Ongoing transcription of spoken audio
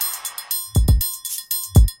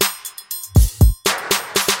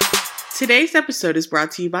Today's episode is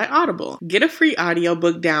brought to you by Audible. Get a free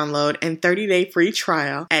audiobook download and 30-day free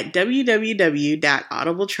trial at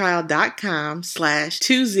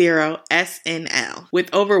www.audibletrial.com/20SNL.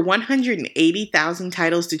 With over 180,000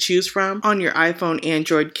 titles to choose from on your iPhone,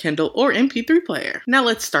 Android, Kindle, or MP3 player. Now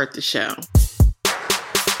let's start the show.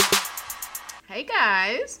 Hey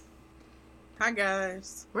guys. Hi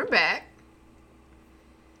guys. We're back.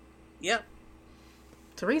 Yep.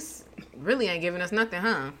 Therese really ain't giving us nothing,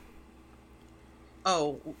 huh?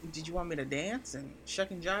 Oh, did you want me to dance and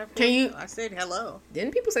shuck and jive? Can you? I said hello.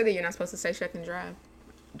 Didn't people say that you're not supposed to say shuck and jive?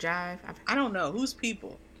 I don't know. Who's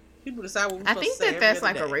people? People decide what we're supposed to say. I think that's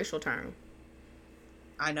like a racial term.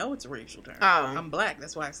 I know it's a racial term. Oh. I'm black.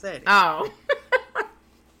 That's why I said it. Oh.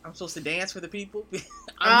 I'm supposed to dance for the people? Okay.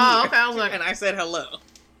 I was like, and I said hello.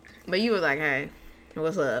 But you were like, hey,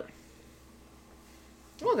 what's up?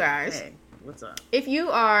 Well, guys. Hey, what's up? If you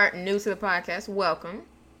are new to the podcast, welcome.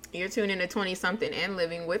 You're tuning to 20-something and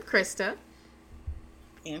living with Krista.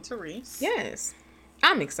 And Therese. Yes.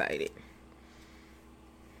 I'm excited.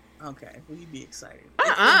 Okay. Will you be excited?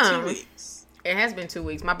 It's been 2 weeks. It has been 2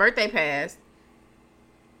 weeks. My birthday passed.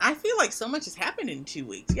 I feel like so much has happened in 2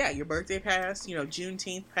 weeks. Yeah, your birthday passed.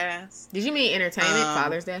 Juneteenth passed. Did you mean entertainment?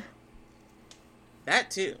 Father's Day?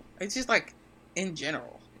 That too. It's just like, in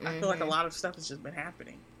general. I feel like a lot of stuff has just been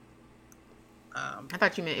happening. I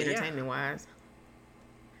thought you meant entertainment-wise.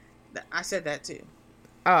 I said that too.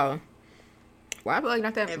 Oh. Well, I feel like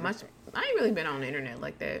not that much. I ain't really been on the internet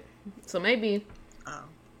like that. So maybe I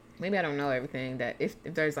don't know everything that if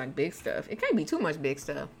there's like big stuff. It can't be too much big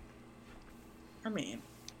stuff. I mean,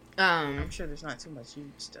 I'm sure there's not too much huge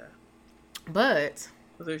stuff. But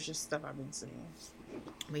there's just stuff I've been seeing.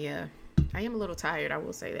 But yeah, I am a little tired, I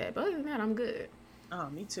will say that. But other than that, I'm good. Oh,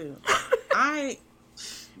 me too. Bruh.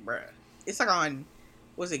 It's like on,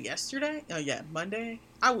 was it yesterday? Oh yeah, Monday.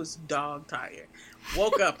 I was dog tired.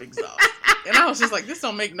 Woke up exhausted. And I was just like, this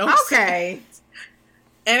don't make no sense.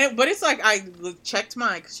 But it's like, I checked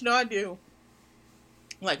mine, because I do,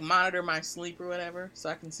 like, monitor my sleep or whatever, so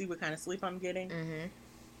I can see what kind of sleep I'm getting. Mm-hmm.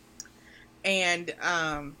 And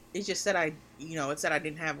it just said it said I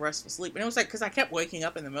didn't have restful sleep. And it was like, because I kept waking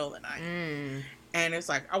up in the middle of the night. And it's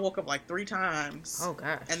like, I woke up like 3 times. Oh,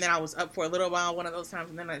 gosh. And then I was up for a little while one of those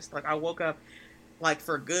times. And then I woke up like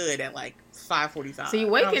for good at like 5:45. So you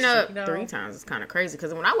waking up 3 times is kind of crazy.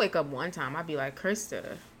 Because when I wake up one time, I'd be like,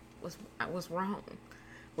 Krista, what's wrong?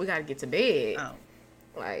 We got to get to bed. Oh.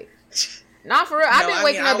 Like, not for real. I've been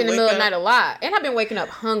waking up in the middle of the night a lot. And I've been waking up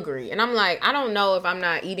hungry. And I'm like, I don't know if I'm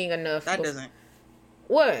not eating enough. That doesn't.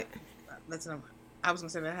 What? That's not. I was going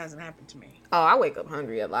to say that hasn't happened to me. Oh, I wake up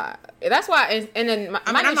hungry a lot. That's why, and then my nutritionist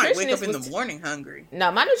I might wake up in the morning hungry.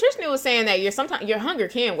 No, my nutritionist was saying that sometimes your hunger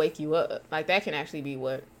can wake you up. Like, that can actually be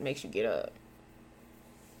what makes you get up.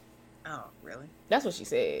 Oh, really? That's what she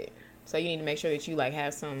said. So you need to make sure that you, like,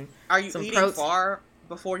 have some Are you eating far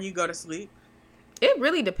before you go to sleep? It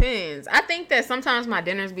really depends. I think that sometimes my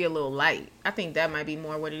dinners be a little light. I think that might be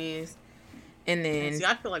more what it is. And then... See,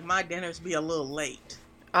 I feel like my dinners be a little late.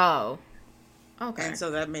 Oh. Okay. And so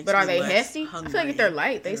that makes But are they hefty? I feel like if they're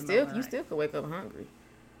light, you still could wake up hungry.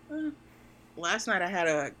 Last night I had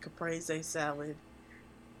a caprese salad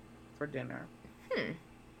for dinner.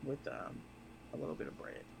 With a little bit of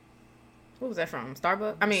bread. What was that from?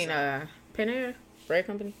 Starbucks? I mean, Panera Bread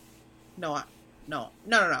Company? No.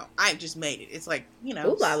 I just made it. It's like,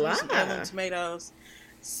 Ooh la la. Some heirloom tomatoes,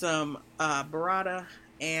 some burrata,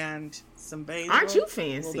 and some basil. Aren't you fancy?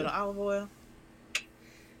 A little bit of olive oil.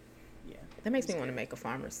 That makes me want to make a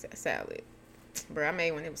farmer's salad. Bro, I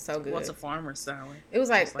made one. It was so good. What's a farmer's salad? It was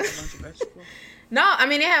like a bunch of vegetables? No, I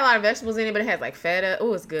mean, it had a lot of vegetables in it, but it had like feta. Oh, it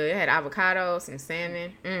was good. It had avocado, some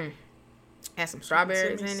salmon. Had some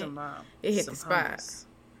strawberries in it. It hit the spot.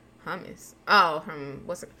 Hummus. Oh,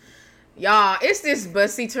 what's it? Y'all, it's this, but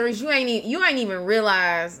see, Therese, you ain't even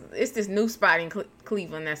realize it's this new spot in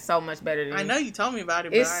Cleveland that's so much better than I know you told me about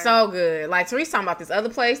it. It's so good. Like, Therese talking about this other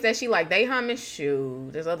place that she like, they hummus.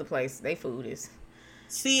 Shoot, this other place, they food is.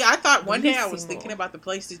 See, I thought one day I was thinking about the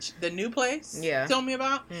place, the new place you told me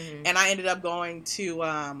about, and I ended up going to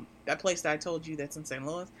that place that I told you that's in St.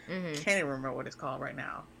 Louis. Can't even remember what it's called right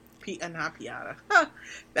now. Not Piata.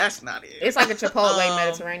 That's not it. It's like a Chipotle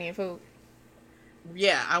Mediterranean food.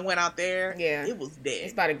 Yeah, I went out there. Yeah. It was dead.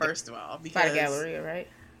 It's by first of all. Because, by the Galleria, right?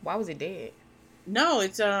 Why was it dead? No,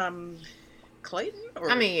 it's Clayton?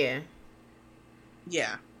 Yeah.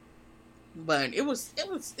 Yeah. But it was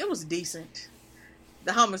decent.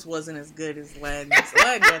 The hummus wasn't as good as Ledden's.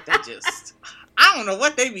 Ledden, they just, I don't know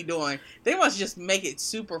what they be doing. They must just make it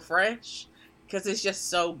super fresh because it's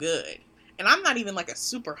just so good. and I'm not even like a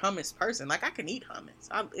super hummus person. Like, I can eat hummus.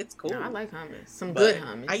 It's cool. No, I like hummus. Some good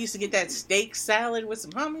hummus. I used to get that steak salad with some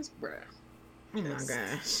hummus, bruh. Oh my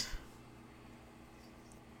gosh.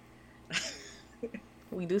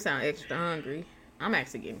 We do sound extra hungry. I'm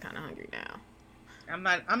actually getting kind of hungry now. I'm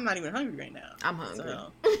not even hungry right now. I'm hungry.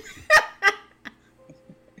 So.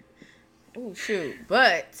 Oh shoot.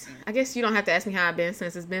 But I guess you don't have to ask me how I've been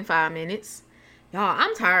since it's been 5 minutes. Y'all,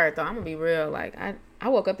 I'm tired though. I'm gonna be real. Like I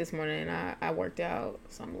woke up this morning and I worked out,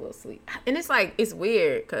 so I'm a little sleep. And it's like, it's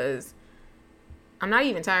weird because I'm not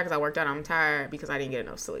even tired because I worked out. I'm tired because I didn't get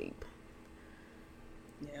enough sleep.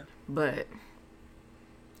 Yeah. But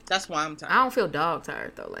that's why I'm tired. I don't feel dog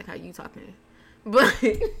tired though, like how you talking. But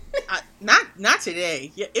not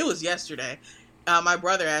today. Yeah, it was yesterday. My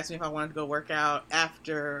brother asked me if I wanted to go work out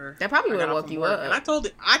after. That probably would have woke you up. And I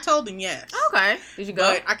told him yes. Okay. Did you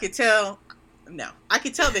go? But I could tell. No, I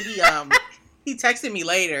could tell that he he texted me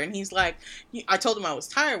later and he's like, I told him I was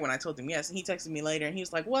tired when I told him yes, and he texted me later and he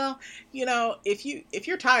was like, well, you know, if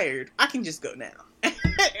you're tired, I can just go now.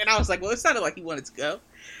 And I was like, well, it sounded like he wanted to go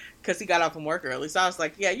because he got off from work early. So I was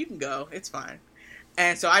like, yeah, you can go, it's fine.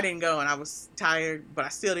 And so I didn't go, and I was tired, but I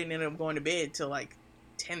still didn't end up going to bed till like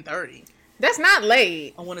 10:30. That's not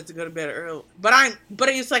late. I wanted to go to bed early, but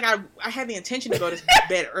it's like I had the intention to go to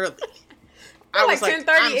bed early. I was like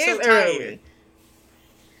 10:30 is so early.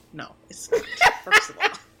 No, it's not. First of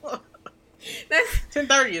all, that's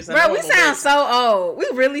 10:30 is. Bro, we sound so old. We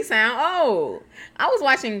really sound old. I was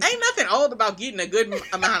watching. Ain't nothing old about getting a good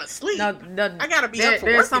amount of sleep. No, I gotta be up for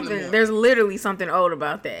there's work something. in the morning. There's literally something old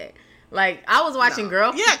about that. Like, I was watching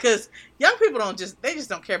Girlfriend. Yeah, because young people they just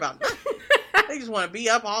don't care about nothing. They just want to be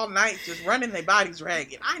up all night, just running their bodies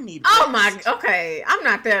ragged. I need rest. Okay. I'm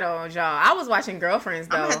not that old, y'all. I was watching Girlfriends,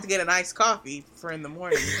 though. I'm going to have to get a nice coffee for in the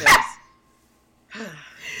morning because...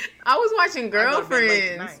 I was watching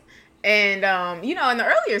Girlfriends. And, you know, in the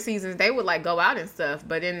earlier seasons, they would, like, go out and stuff.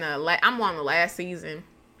 But in the... I'm on the last season.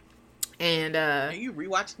 And, Are you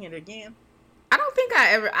rewatching it again? I don't think I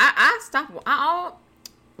ever... I stopped...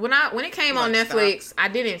 When it came on Netflix, stopped. I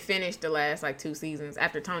didn't finish the last like 2 seasons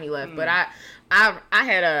after Tony left. But I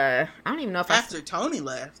had I don't even know if after Tony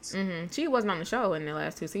left. Mm-hmm, she wasn't on the show in the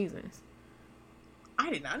last 2 seasons. I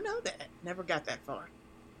did not know that. Never got that far.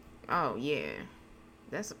 Oh yeah,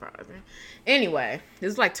 that's surprising. Anyway,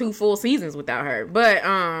 this is like 2 full seasons without her. But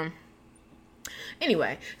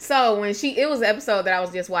anyway, so it was the episode that I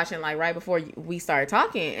was just watching like right before we started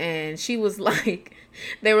talking, and she was like.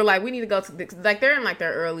 They were like, we need to go to like they're in like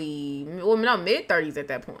their mid-30s at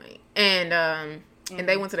that point, and and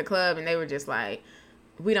they went to the club and they were just like,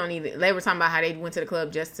 we don't need it. They were talking about how they went to the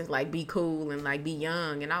club just to like be cool and like be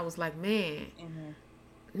young, and I was like, man,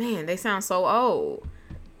 they sound so old.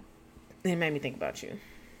 It made me think about you.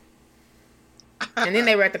 And then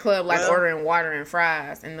they were at the club like ordering water and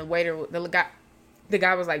fries, and the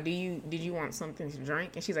guy was like, did you want something to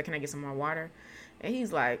drink? And she's like, can I get some more water? And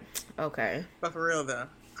he's like, okay. But for real though,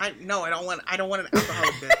 I don't want an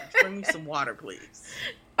alcoholic beverage. Bring me some water, please.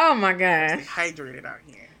 Oh my god. Stay hydrated out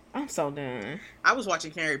here. I'm so done. I was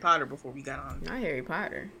watching Harry Potter before we got on. Not Harry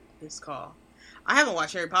Potter. This call. I haven't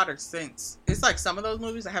watched Harry Potter since. It's like some of those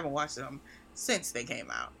movies I haven't watched them since they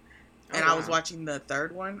came out. And I was watching the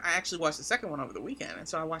 3rd one. I actually watched the 2nd one over the weekend, and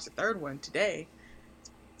so I watched the 3rd one today.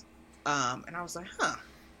 And I was like, huh.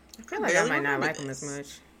 I feel like I might not like them as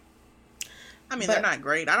much. I mean, they're not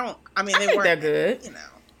great. They weren't. They're good. You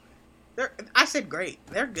know, I said great.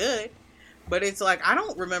 They're good, but it's like I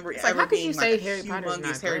don't remember ever being like a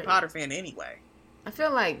humongous Harry Potter fan anyway. I feel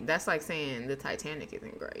like that's like saying the Titanic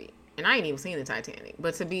isn't great, and I ain't even seen the Titanic.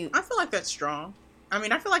 But I feel like that's strong. I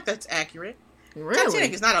mean, I feel like that's accurate. Really?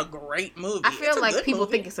 Titanic is not a great movie. I feel like people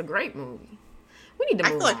think it's a great movie. We need to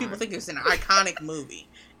move on. I feel like people think it's an iconic movie.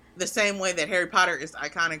 The same way that Harry Potter is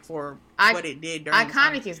iconic for what it did during the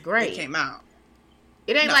time is great. It came out.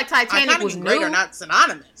 It ain't like Titanic was new. Great are not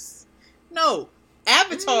synonymous. No,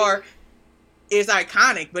 Avatar is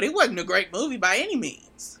iconic, but it wasn't a great movie by any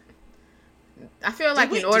means. I feel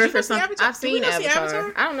like in order for something, I've seen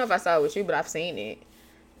Avatar. I don't know if I saw it with you, but I've seen it.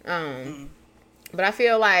 But I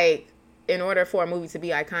feel like in order for a movie to be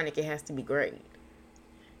iconic, it has to be great.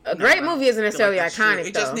 A great movie isn't necessarily iconic.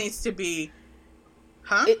 It just needs to be.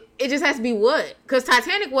 Huh? It just has to be what? Because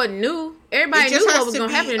Titanic wasn't new. Everybody knew what was going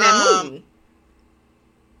to happen in that movie.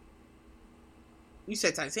 You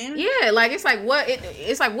said Titanic? Yeah, like it's like what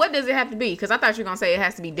it's like. What does it have to be? Because I thought you were gonna say it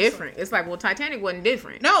has to be different. It's like, well, Titanic wasn't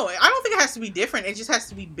different. No, I don't think it has to be different. It just has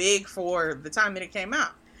to be big for the time that it came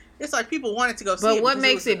out. It's like people wanted to go see it. But what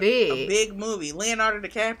makes it big? A big movie. Leonardo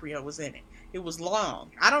DiCaprio was in it. It was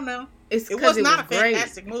long. I don't know. It was not a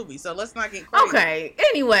fantastic movie, so let's not get crazy. Okay.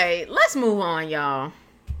 Anyway, let's move on, y'all.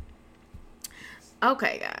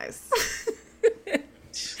 Okay, guys.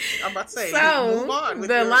 I'm about to say, so move on. The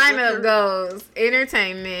lineup goes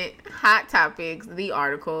entertainment, hot topics, the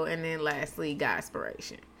article, and then lastly,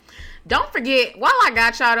 Godspiration. Don't forget, while I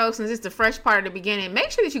got y'all though, since it's the fresh part of the beginning,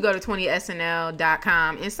 make sure that you go to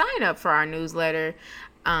 20snl.com and sign up for our newsletter.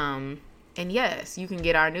 And yes, you can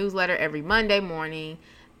get our newsletter every Monday morning,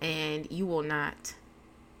 and you will not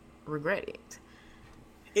regret it.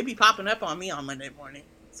 It be popping up on me on Monday morning.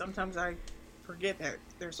 Sometimes I forget that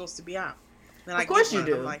they're supposed to be out. Then of course you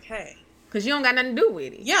do. I'm like, hey. Because you don't got nothing to do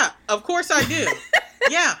with it. Yeah, of course I do.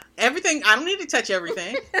 Yeah, everything. I don't need to touch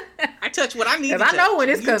everything. I touch what I need to touch. Because I know when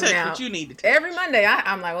it's coming out. What you need to touch. Every Monday,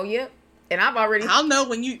 I'm like, oh, yep. And I've already... I'll know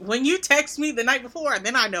when you text me the night before, and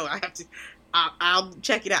then I know I have to... I'll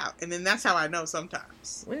check it out, and then that's how I know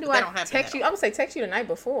sometimes. When do I text you? I would say text you the night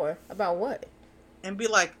before. About what? And be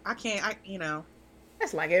like,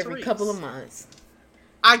 That's like every couple of months.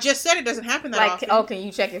 I just said it doesn't happen that often. Oh, can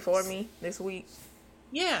you check it for me this week?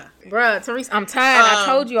 Yeah. Bruh, Therese, I'm tired. I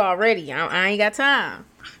told you already. I ain't got time.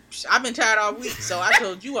 I've been tired all week, so I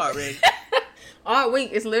told you already. All week.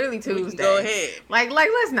 It's literally Tuesday. We can go ahead. Like,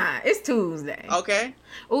 let's not. It's Tuesday. Okay.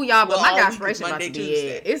 Oh, y'all, but my Godspiration about to be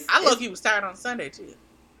it. I look, you was tired on Sunday, too.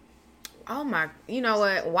 Oh, my. You know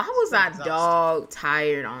what? Why was I dog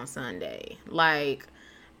tired on Sunday? Like,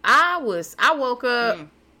 I woke up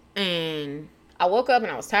and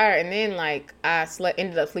I was tired, and then, like,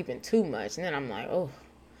 ended up sleeping too much, and then I'm like, oh,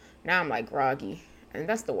 now I'm, like, groggy, and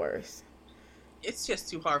that's the worst. It's just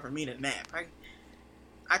too hard for me to nap.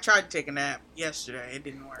 I tried to take a nap yesterday. It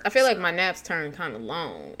didn't work. I feel like my naps turn kind of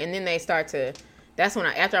long, and then they start to... That's when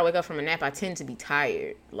after I wake up from a nap, I tend to be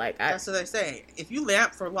tired. That's what they say. If you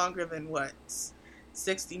nap for longer than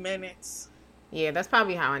 60 minutes. Yeah, that's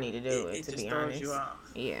probably how I need to do it. To just be throws honest, you off.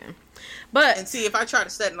 Yeah, and see, if I try to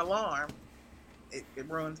set an alarm, it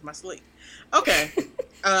ruins my sleep. Okay.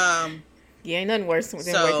 Yeah, ain't nothing worse than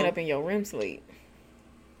waking up in your REM sleep.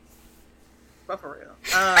 But for real.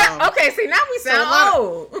 Okay, see, now we sound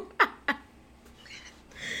old.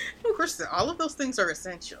 Kristen, all of those things are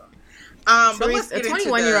essential. But let's get a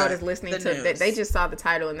 21-year-old is listening to that. They just saw the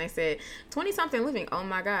title and they said 20-something living. Oh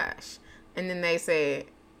my gosh! And then they said,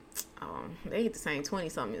 "Oh, they get the same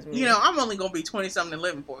 20-something as me." You know, I'm only gonna be 20-something and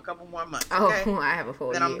living for a couple more months. Okay? Oh, I have a full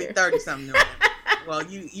year. Then I'm gonna be 30-something. Well,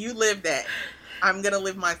 you live that. I'm gonna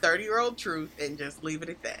live my 30-year-old truth and just leave it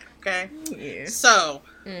at that. Okay. Yeah. So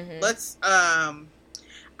let's. I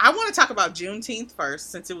want to talk about Juneteenth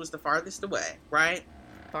first, since it was the farthest away, right?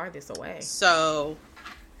 Farthest away. So.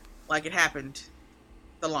 Like it happened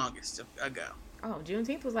the longest ago. Oh,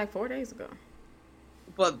 Juneteenth was like 4 days ago.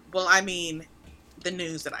 Well, I mean, the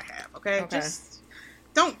news that I have. Okay, just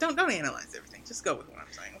don't analyze everything. Just go with what I'm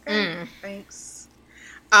saying. Okay, thanks.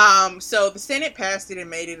 So the Senate passed it and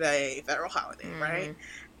made it a federal holiday, right?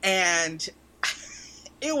 And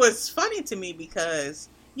it was funny to me because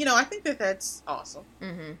I think that's awesome,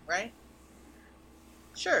 right?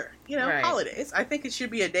 Sure, holidays. I think it should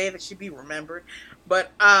be a day that should be remembered.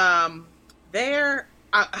 But I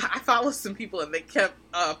follow some people and they kept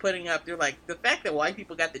putting up. They're like, the fact that white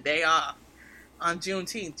people got the day off on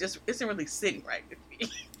Juneteenth just isn't really sitting right with me.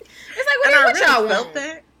 It's like, what y'all want?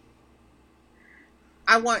 That.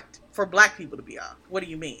 I want for black people to be off. What do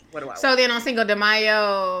you mean? What do I want? So then on Cinco de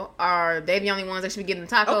Mayo, are they the only ones that should be getting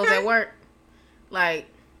tacos at work? Like,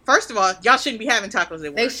 first of all, y'all shouldn't be having tacos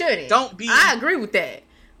at work. They shouldn't. Don't be. I agree with that.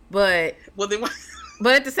 But then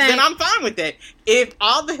but at the same, then I'm fine with that. If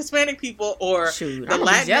all the Hispanic people or the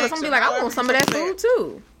Latinx, I'm gonna be like, I want some of that food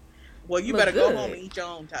too. Well, you better go home and eat your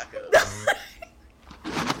own tacos.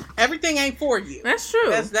 Everything ain't for you. That's true.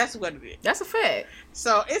 That's what it is. That's a fact.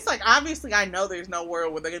 So it's like, obviously, I know there's no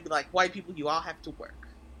world where they're gonna be like, white people, you all have to work.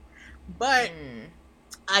 But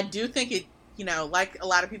I do think it, like a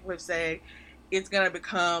lot of people have said, it's gonna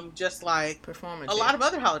become just like performative. A lot of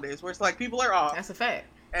other holidays where it's like people are off. That's a fact.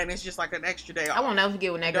 And it's just like an extra day off. I won't never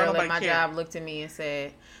forget when that girl at my job looked at me and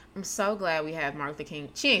said, I'm so glad we have Martin Luther King.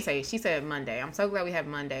 She ain't say it. She said Monday. I'm so glad we have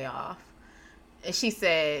Monday off. And she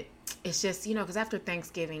said, it's just, because after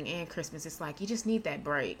Thanksgiving and Christmas, it's like, you just need that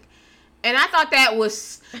break. And I thought that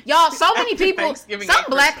was, y'all, so many people, some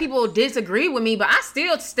black people disagree with me, but I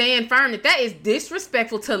still stand firm that is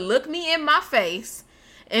disrespectful to look me in my face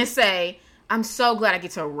and say, I'm so glad I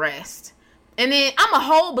get to rest. And then I'm a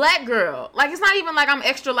whole black girl. Like, it's not even like I'm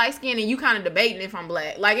extra light skinned and you kind of debating if I'm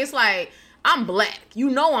black. Like, it's like, I'm black.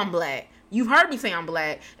 I'm black. You've heard me say I'm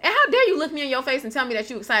black. And how dare you look me in your face and tell me that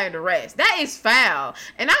you excited to rest? That is foul.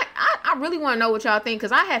 And I really want to know what y'all think,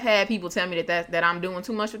 because I have had people tell me that I'm doing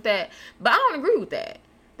too much with that. But I don't agree with that.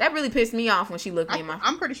 That really pissed me off when she looked me in my face.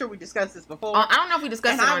 I'm pretty sure we discussed this before. I don't know if we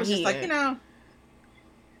discussed it on here. I was just like,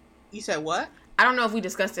 you said what? I don't know if we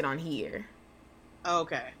discussed it on here.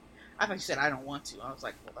 Okay. I thought you said I don't want to. I was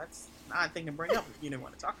like, well, that's not a thing to bring up if you didn't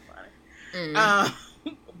want to talk about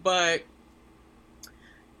it. But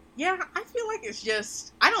yeah, I feel like it's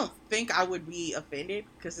just, I don't think I would be offended,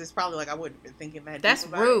 because it's probably like I wouldn't have been thinking that. That's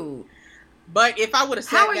rude. But if I would have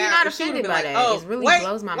sat down, how are you not offended by that? Oh, it really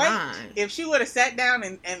blows my mind. If she would have sat down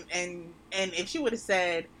and if she would have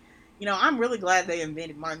said, I'm really glad they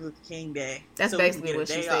invented Martin Luther King Day. That's basically what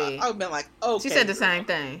she said. I would have been like, okay. She said the same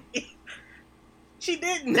thing. She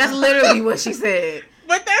didn't. That's literally what she said.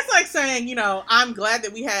 But that's like saying, I'm glad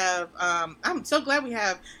that we have, I'm so glad we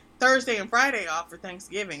have Thursday and Friday off for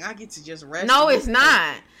Thanksgiving. I get to just rest. No, it's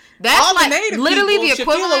not. That's all like literally the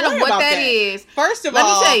equivalent of what that is. First of all,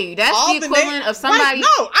 let me tell you, that's the equivalent of somebody. Wait,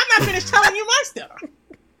 no, I'm not finished telling you my stuff.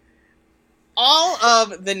 All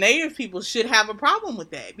of the Native people should have a problem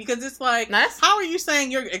with that, because it's like, how are you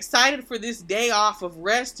saying you're excited for this day off of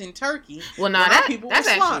rest in Turkey? Well, no, that's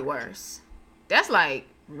actually worse. That's like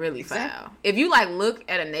really foul. If you like look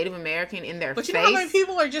at a Native American in their face, but you know how many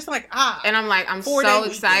people are just like, and I'm like, I'm so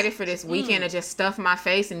excited for this weekend to just stuff my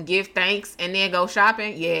face and give thanks and then go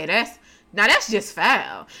shopping. Yeah, that's just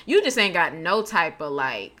foul. You just ain't got no type of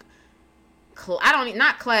like,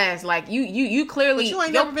 not class. Like you clearly. But you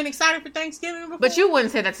ain't never been excited for Thanksgiving before. But you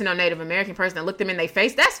wouldn't say that to no Native American person that looked them in their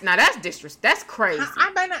face. That's disrespect. That's crazy.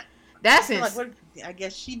 I bet not. That's I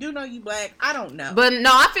guess she do know you black. I don't know. But no,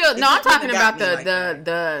 I'm talking about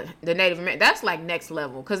the Native American. That's like next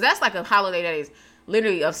level, because that's like a holiday that is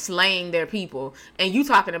literally of slaying their people, and you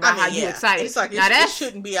talking about how you excited. It's like, now that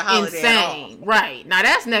shouldn't be a holiday insane, at all. Right? Now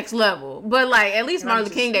that's next level. But like at least Martin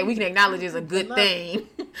Luther King Day we can acknowledge is a good thing.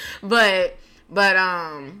 But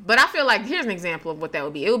I feel like here's an example of what that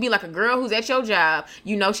would be. It would be like a girl who's at your job.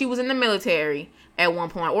 She was in the military at one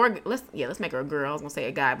point, or let's make her a girl. I was gonna say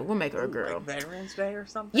a guy, but we'll make her a girl. Like Veterans Day or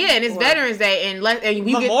something. Yeah, and it's Veterans Day, and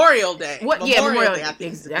we Memorial Day. What? Memorial Day.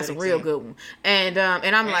 That's a real good one. And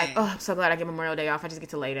I'm like, oh, I'm so glad I get Memorial Day off. I just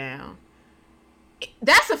get to lay down.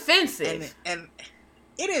 That's offensive. And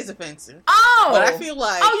it is offensive. Oh, but I feel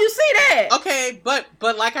like, you see that? Okay, but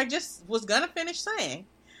like I just was gonna finish saying.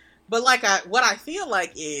 But like what I feel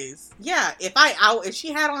like is, yeah, if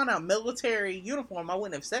she had on a military uniform, I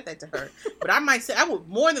wouldn't have said that to her. But I would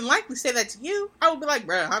more than likely say that to you. I would be like,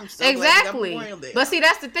 bro, I'm so glad we got Memorial Day. But see,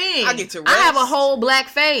 that's the thing. I get to rest. I have a whole black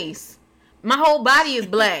face. My whole body is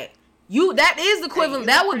black. That is the equivalent.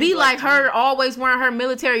 That would be like her always wearing her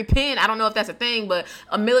military pin. I don't know if that's a thing, but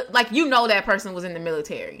that person was in the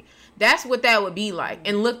military. That's what that would be like.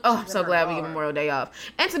 And look, I'm so glad we get Memorial Day off.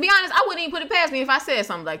 And to be honest, I wouldn't even put it past me if I said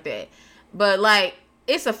something like that. But like,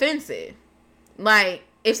 it's offensive. Like,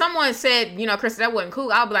 if someone said, Krista, that wasn't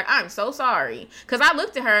cool, I'll be like, I'm so sorry. Because I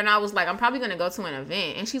looked at her and I was like, I'm probably going to go to an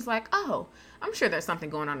event. And she's like, oh, I'm sure there's something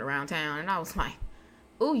going on around town. And I was like,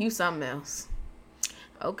 ooh, you something else.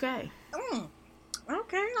 Okay.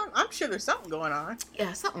 Okay, I'm sure there's something going on.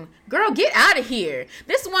 Yeah, something. Girl, get out of here.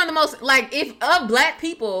 This is one of the most, of black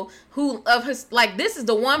people this is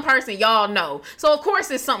the one person y'all know. So, of course,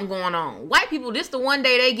 there's something going on. White people, this the one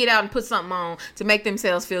day they get out and put something on to make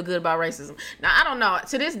themselves feel good about racism. Now, I don't know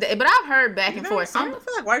to this day, but I've heard back and forth. I don't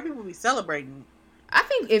feel like white people be celebrating. I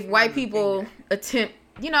think if white people attempt,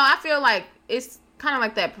 I feel like it's kind of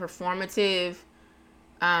like that performative,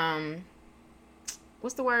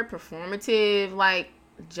 what's the word? Performative,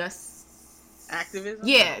 just activism?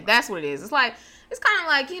 Yeah, that's what it is. It's kind of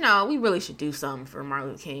like, we really should do something for Martin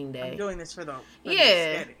Luther King Day. I'm doing this for the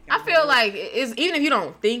aesthetic. I feel like even if you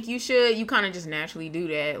don't think you should, you kind of just naturally do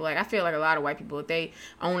that. Like, I feel like a lot of white people, if they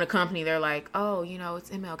own a company, they're like, oh, it's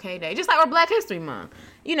MLK Day. Just like our Black History Month.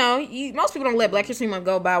 Most people don't let Black History Month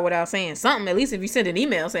go by without saying something. At least if you send an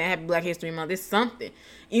email saying Happy Black History Month, it's something.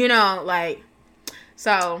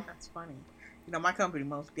 So. That's funny. My company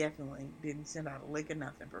most definitely didn't send out a lick of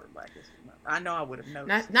nothing for Black History Month. I know I would have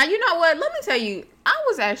noticed. Now, you know what? Let me tell you, I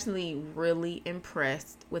was actually really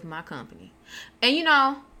impressed with my company. And,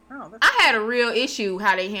 I had a real issue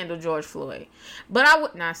how they handled George Floyd. But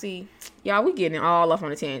y'all, we getting all off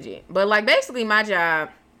on a tangent. But, basically my job,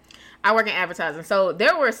 I work in advertising. So,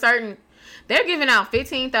 they're giving out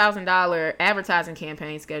 $15,000 advertising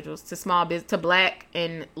campaign schedules to small business, to Black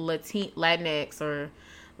and Latinx or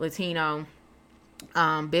Latino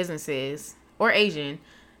businesses or Asian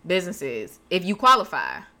businesses if you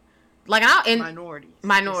qualify. Like,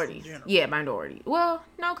 minorities. Yeah, minority. Well,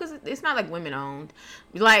 no, because it's not like women owned.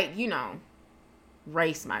 Like,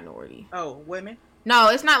 race minority. Oh, women? No,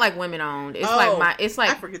 it's not like women owned. It's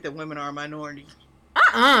I forget that women are a minority.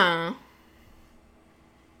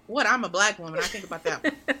 What? I'm a black woman. I think about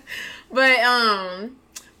that one.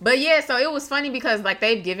 But yeah, so it was funny because like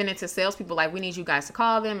they've given it to salespeople, like we need you guys to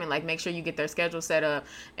call them and like make sure you get their schedule set up.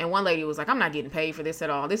 And one lady was like, I'm not getting paid for this at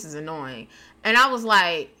all. This is annoying. And I was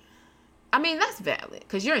like, I mean, that's valid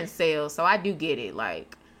because you're in sales, so I do get it.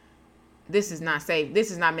 Like, this is not safe. This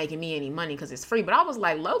is not making me any money because it's free. But I was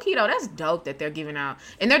like, low key though, that's dope that they're giving out,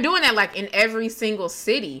 and they're doing that like in every single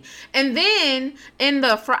city. And then I'm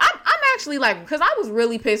actually like, because I was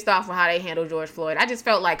really pissed off with how they handled George Floyd. I just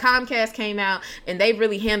felt like Comcast came out and they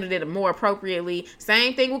really handled it more appropriately.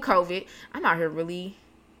 Same thing with COVID. I'm out here really,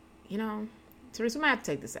 Teresa, we might have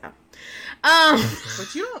to take this out. But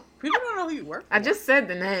people don't know who you work for. I just said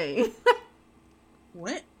the name.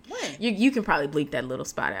 When? You can probably bleep that little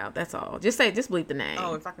spot out. That's all. Just bleep the name.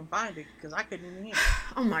 Oh, if I can find it, because I couldn't even hear it.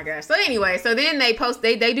 Oh my gosh. So anyway, so then they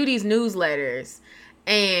do these newsletters,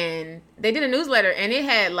 and they did a newsletter, and it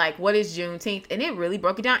had like, what is Juneteenth, and it really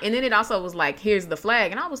broke it down. And then it also was like, here's the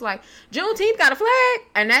flag, and I was like, Juneteenth got a flag,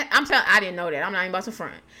 and I didn't know that. I'm not even about to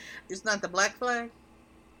front. It's not the black flag.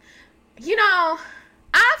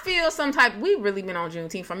 I feel we've really been on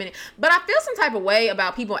Juneteenth for a minute, but I feel some type of way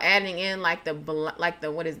about people adding in like the black,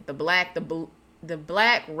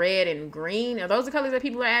 red, and green. Are those the colors that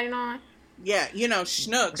people are adding on? Yeah,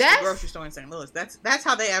 Schnucks, the grocery store in St. Louis. That's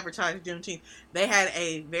how they advertised Juneteenth. They had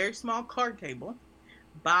a very small card table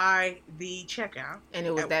by the checkout, and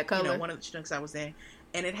it was that color. One of the Schnucks I was in,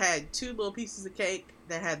 and it had 2 little pieces of cake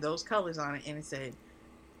that had those colors on it, and it said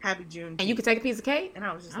Happy Juneteenth. And you could take a piece of cake. And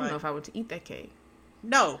I was just I don't know if I would eat that cake.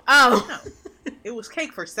 No. Oh. No. It was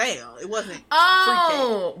cake for sale. It wasn't free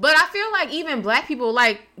cake. But I feel like even black people,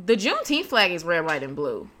 like, the Juneteenth flag is red, white, and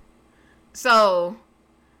blue. So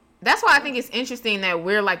that's why I think it's interesting that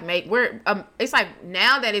we're like, it's like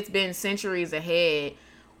now that it's been centuries ahead,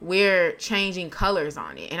 we're changing colors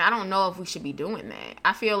on it. And I don't know if we should be doing that.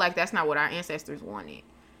 I feel like that's not what our ancestors wanted.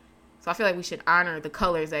 So I feel like we should honor the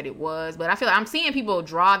colors that it was. But I feel like I'm seeing people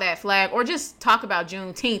draw that flag or just talk about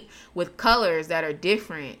Juneteenth with colors that are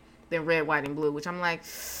different than red, white, and blue, which I'm like,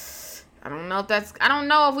 I don't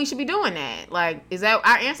know if we should be doing that. Like, is that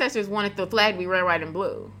our ancestors wanted the flag to be red, white, and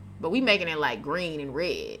blue, but we making it like green and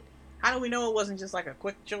red. How do we know it wasn't just like a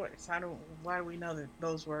quick choice? Why do we know that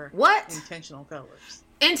those were intentional colors?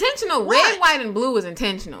 Intentional. Red, white, and blue is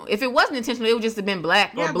intentional. If it wasn't intentional, it would just have been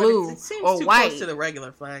black or blue it seems or too white. Close to the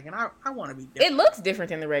regular flag, and I want to be different. It looks different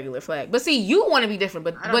than the regular flag. But see, you want to be different,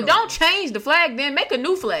 but don't change the flag, then make a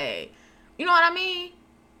new flag. You know what I mean?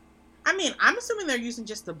 I mean, I'm assuming they're using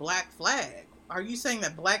just the black flag. Are you saying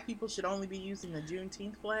that black people should only be using the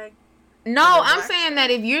Juneteenth flag? No, I'm saying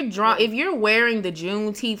that if you're wearing the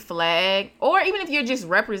Juneteenth flag, or even if you're just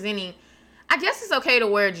representing, I guess it's okay to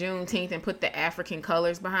wear Juneteenth and put the African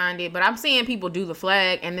colors behind it, but I'm seeing people do the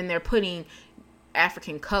flag and then they're putting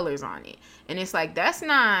African colors on it. And it's like, that's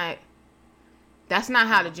not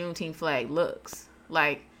how the Juneteenth flag looks.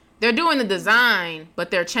 Like, they're doing the design,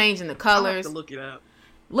 but they're changing the colors. I'll have to look it up.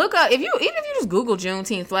 Look up, even if you just Google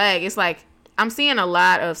Juneteenth flag, it's like, I'm seeing a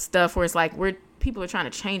lot of stuff where it's like, people are trying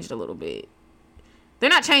to change it a little bit. They're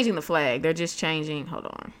not changing the flag, they're just changing, hold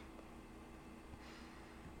on.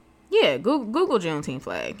 Yeah, Google Juneteenth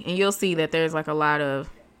flag, and you'll see that there's like a lot of...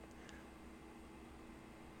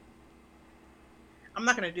 I'm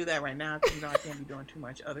not going to do that right now because I can't be doing too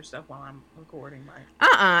much other stuff while I'm recording my...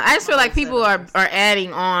 I just feel like people are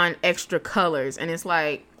adding on extra colors, and it's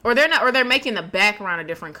like... Or they're making the background a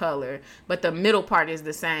different color, but the middle part is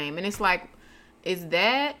the same. And it's like, is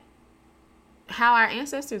that how our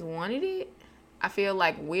ancestors wanted it? I feel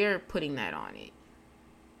like we're putting that on it.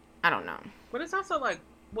 I don't know. But it's also like,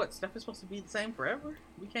 what, stuff is supposed to be the same forever?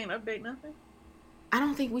 We can't update nothing? I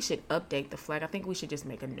don't think we should update the flag. I think we should just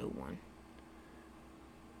make a new one.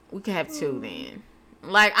 We could have 2 then.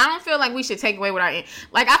 Like, I don't feel like we should take away what I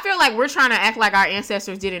feel like we're trying to act like our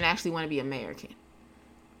ancestors didn't actually want to be American.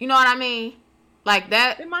 You know what I mean? Like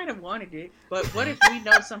that. They might have wanted it, but what if we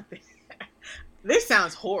know something? This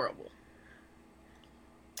sounds horrible.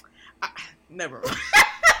 Never mind.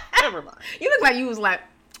 Never mind. You look like you was like,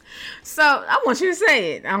 so I want you to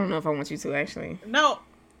say it. I don't know if I want you to actually. No.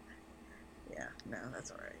 Yeah, no, that's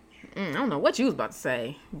all right. I don't know what you was about to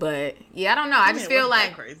say, but yeah, I don't know. I just feel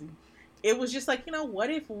like crazy. It was just like, what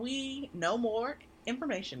if we know more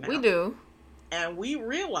information now? We do. And we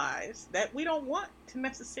realize that we don't want to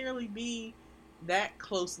necessarily be that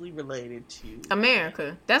closely related to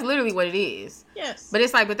America. That's literally what it is. Yes. But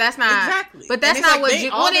it's like, but that's not exactly. But that's not what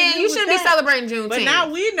well then you shouldn't be celebrating Juneteenth. But now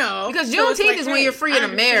we know. Because Juneteenth is when you're free in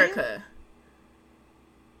America.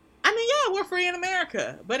 I mean, yeah, we're free in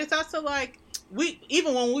America. But it's also like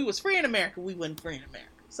even when we was free in America, we wasn't free in America.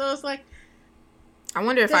 So it's like I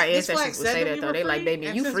wonder if our ancestors would say that though. They like, baby,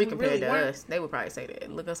 you free compared to us. They would probably say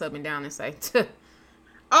that. Look us up and down and say,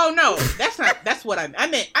 oh no, that's what I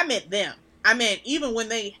meant. I meant them. I meant even when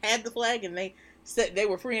they had the flag and they said they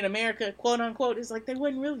were free in America, quote unquote, it's like they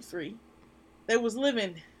wasn't really free. They was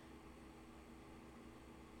living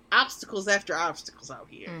obstacles after obstacles out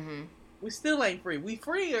here. Mm-hmm. We still ain't free. We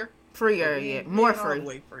freer, yeah, more free. All the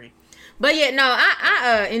way free. But yeah, no,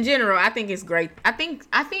 I in general, I think it's great. I think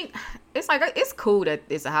it's like it's cool that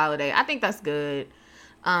it's a holiday. I think that's good.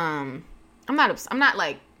 I'm not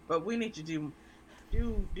like. But we need to do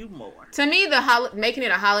more. To me, making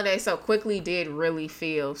it a holiday so quickly did really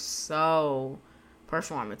feel so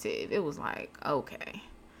performative. It was like, okay,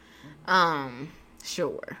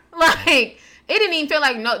 sure. Like it didn't even feel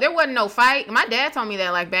like there wasn't no fight. My dad told me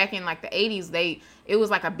that like back in like the 80s, it was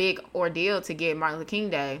like a big ordeal to get Martin Luther King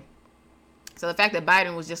Day. So the fact that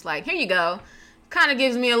Biden was just like, here you go, kind of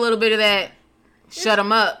gives me a little bit of that. Shut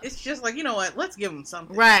him up. It's just like, you know what? Let's give him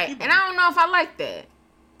something. Right, and I don't know if I like that,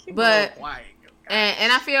 but.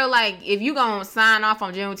 And I feel like if you gonna sign off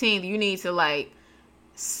on Juneteenth, you need to like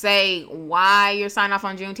say why you're signing off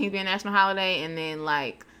on Juneteenth being a national holiday, and then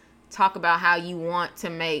like talk about how you want to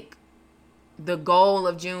make the goal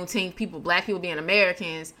of Juneteenth, black people being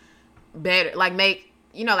Americans, better. Like make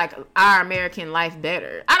like our American life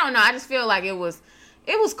better. I don't know. I just feel like it was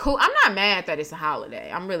cool. I'm not mad that it's a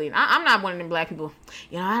holiday. I'm not one of them black people.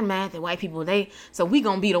 I'm mad that white people so we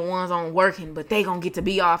gonna be the ones on working, but they gonna get to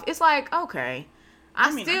be off. It's like, okay.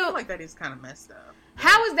 I feel like that is kind of messed up.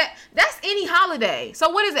 How is that? That's any holiday. So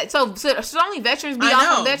what is that? So should only veterans be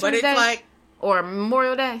off on Veterans Day? Like, or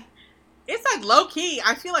Memorial Day? It's like low key.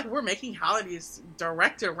 I feel like we're making holidays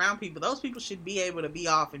directed around people. Those people should be able to be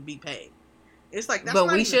off and be paid. It's like that's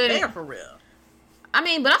not even fair for real. I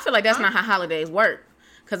mean, but I feel like that's not how holidays work.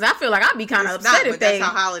 Because I feel like I'd be kind of upset if that's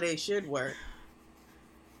how holidays should work.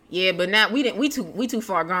 Yeah, but now we too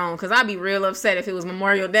far gone. Because I'd be real upset if it was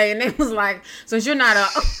Memorial Day and it was like, since you're not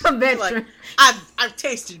a veteran, like, I've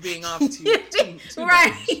tasted being off too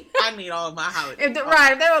right. much. I need all of my holidays. If they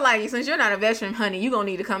were like, since you're not a veteran, honey, you gonna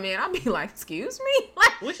need to come in. I'd be like, excuse me,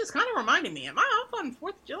 which is kind of reminding me, am I off on 4th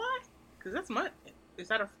of July? Because that's Monday.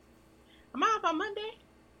 Am I off on Monday?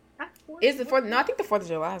 Is it 4th? No, I think the 4th of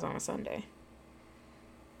July is on a Sunday.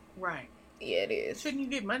 Right. Yeah, it is. Shouldn't you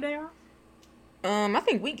get Monday off? I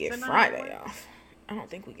think we get Friday off. I don't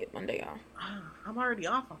think we get Monday off. I'm already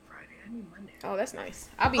off on Friday. I need Monday. Oh, that's nice.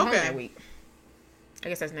 I'll be home that week. I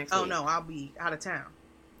guess that's next week. Oh, no. I'll be out of town.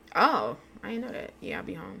 Oh, I didn't know that. Yeah, I'll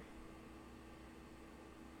be home.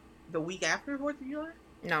 The week after 4th of July?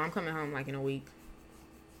 No, I'm coming home like in a week.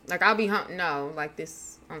 Like I'll be home. No, like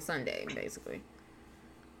this on Sunday, basically.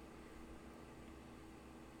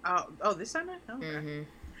 Oh, this Sunday? Okay.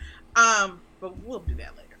 Mm-hmm. But we'll do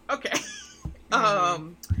that later. Okay.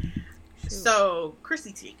 So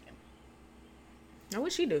Chrissy Teigen. Now,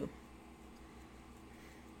 what'd she do?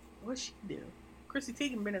 What'd she do? Chrissy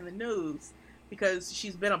Teigen been in the news because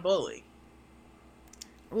she's been a bully.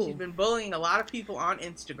 Ooh. She's been bullying a lot of people on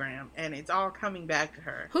Instagram, and it's all coming back to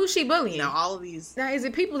her. Who's she bullying? Now, all of these. Now, is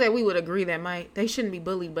it people that we would agree that they shouldn't be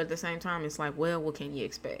bullied, but at the same time, it's like, well, what can you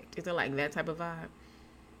expect? Is it like that type of vibe?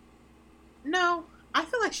 No, I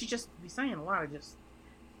feel like she just be saying a lot of it's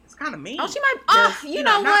kind of mean. Oh, she might. You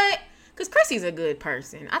know what? Because Chrissy's a good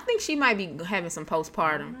person. I think she might be having some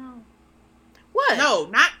postpartum. No. What? No,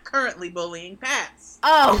 not currently bullying. Past.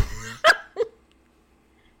 Oh.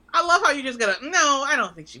 I love how you're just gonna. No, I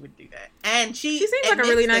don't think she would do that. And she seems like a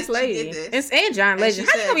really nice lady. And John Legend.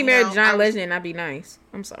 How you be married to John Legend and not be nice?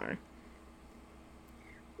 I'm sorry.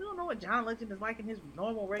 We don't know what John Legend is like in his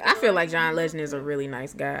normal regular. I feel like John Legend is a really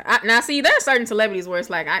nice guy. Now, see, there are certain celebrities where it's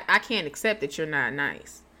like I can't accept that you're not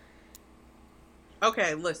nice.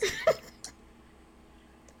 Okay, listen.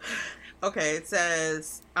 Okay, it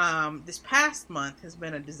says this past month has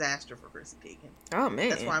been a disaster for Chrissy Teigen. Oh man,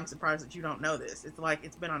 that's why I'm surprised that you don't know this. It's like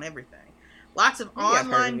it's been on everything. Lots of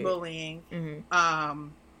online bullying. Mm-hmm.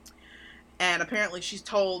 And apparently she's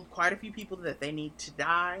told quite a few people that they need to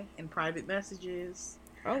die in private messages.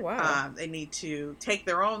 Oh wow. They need to take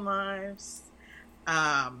their own lives.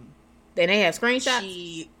 Then they have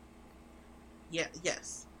screenshots.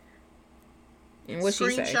 Yes. And what she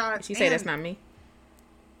say? She say that's not me.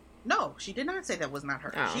 No, she did not say that was not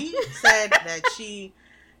her. Oh. She said that she,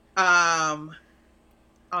 oh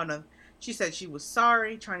no, She said she was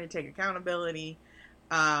sorry, trying to take accountability.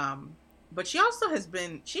 But she also she's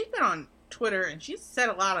been on Twitter and she's said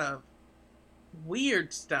a lot of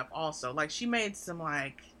weird stuff also. Like she made some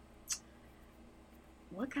like,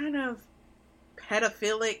 what kind of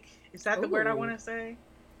pedophilic, is that the word I want to say?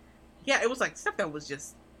 Yeah, it was like stuff that was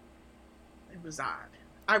just, it was odd.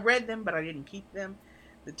 I read them, but I didn't keep them,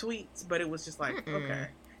 the tweets, but it was just like, okay.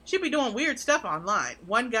 She'd be doing weird stuff online.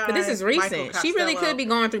 One guy, but this is recent. She really could be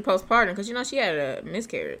going through postpartum because she had a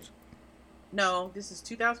miscarriage. No, this is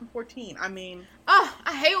 2014. I mean, I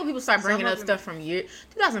hate when people start bringing up stuff from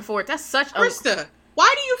 2004. That's such Krista,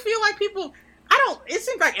 why do you feel like people? It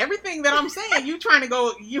seems like everything that I'm saying, you trying to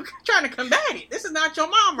combat it. This is not your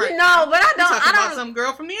mom right now. No, but I don't. About some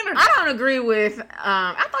girl from the internet. I don't agree with,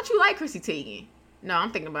 I thought you liked Chrissy Teigen. No,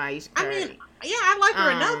 I'm thinking about Ayesha Curry. I mean, yeah, I like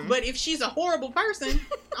her enough, but if she's a horrible person,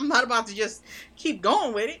 I'm not about to just keep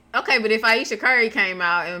going with it. Okay, but if Ayesha Curry came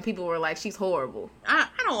out and people were like, she's horrible. I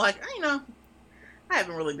don't like, I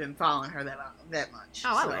haven't really been following her that much.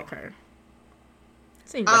 Oh, I like her.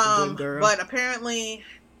 Seems like a good girl. But apparently,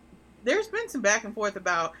 there's been some back and forth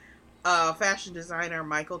about fashion designer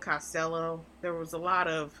Michael Costello. There was a lot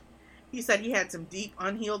of, he said he had some deep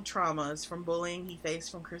unhealed traumas from bullying he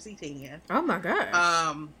faced from Chrissy Teigen. Oh my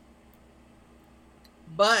gosh.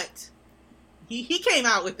 But he came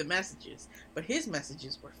out with the messages, but his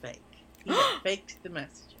messages were fake. He had faked the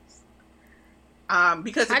messages.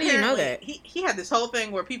 Because how do you know that? He had this whole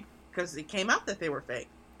thing where people, because it came out that they were fake.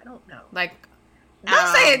 I don't know. Like,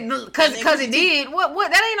 don't say it because it did. What?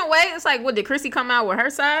 That ain't no way. It's like, what, did Chrissy come out with her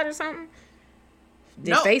side or something?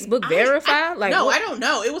 Did Facebook verify? No, I don't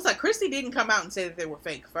know. It was like Chrissy didn't come out and say that they were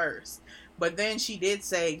fake first, but then she did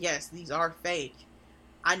say, yes, these are fake.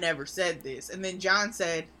 I never said this. And then John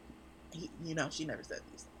said, she never said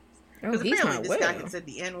these things. Because apparently this guy had said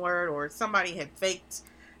the N-word, or somebody had faked.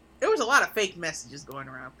 There was a lot of fake messages going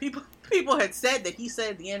around. People had said that he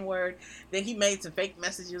said the N-word. Then he made some fake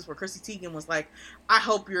messages where Chrissy Teigen was like, I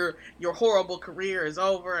hope your horrible career is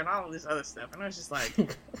over, and all of this other stuff. And I was just like,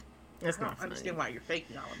 I don't understand why you're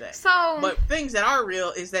faking all of that. But things that are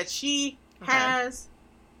real is that she has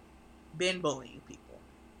been bullying people.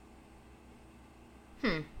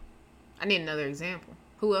 I need another example.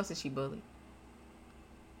 Who else did she bully?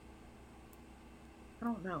 I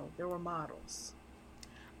don't know. There were models.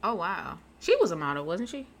 Oh, wow. She was a model, wasn't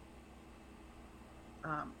she?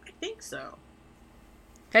 I think so.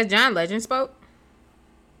 Has John Legend spoke?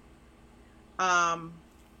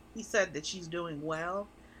 He said that she's doing well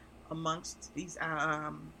amongst these,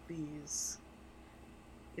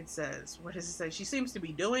 it says, what does it say? She seems to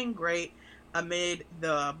be doing great amid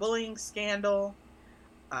the bullying scandal,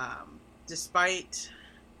 despite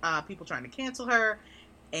people trying to cancel her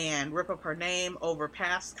and rip up her name over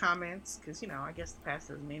past comments, because, I guess the past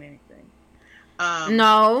doesn't mean anything.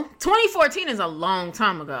 No, 2014 is a long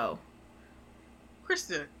time ago.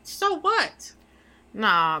 Krista, so what?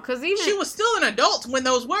 Nah, because even... She was still an adult when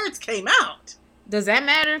those words came out. Does that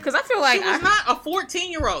matter? Because I feel like... She was not a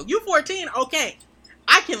 14-year-old. You 14, okay.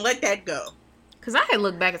 I can let that go. Because I had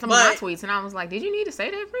looked back at some of my tweets and I was like, did you need to say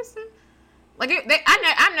that, Krista? Like,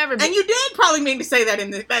 I've never been... And you did probably mean to say that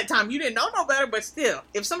in that time. You didn't know no better, but still.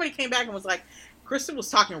 If somebody came back and was like, Krista was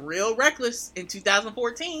talking real reckless in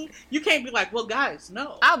 2014, you can't be like, well, guys,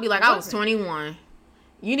 no. I'll be like, I was 21.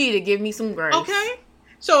 You need to give me some grace. Okay.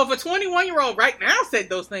 So if a 21-year-old right now said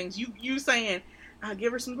those things, you saying, I'll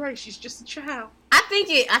give her some grace. She's just a child. I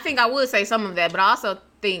think I would say some of that, but I also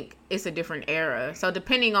think it's a different era. So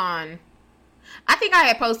depending on... I think I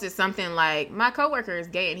had posted something like, my coworker is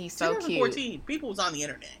gay and he's so cute. 2014, people was on the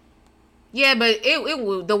internet. Yeah, but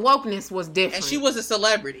the wokeness was different. And she was a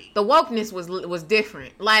celebrity. The wokeness was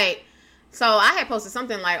different. Like, so I had posted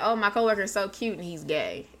something like, oh, my coworker is so cute and he's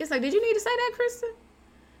gay. It's like, did you need to say that, Krista?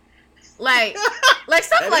 Like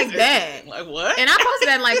stuff like that. Like what? And I posted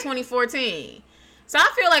that in like 2014. So I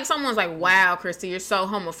feel like someone's like, wow, Krista, you're so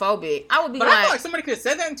homophobic. I would be I feel like somebody could have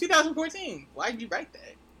said that in 2014. Why did you write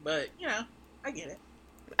that? But, I get it.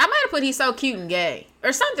 I might have put he's so cute and gay.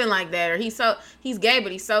 Or something like that. Or he's gay,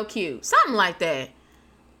 but he's so cute. Something like that.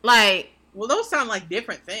 Like... Well, those sound like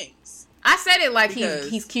different things. I said it like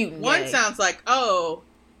he's cute and gay. One sounds like, oh,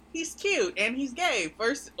 he's cute and he's gay.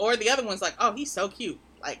 First, or the other one's like, oh, he's so cute.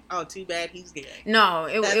 Like, oh, too bad he's gay. No,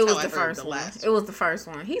 it was the first one. It was the first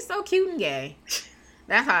one. He's so cute and gay.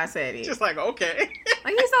 That's how I said it. Just like, okay.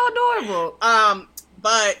 Like, he's so adorable.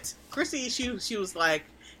 But Chrissy, she was like,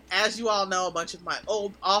 as you all know, a bunch of my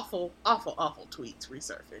old, awful, awful, awful tweets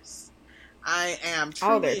resurfaced. I am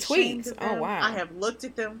truly ashamed of them. Oh, wow. I have looked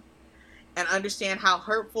at them and understand how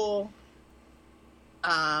hurtful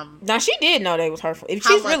Now she did know they was hurtful. If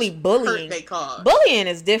she's really bullying, bullying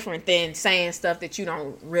is different than saying stuff that you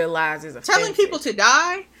don't realize is offensive. Telling people to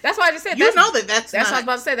die. That's why I just said. You know that's what I was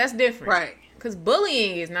about to say. That's different, right? Because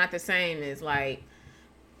bullying is not the same as like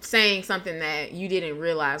saying something that you didn't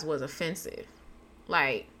realize was offensive.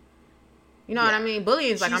 Like, you know what I mean?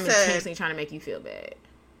 Bullying is like I'm intentionally trying to make you feel bad.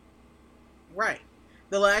 Right.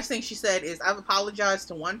 The last thing she said is, "I've apologized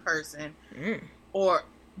to one person,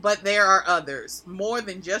 but there are others, more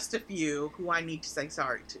than just a few, who I need to say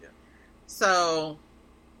sorry to." So,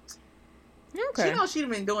 she knows she'd have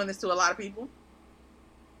been doing this to a lot of people.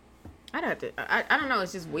 I'd have to. I don't know.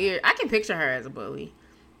 It's just weird. I can picture her as a bully,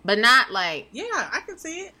 but not like. Yeah, I can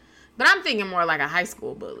see it. But I'm thinking more like a high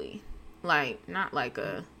school bully, like not like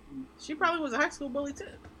a. She probably was a high school bully too.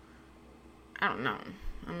 I don't know.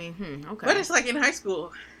 I mean, okay. But it's like in high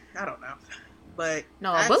school, I don't know. But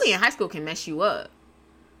no, a bully in high school can mess you up.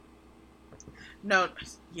 No,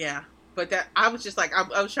 yeah. But that I was just like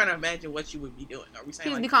I was trying to imagine what you would be doing. Are we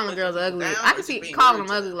saying she'd be calling girls ugly? I could see calling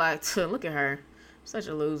them ugly like, look at her, such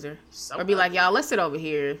a loser. So or be like, y'all, let's sit over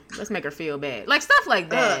here, let's make her feel bad, like stuff like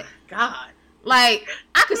that. God, like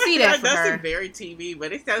I could see that for her. That's very TV,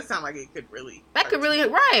 but it does sound like it could really. That could really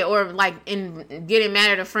right, or like in getting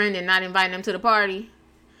mad at a friend and not inviting them to the party,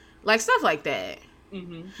 like stuff like that.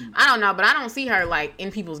 Mm-hmm. I don't know, but I don't see her like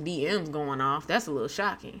in people's DMs going off. That's a little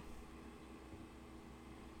shocking.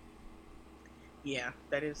 Yeah,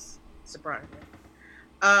 that is surprising.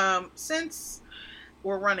 Since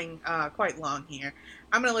we're running quite long here,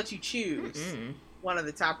 I'm going to let you choose one of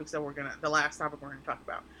the topics that the last topic we're going to talk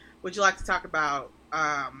about. Would you like to talk about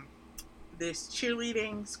this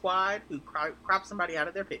cheerleading squad who cropped somebody out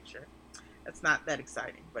of their picture? That's not that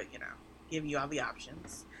exciting, but give you all the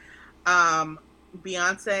options.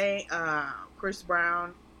 Beyonce, Chris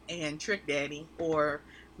Brown, and Trick Daddy, or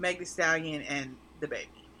Meg Thee Stallion and DaBaby.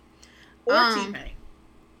 Or T-Pain.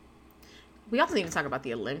 We also need to talk about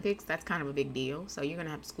the Olympics. That's kind of a big deal. So you're going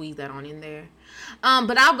to have to squeeze that on in there.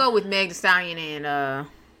 But I'll go with Meg Thee Stallion and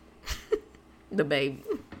DaBaby.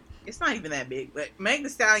 It's not even that big. But Meg Thee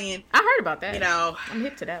Stallion. I heard about that. I'm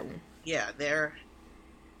hip to that one. Yeah,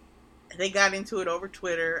 they got into it over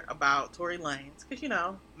Twitter about Tory Lanez.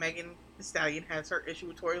 Because, Megan Thee Stallion has her issue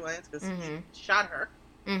with Tory Lanez because he shot her.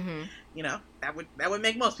 Mm-hmm. That would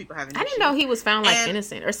make most people have an issue. I didn't know he was found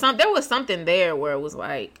innocent or something. There was something there where it was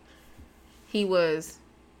like he was.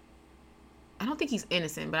 I don't think he's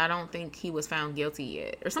innocent, but I don't think he was found guilty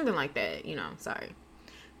yet or something like that. Sorry.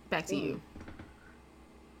 Back to you.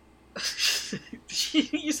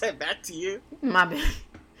 You said back to you. My bad.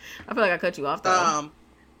 I feel like I cut you off though.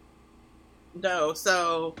 No,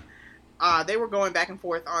 so they were going back and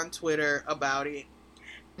forth on Twitter about it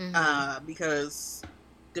because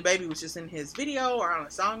DaBaby was just in his video or on a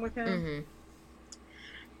song with him.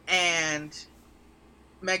 And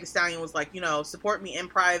Meg Thee Stallion was like, support me in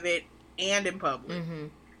private and in public.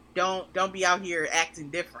 Don't be out here acting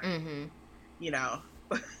different,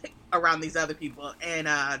 around these other people. And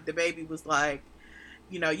DaBaby was like,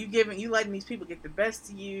 you letting these people get the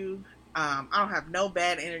best of you. I don't have no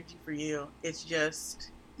bad energy for you. It's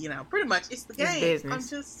just, pretty much it's the game. It's business. I'm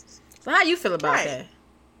just. So how you feel about that?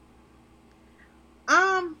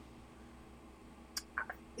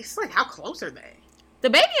 It's like, how close are they?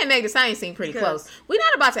 DaBaby and Meg Thee Stallion seem pretty close. We're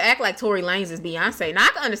not about to act like Tory Lanez is Beyonce. Now, I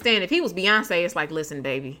can understand if he was Beyonce, it's like, listen,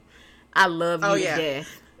 baby, I love you to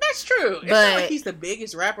death. That's true. It's not like he's the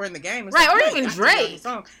biggest rapper in the game. It's right, like, or even Drake.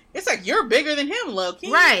 It's like, you're bigger than him,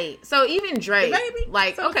 low-key. Right. So even Drake. DaBaby?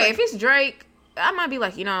 Like, so okay, if it's Drake, I might be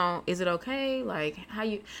like, is it okay? Like,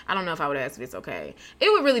 I don't know if I would ask if it's okay.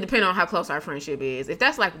 It would really depend on how close our friendship is. If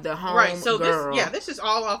that's like the home girl. This is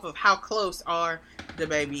all off of how close are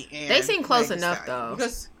DaBaby and they seem close enough though.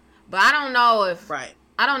 But I don't know if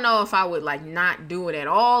I don't know if I would like not do it at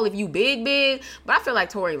all if you big. But I feel like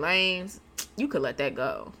Tory Lanez, you could let that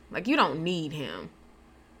go. Like, you don't need him.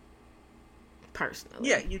 Personally.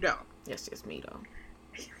 Yeah, you don't. That's just me though.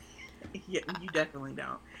 Yeah, you definitely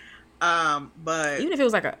don't. But even if it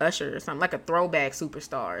was like a Usher or something, like a throwback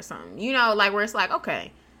superstar or something, like where it's like,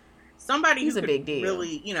 okay, somebody who's a big deal,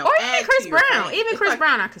 really, or even Chris Brown,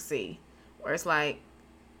 Brown, I could see where it's like,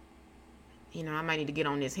 I might need to get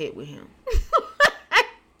on this hit with him.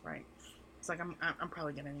 Right. It's like I'm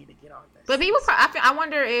probably gonna need to get on this. But people, I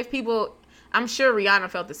wonder if people. I'm sure Rihanna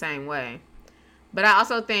felt the same way, but I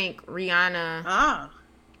also think Rihanna.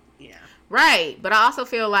 Yeah. Right, but I also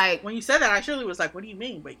feel like when you said that, I surely was like, "What do you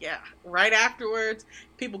mean?" But yeah, right afterwards,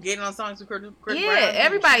 people getting on songs with Chris Brown. Yeah,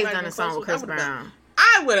 everybody's done a song with Chris Brown.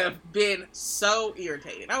 I would have been so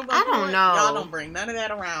irritated. I was like, I don't know. Y'all don't bring none of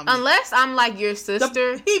that around me. Unless I'm like your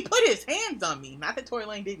sister. He put his hands on me. Not that Tory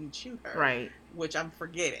Lane didn't shoot her. Right. Which I'm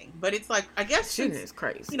forgetting. But it's like, I guess shooting is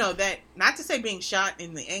crazy. You know, that, not to say being shot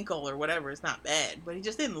in the ankle or whatever is not bad, but he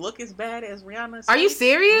just didn't look as bad as Rihanna's. Are you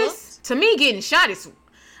serious? Looked. To me, getting shot is,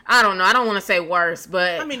 I don't know. I don't want to say worse,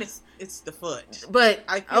 but I mean, it's the foot. But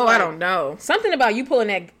I don't know. Something about you pulling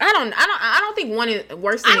that. I don't think one is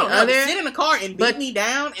worse than the other. Sit in the car and beat me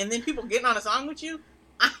down, and then people getting on a song with you.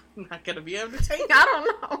 I'm not gonna be able to take it. I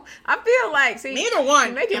don't know. I feel like neither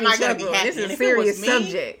one am I gonna be happy. This is a serious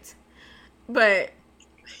subject. But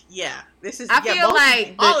yeah, this is. I feel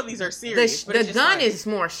like all of these are serious. The gun is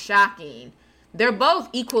more shocking. They're both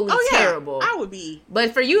equally terrible. I would be.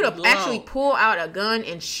 But for you to actually pull out a gun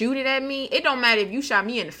and shoot it at me, it don't matter if you shot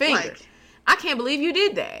me in the finger. Like, I can't believe you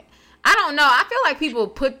did that. I don't know. I feel like people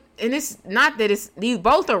put, and it's not that it's, these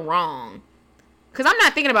both are wrong. Because I'm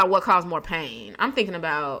not thinking about what caused more pain. I'm thinking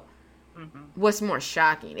about what's more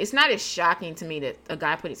shocking. It's not as shocking to me that a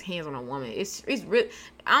guy put his hands on a woman. It's really,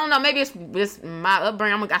 I don't know, maybe it's just my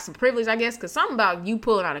upbringing. I got some privilege, I guess, because something about you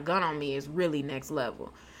pulling out a gun on me is really next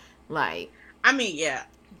level. Like, I mean, yeah.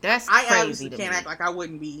 That's crazy. I obviously can't act like I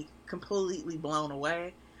wouldn't be completely blown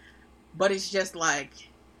away. But it's just like,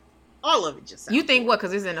 all of it just sounds you think what,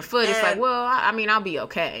 because it's in the foot, it's like, well, I mean, I'll be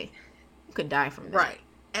okay. You could die from that. Right.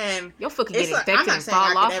 And your foot could get infected and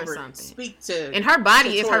fall off or something. Speak to and her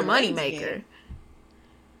body is her money maker.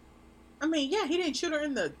 I mean, yeah, he didn't shoot her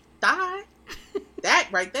in the thigh. That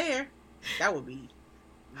right there, that would be.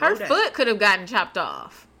 Her foot could have gotten chopped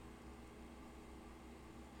off.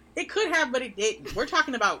 It could have, but it didn't. We're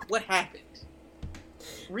talking about what happened.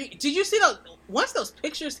 Did you see those? Once those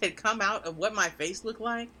pictures had come out of what my face looked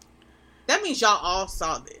like, that means y'all all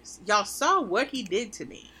saw this. Y'all saw what he did to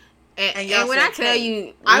me. And when I tell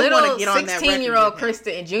you, little 16-year-old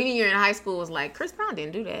Krista in junior year in high school was like, Chris Brown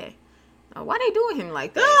didn't do that. Why they doing him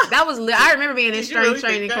like that? That was. I remember being in strength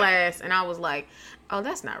training class, and I was like, oh,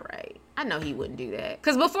 that's not right. I know he wouldn't do that.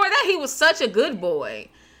 Because before that, he was such a good boy.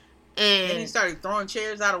 And he started throwing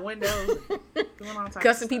chairs out of windows, doing all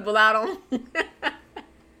cussing people out on.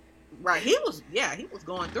 Right, he was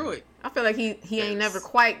going through it. I feel like he ain't never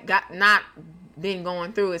quite not been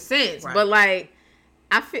going through it since. Right. But like,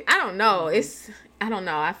 I don't know. I don't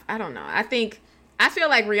know. I don't know. I feel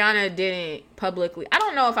like Rihanna didn't publicly. I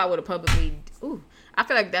don't know if I would have publicly. I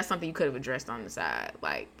feel like that's something you could have addressed on the side.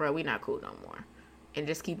 Like, bro, we not cool no more, and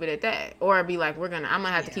just keep it at that. Or be like, I'm gonna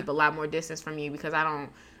have to keep a lot more distance from you because I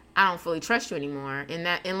don't fully trust you anymore.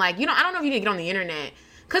 And like, you know, I don't know if you didn't get on the internet.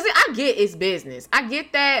 Because I get it's business. I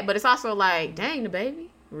get that, but it's also like, dang, the baby?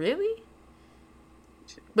 Really?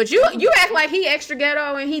 But you act like he extra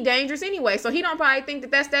ghetto and he dangerous anyway, so he don't probably think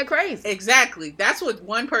that's that crazy. Exactly. That's what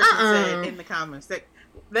one person said in the comments.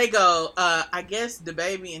 They go, I guess the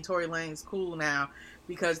baby and Tory Lane's cool now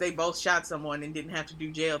because they both shot someone and didn't have to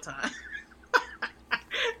do jail time.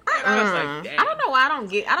 I was like, damn. I don't know why I don't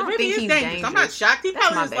think he's dangerous. I'm not shocked. He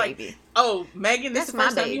probably was like, oh, Megan, this is the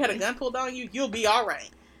first time you had a gun pulled on you. You'll be all right.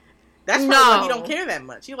 That's probably why he don't care that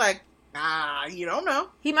much. He like, you don't know.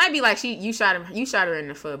 He might be like, you shot her in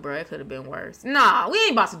the foot, bro. It could have been worse. Nah, we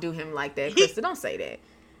ain't about to do him like that, Krista. Don't say that.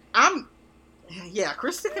 Yeah,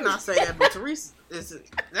 Krista cannot say that, but Teresa,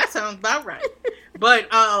 that sounds about right. But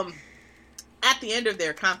at the end of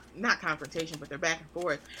their not confrontation, but their back and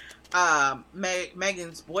forth,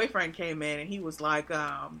 Megan's boyfriend came in and he was like,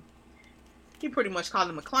 he pretty much called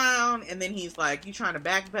him a clown, and then he's like, you trying to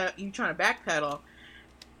backpedal.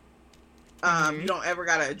 You don't ever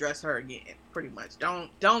gotta address her again. Pretty much,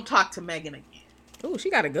 don't talk to Megan again. Ooh, she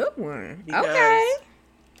got a good one. Okay.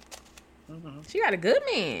 She got a good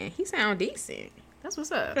man. He sound decent. That's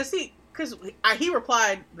what's up. Because he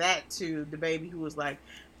replied that to the baby who was like,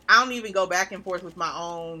 I don't even go back and forth with my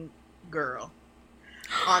own girl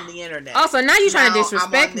on the internet. Oh, so now you're trying to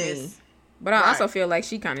disrespect me. But I also feel like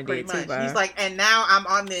she kind of did too. He's like, and now I'm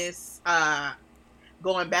on this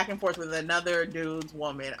going back and forth with another dude's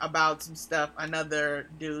woman about some stuff another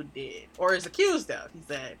dude did or is accused of. He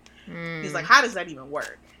said, he's like, how does that even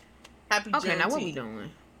work? Happy Juneteenth. Now what we doing?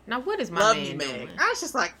 Now what is my Love man you, doing? I was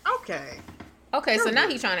just like, okay. So now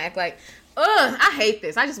he's trying to act like, I hate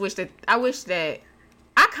this. I wish that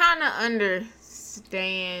I kind of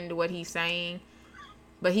understand what he's saying,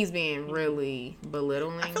 but he's being really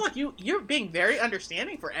belittling. I feel like you're being very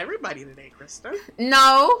understanding for everybody today, Krista.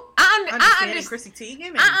 No, I understand Chrissy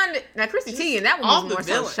Teigen. Now Chrissy Teigen, that one was more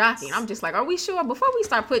so shocking. I'm just like, are we sure? Before we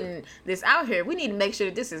start putting this out here, we need to make sure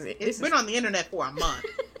that this is. It's been on the internet for a month.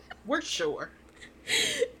 We're sure.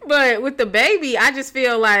 But with the baby, I just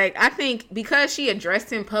feel like, I think because she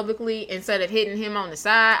addressed him publicly instead of hitting him on the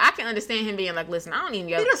side, I can understand him being like, listen, I don't even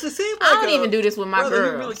do this with my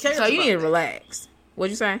girl. Really so you need to relax.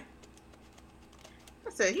 What'd you say? I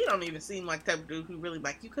said, he don't even seem like the type of dude who really,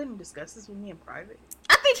 like, you couldn't discuss this with me in private.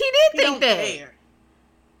 I think he did think that. Care.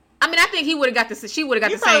 I mean, I think he would have got the, she would have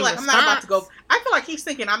got the same response. I'm not about to go, I feel like he's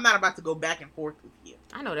thinking, I'm not about to go back and forth with you.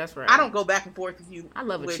 I know that's right. I don't go back and forth with you. I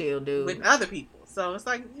love a chill dude. With other people. So it's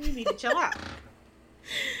like, you need to chill out.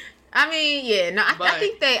 I mean, yeah, no, I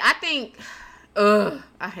think,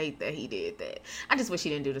 I hate that he did that. I just wish he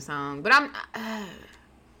didn't do the song. But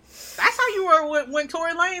that's how you were when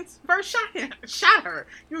Tory Lanez first shot her.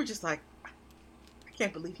 You were just like, I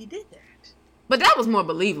can't believe he did that. But that was more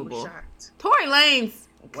believable. Tory Lanez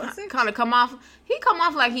kind of come off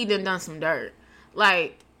like he done some dirt.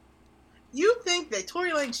 Like, you think that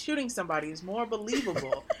Tory Lanez shooting somebody is more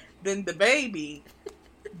believable than the baby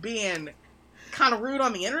being kind of rude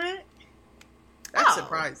on the internet? That's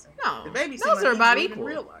surprising. No, the baby those are about equal in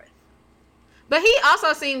real life. But he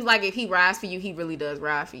also seems like if he rides for you, he really does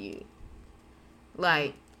ride for you.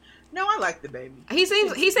 Like, no, I like the baby. He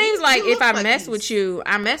seems like if I mess with you,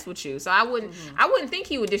 I mess with you. So I wouldn't think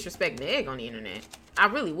he would disrespect Meg on the internet. I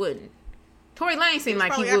really wouldn't. Tory Lanez seemed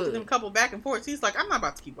like he would. After them couple back and forth, he's like, I'm not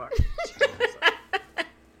about to keep arguing.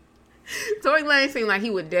 Tory Lanez seemed like he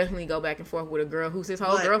would definitely go back and forth with a girl who's his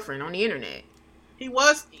whole girlfriend on the internet. He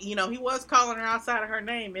was calling her outside of her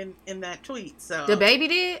name in that tweet. So the baby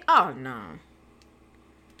did? Oh no.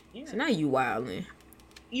 Yeah. So now you wilding.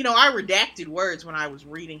 I redacted words when I was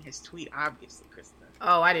reading his tweet, obviously, Krista.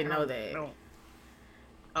 Oh, I didn't know that.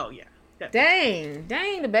 Oh, yeah. Definitely.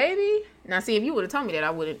 Dang, the baby. Now, see, if you would have told me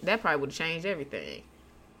that, that probably would have changed everything.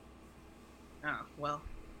 Oh, well.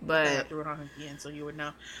 But I threw it on again, so you would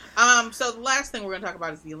know. So the last thing we're going to talk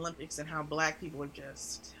about is the Olympics and how black people are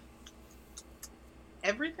just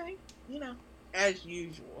everything, as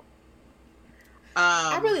usual.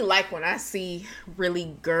 I really like when I see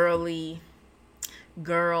really girly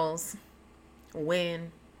girls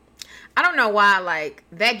win. I don't know why, like,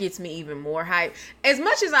 that gets me even more hype. As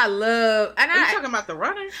much as I love... Are you talking about the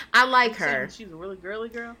runner? I like her. She's a really girly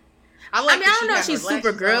girl? I don't know if she's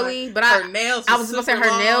super girly, but her nails I was going to say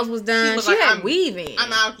her nails was done. She had weaving.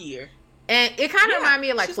 I'm out here. And it kind of reminded me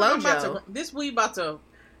of, like, FloJo. This weave about to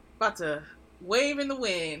wave in the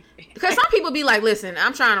wind. Because some people be like, listen,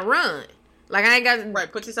 I'm trying to run. Like, I ain't got...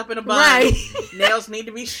 Right, put this up in a bun. Right. Nails need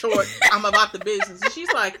to be short. I'm about the business. And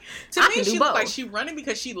she's like... To me, she looked like she running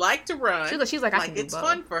because she liked to run. She's like, I can do it's both.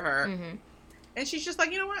 Fun for her. Mm-hmm. And she's just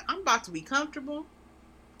like, you know what? I'm about to be comfortable.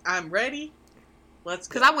 I'm ready. Let's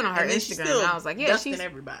go. Because I went on her Instagram and I was like, yeah, she's...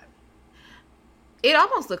 everybody. It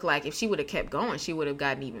almost looked like if she would have kept going, she would have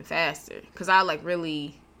gotten even faster. Because I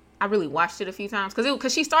really watched it a few times.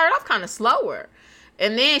 Because she started off kind of slower.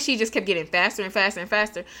 And then she just kept getting faster and faster and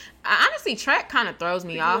faster. Honestly, track kind of throws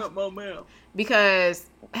me off. Because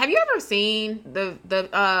have you ever seen the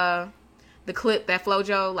clip that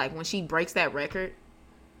FloJo, like when she breaks that record?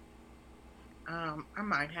 I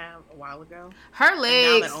might have a while ago. Her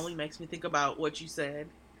legs. And now that only makes me think about what you said.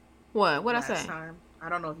 What? What'd I say? Time. I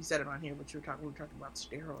don't know if you said it on here, but we were talking about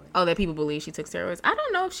steroids. Oh, that people believe she took steroids? I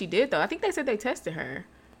don't know if she did, though. I think they said they tested her.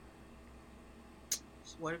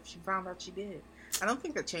 What if she found out she did? I don't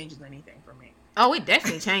think that changes anything for me. Oh, it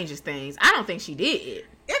definitely changes things. I don't think she did.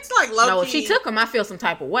 It's like low-key. No, if she took them, I feel some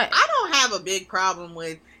type of way. I don't have a big problem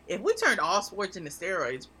with if we turned all sports into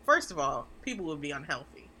steroids. First of all, people would be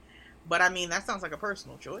unhealthy. But I mean, that sounds like a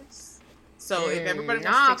personal choice. So if everybody wants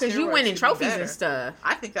to take steroids, because you winning trophies and stuff,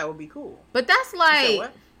 I think that would be cool. But that's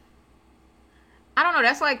like, I don't know.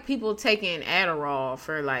 That's like people taking Adderall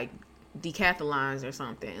for like decathlons or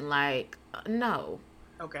something. Like, no.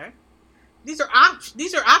 Okay. These are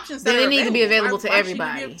options that they need to be available to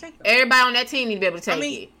everybody. Everybody on that team need to be able to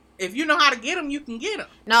take it. If you know how to get them, you can get them.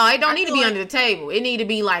 No, it don't need to be under the table. It need to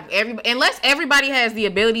be like unless everybody has the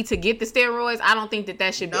ability to get the steroids. I don't think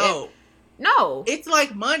that should be. No, it's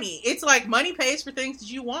like money. It's like money pays for things that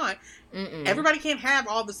you want. Mm-mm. Everybody can't have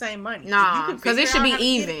all the same money. Nah, because it should be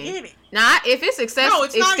even. Nah, if it's accessible,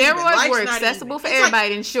 if steroids were accessible for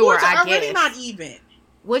everybody, then sure, I guess. Sports are already not even.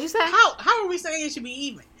 What'd you say? How are we saying it should be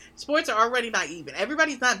even? Sports are already not even.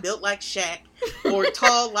 Everybody's not built like Shaq or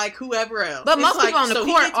tall like whoever else. But most people on the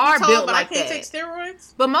court are built like that. But I can't take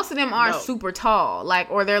steroids? But most of them are super tall.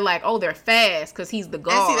 Or they're like, oh, they're fast because he's the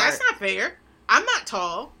guard. And see, that's not fair. I'm not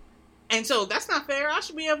tall. And so that's not fair. I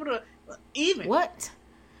should be able to even. What?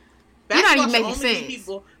 You're not even making sense.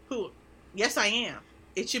 People who, yes, I am.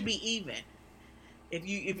 It should be even. If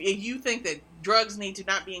you think that drugs need to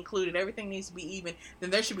not be included, everything needs to be even,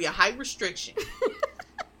 then there should be a height restriction.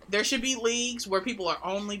 There should be leagues where people are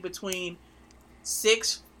only between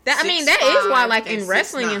 6. That is why, like in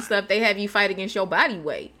wrestling and stuff, they have you fight against your body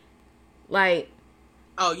weight. Like,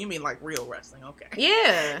 oh, you mean like real wrestling? Okay.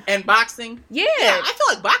 Yeah. And boxing? Yeah. I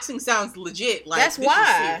feel like boxing sounds legit. Like, that's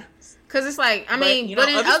why. Because it's like, but in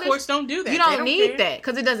other sports don't do that. You don't need that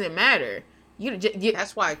because it doesn't matter.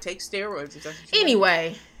 That's why I take steroids.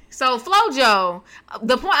 Anyway, so FloJo,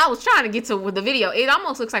 the point I was trying to get to with the video, it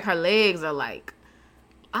almost looks like her legs are like,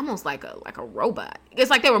 almost like a robot. It's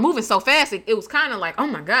like they were moving so fast. It was kind of like, oh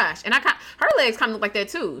my gosh. And her legs kind of look like that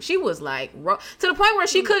too. She was like, to the point where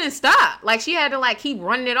she couldn't stop. Like she had to like keep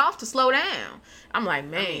running it off to slow down. I'm like,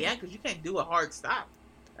 man. Yeah, because you can't do a hard stop.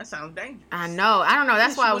 That sounds dangerous. I know. I don't know.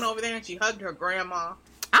 That's why she went over there and she hugged her grandma.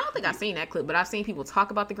 I don't think I've seen that clip, but I've seen people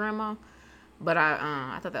talk about the grandma. But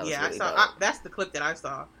I thought that was really dope. That's the clip that I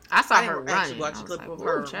saw. I saw her running. Actually watch a clip of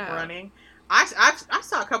her running. I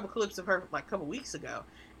saw a couple clips of her like a couple weeks ago.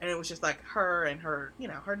 And it was just like her and her,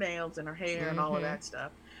 her nails and her hair and all of that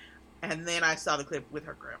stuff. And then I saw the clip with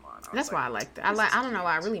her grandma. That's why I liked it. I don't know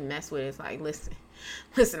why I really mess with it. It's like,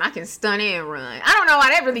 listen, I can stunt and run. I don't know why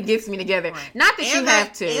that really gets me together. Right. Not that you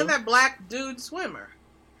have to. And that black dude swimmer.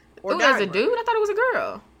 Or it was a dude? I thought it was a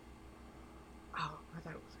girl. Oh, I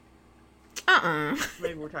thought it was a girl.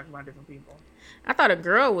 Maybe we're talking about different people. I thought a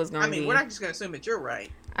girl was going to be. we're not just going to assume that you're right.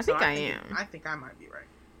 I think I am. I think I might be right.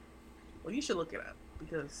 Well, you should look it up.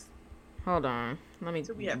 Because hold on, let me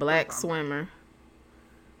black swimmer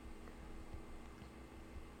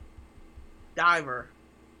diver.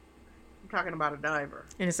 I'm talking about a diver,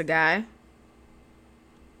 and it's a guy.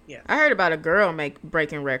 Yeah, I heard about a girl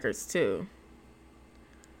breaking records too.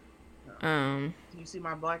 Do you see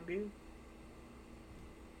my black dude?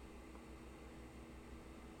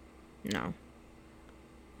 No.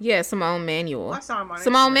 Yeah, Simone Manuel. Well, I saw him on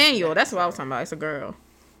Simone Manuel. That's what I was talking about. It's a girl.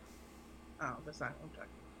 Oh, that's not what I'm talking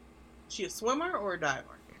about. Is she a swimmer or a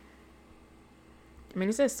diver? I mean,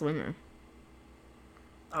 it says swimmer.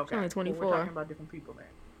 Okay. She's only 24. Well, we're talking about different people then.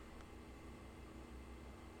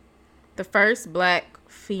 The first black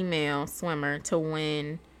female swimmer to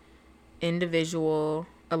win individual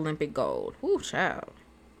Olympic gold. Ooh, child.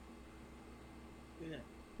 Yeah.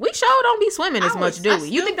 We sure don't be swimming as much, do we?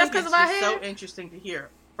 You think that's because of our hair? So interesting to hear.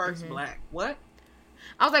 First black. What?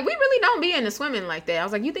 I was like, we really don't be into swimming like that. I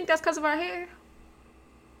was like, you think that's because of our hair?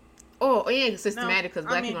 Oh, it ain't systematic because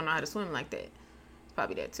black people don't know how to swim like that. It's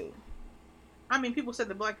probably that too. I mean, people said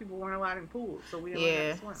that black people weren't allowed in pools, so we didn't know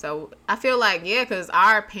how to swim. So I feel like, because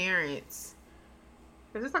our parents.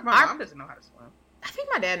 Because it's like my mom doesn't know how to swim. I think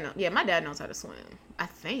my dad knows. Yeah, my dad knows how to swim. I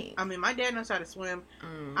think. I mean, my dad knows how to swim.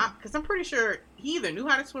 Because I'm pretty sure he either knew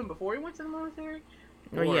how to swim before he went to the military.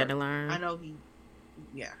 Or he had to learn. I know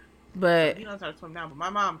yeah. But he knows how to swim now. But my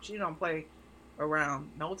mom, she don't play around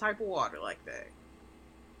no type of water like that.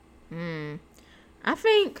 I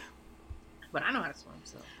think. But I know how to swim,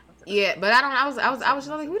 so. Yeah, but I don't. I was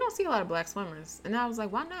like, we don't see a lot of black swimmers, and I was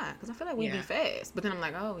like, why not? Because I feel like we'd be fast. But then I'm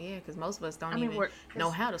like, oh yeah, because most of us don't even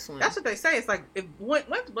know how to swim. That's what they say. It's like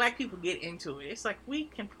once black people get into it, it's like we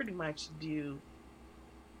can pretty much do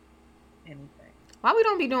anything. Why we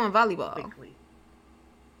don't be doing volleyball? Quickly.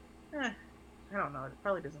 I don't know. It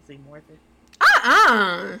probably doesn't seem worth it.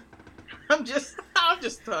 I'm just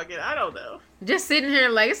talking. I don't know. Just sitting here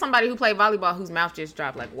like it's somebody who played volleyball whose mouth just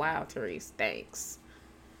dropped like, wow, Therese, thanks.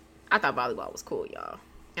 I thought volleyball was cool, y'all.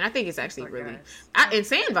 And I think it's actually really... and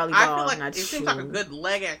sand volleyball I feel like it seems like a good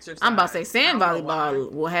leg exercise. I'm about to say sand volleyball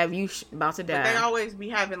will have you about to die. But they always be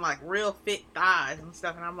having like real fit thighs and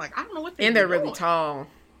stuff. And I'm like, I don't know what they're doing. And they're really tall.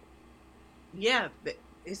 Yeah.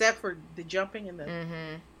 Is that for the jumping and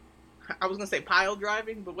the... I was going to say pile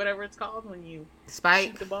driving, but whatever it's called when you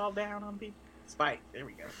shoot the ball down on people. Spike. There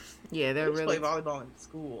we go. Yeah, they're really... I used to play volleyball in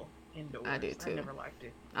school indoors. I did too. I never liked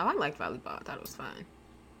it. Oh, I liked volleyball. I thought it was fun.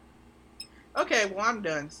 Okay, well, I'm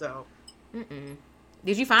done, so.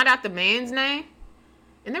 Did you find out the man's name?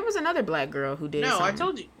 And there was another black girl who did something. I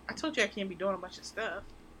told you I can't be doing a bunch of stuff.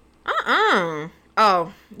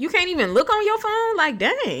 Oh, you can't even look on your phone? Like,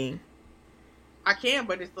 dang. I can,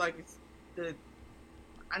 but it's like,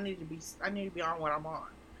 I need to be on what I'm on.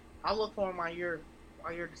 I'll look for them while you're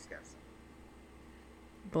discussing.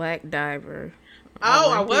 Black diver.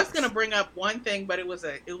 Oh, Olympics. I was going to bring up one thing, but it was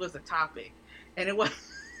a topic. And it was...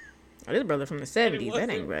 Oh, this brother from the 70s. That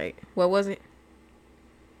ain't right. What was it?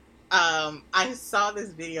 I saw this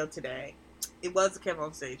video today. It was a Kev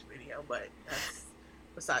on Stage video, but that's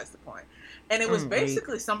besides the point. And it was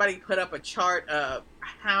basically somebody put up a chart of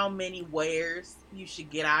how many wears you should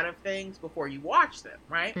get out of things before you wash them,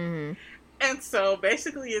 right? Mm-hmm. And so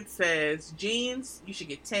basically it says jeans, you should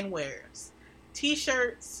get 10 wears.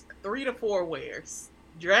 T-shirts, 3 to 4 wears.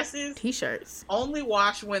 Dresses, t-shirts, only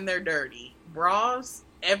wash when they're dirty. Bras,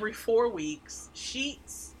 every 4 weeks.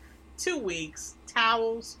 Sheets, 2 weeks.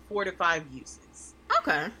 Towels, 4 to 5 uses.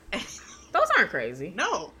 Okay. Those aren't crazy.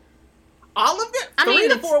 No. All of them? 3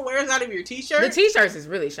 to 4 wears out of your t-shirt? The t-shirts is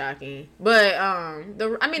really shocking. But,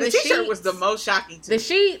 the t-shirt sheets, was the most shocking to me. The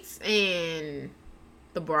sheets and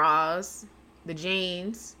the bras, the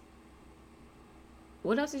jeans.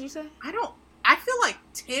 What else did you say? I feel like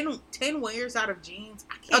 10 wears out of jeans.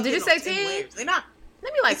 I can't. Oh, did you say 10? Wears. They're not.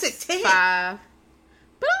 Maybe like 5.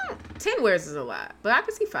 But 10 wears is a lot. But I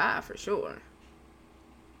could see 5 for sure.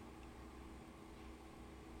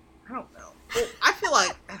 I don't know. I feel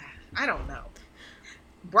like I don't know.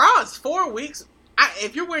 Bras 4 weeks.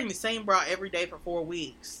 If you're wearing the same bra every day for 4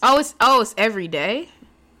 weeks. Oh, it's every day.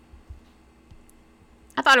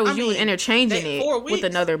 I thought it was you interchanging it with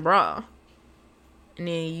another bra, and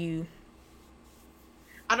then you.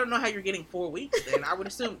 I don't know how you're getting 4 weeks. Then I would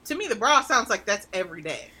assume. To me, the bra sounds like that's every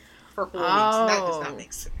day for 4 weeks. That does not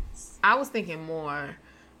make sense. I was thinking more.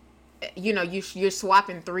 You know, you're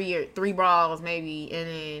swapping three bras maybe, and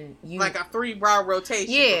then you like a 3 bra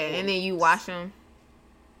rotation. Yeah, and then you wash them.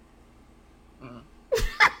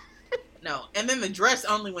 No, and then the dress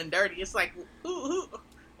only when dirty. It's like who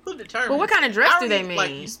determines? Well, what kind of dress do they mean?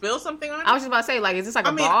 Like you spill something on it? I was just about to say, like, is this like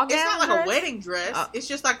a ball gown? It's not like dress? a wedding dress. It's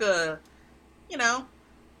just like a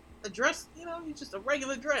dress. Just a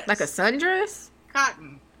regular dress, like a sundress.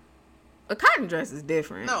 Cotton. A cotton dress is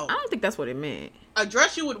different. No, I don't think that's what it meant. A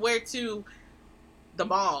dress you would wear to the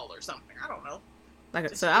mall or something. I don't know.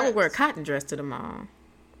 I would wear a cotton dress to the mall.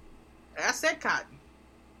 I said cotton.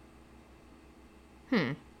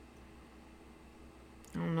 I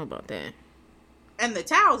don't know about that. And the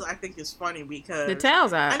towels, I think, is funny because the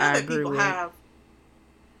towels, I agree with. I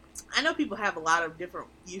know people have a lot of different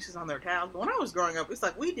uses on their towels, but when I was growing up, it's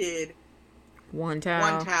like we did one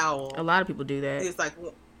towel. A lot of people do that. It's like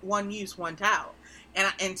one use, one towel.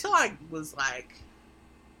 And until I was like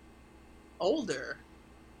older,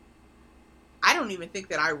 I don't even think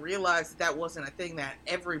that I realized that wasn't a thing that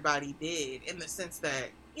everybody did, in the sense that,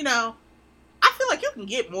 I feel like you can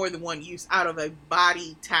get more than one use out of a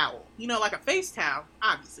body towel. Like a face towel,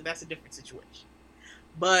 obviously that's a different situation.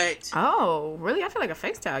 But oh, really? I feel like a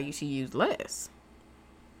face towel you should use less.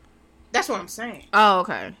 That's what I'm saying. Oh,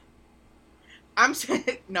 okay. I'm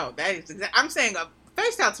saying no. That is exactly. I'm saying a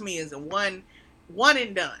face towel to me is a one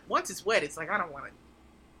and done. Once it's wet, it's like I don't want to.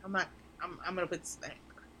 I'm gonna put this thing.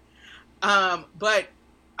 But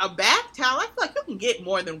a bath towel, I feel like you can get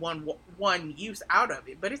more than one use out of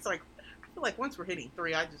it. But it's like I feel like once we're hitting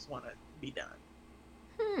 3, I just want to be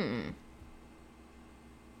done.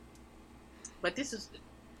 But it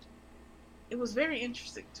was very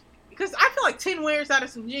interesting to me. Because I feel like 10 wears out of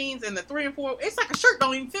some jeans, and the 3 and 4, it's like a shirt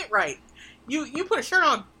don't even fit right. You put a shirt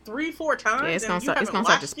on 3-4 times. Yeah, it's gonna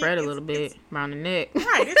start to spread a little bit around the neck.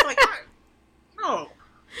 Right, it's like no.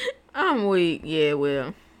 I'm weak. Yeah,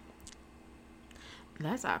 well,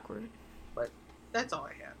 that's awkward. But that's all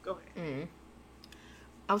I have. Go ahead.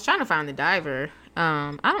 I was trying to find the diver.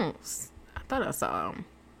 I thought I saw him.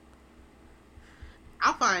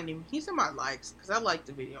 I'll find him. He's in my likes because I liked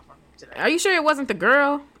the video from him today. Are you sure it wasn't the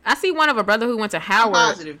girl? I see one of a brother who went to Howard.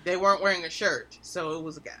 I'm positive they weren't wearing a shirt, so it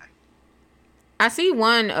was a guy. I see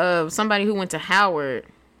one of somebody who went to Howard,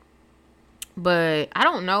 but I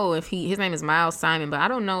don't know if his name is Miles Simon, but I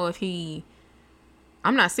don't know if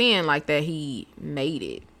I'm not seeing like that he made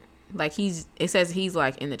it. Like it says he's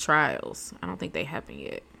like in the trials. I don't think they happened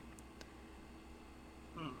yet.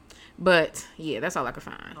 But yeah, that's all I could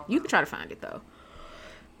find. You can try to find it though.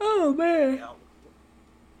 Oh man.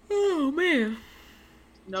 Oh man.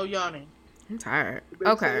 No yawning. I'm tired.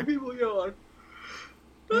 Okay. People yawn.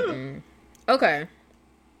 Okay.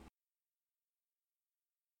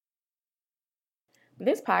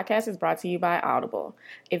 This podcast is brought to you by Audible.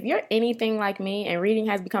 If you're anything like me and reading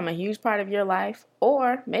has become a huge part of your life,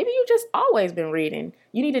 or maybe you've just always been reading,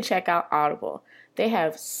 you need to check out Audible. They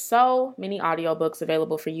have so many audiobooks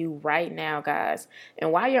available for you right now, guys.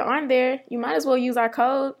 And while you're on there, you might as well use our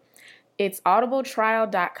code. It's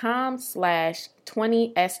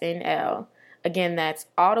audibletrial.com/20SNL. Again, that's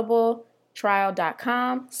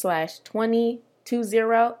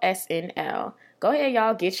audibletrial.com/2020SNL. Go ahead,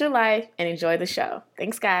 y'all. Get your life and enjoy the show.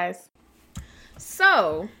 Thanks, guys.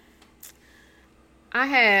 So, I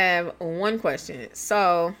have one question.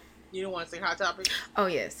 So, you don't want to say hot topics? Oh,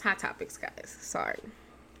 yes. Hot topics, guys. Sorry.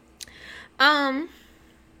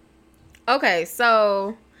 Okay,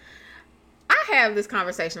 so I have this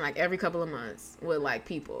conversation like every couple of months with like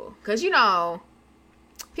people. Because,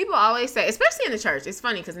 people always say, especially in the church, it's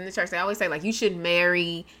funny because in the church they always say like you should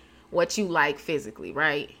marry what you like physically,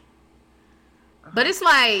 right? But it's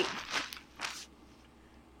like,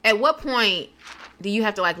 at what point do you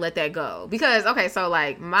have to like let that go? Because, okay, so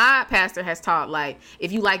like my pastor has taught, like,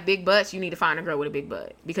 if you like big butts, you need to find a girl with a big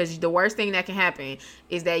butt, because the worst thing that can happen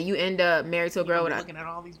is that you end up married to a girl with looking at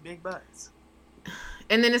all these big butts,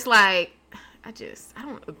 and then it's like, I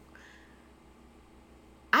don't.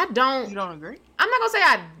 You don't agree? I'm not gonna say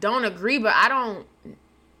I don't agree, but I don't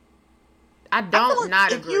like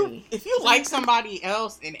not agree. If you like somebody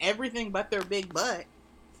else and everything but their big butt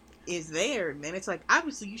is there, then it's like,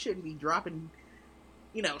 obviously you shouldn't be dropping,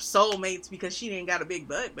 soulmates because she ain't got a big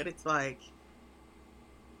butt. But it's like,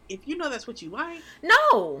 if you know that's what you like,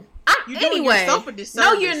 no. You're doing yourself a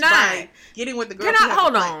disservice. No, you're not. By getting with the girl.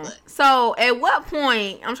 Hold on. Butt. So at what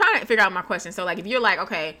point? I'm trying to figure out my question. So like, if you're like,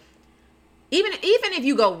 okay, even if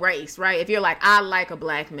you go race, right? If you're like, I like a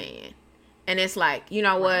black man, and it's like, you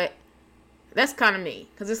know what? That's kind of me.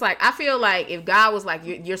 Because it's like, I feel like if God was like,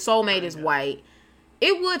 your soulmate is white,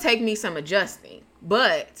 it would take me some adjusting.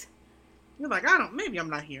 But you're like, maybe I'm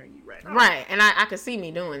not hearing you right. Right. And I could see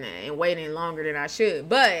me doing that and waiting longer than I should.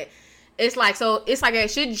 But it's like, so it's like,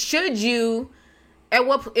 should you,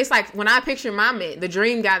 it's like when I picture the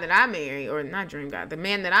dream guy that I marry, or not dream guy, the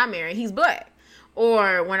man that I marry, he's black.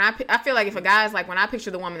 Or when I feel like if a guy's like, when I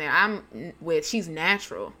picture the woman that I'm with, she's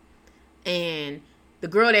natural. And the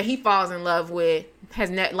girl that he falls in love with has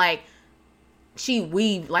she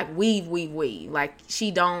weave. Like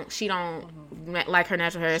she don't like her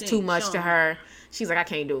natural hair. It's too much to her. She's like, I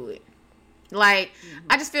can't do it. Like,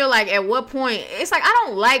 I just feel like at what point, it's like, I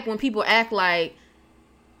don't like when people act like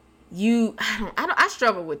I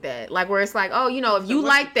struggle with that. Like, where it's like, oh, if you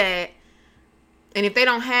like that, and if they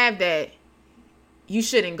don't have that, you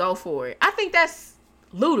shouldn't go for it. I think that's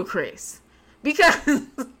ludicrous, because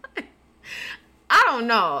I don't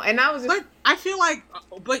know. And I was just... But I feel like...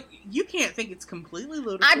 But you can't think it's completely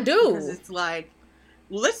ludicrous. I do. Because it's like...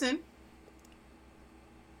 Listen.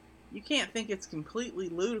 You can't think it's completely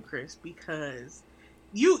ludicrous because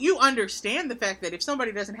you understand the fact that if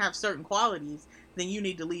somebody doesn't have certain qualities, then you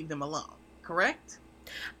need to leave them alone. Correct?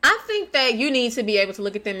 I think that you need to be able to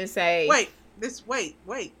look at them and say... Wait.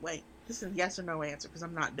 This is a yes or no answer, because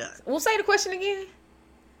I'm not done. We'll say the question again.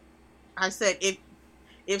 I said,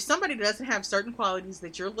 if somebody doesn't have certain qualities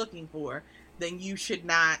that you're looking for, then you should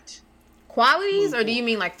not. Qualities, or do you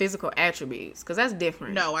mean like physical attributes? Because that's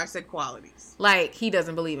different. No, I said qualities. Like, he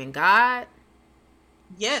doesn't believe in God?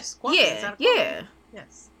 Yes, qualities. Yeah.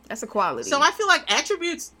 Yes. That's a quality. So I feel like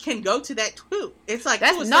attributes can go to that too. It's like,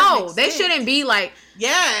 they shouldn't be like,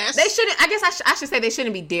 yes, they shouldn't. I guess I should say they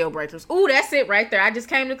shouldn't be deal breakers. Ooh, that's it right there. I just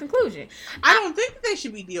came to the conclusion. I don't think they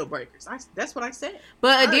should be deal breakers. That's what I said.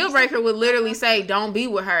 But a deal breaker would literally say, don't be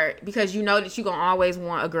with her because you know that you're gonna always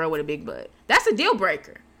want a girl with a big butt. That's a deal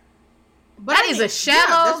breaker. But that is a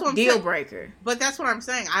shallow deal breaker. But that's what I'm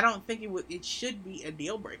saying. I don't think it should be a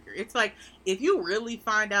deal breaker. It's like, if you really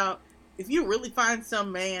find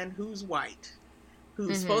some man who's white,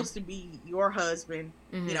 who's supposed to be your husband,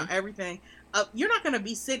 everything, you're not going to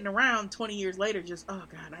be sitting around 20 years later just, oh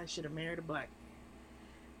God, I should have married a black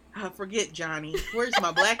man. Forget Johnny. Where's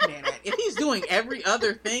my black man at? If he's doing every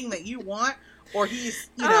other thing that you want, or he's,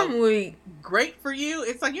 great for you,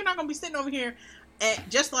 it's like, you're not going to be sitting over here and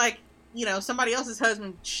just like, somebody else's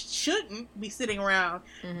husband shouldn't be sitting around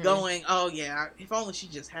going, oh yeah, if only she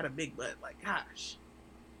just had a big butt. Like, gosh.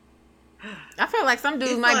 I feel like some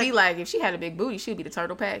dudes might be like, if she had a big booty, she'd be the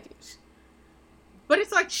turtle package. But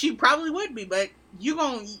it's like, she probably would be, but you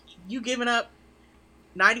giving up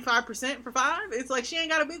 95% for 5? It's like, she ain't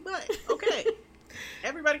got a big butt. Okay.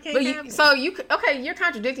 Everybody can't have it. So you're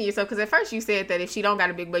contradicting yourself, because at first you said that if she don't got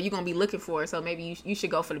a big butt, you're going to be looking for her, so maybe you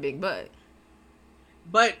should go for the big butt.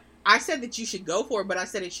 But I said that you should go for it, but I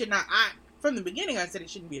said it should not. From the beginning, I said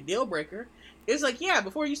it shouldn't be a deal breaker. It's like, yeah,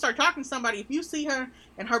 before you start talking to somebody, if you see her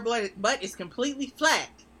and her butt is completely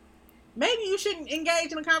flat, maybe you shouldn't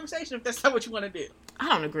engage in a conversation if that's not what you want to do. I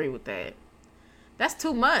don't agree with that. That's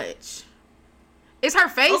too much. Is her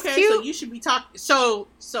face cute? Okay, so you should be talking. So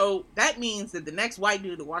that means that the next white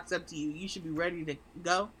dude that walks up to you, you should be ready to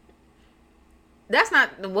go? That's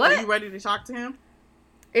not... What? Are you ready to talk to him?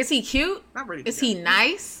 Is he cute? Not ready to Is he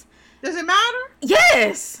nice? Does it matter?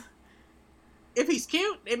 Yes. If he's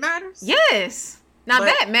cute, it matters? Yes. Now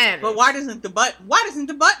that matters. But why doesn't the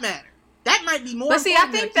butt matter? That might be more. But see, I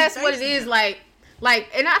think that's what it is. Like,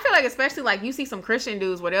 and I feel like, especially like, you see some Christian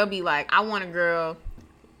dudes where they'll be like, I want a girl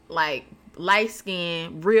like light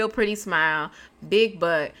skin, real pretty smile, big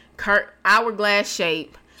butt, hourglass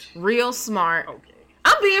shape, real smart. Okay.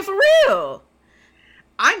 I'm being for real.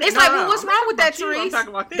 It's like, well, what's wrong with that, Therese?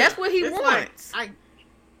 That's what he wants.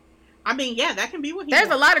 I mean, yeah, that can be what he There's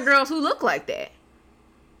wants. a lot of girls who look like that.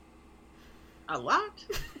 A lot?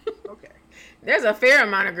 Okay. There's a fair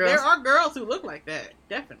amount of girls. There are girls who look like that,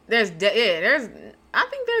 definitely. I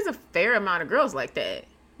think there's a fair amount of girls like that.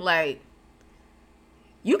 Like,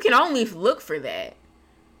 you can only look for that.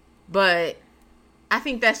 But I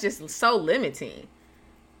think that's just so limiting.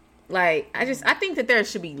 Like, I think that there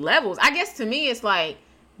should be levels. I guess to me, it's like,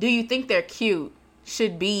 do you think they're cute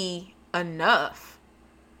should be enough?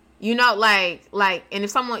 You know, like, and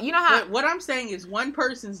if someone, you know how... What I'm saying is one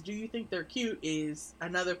person's do you think they're cute is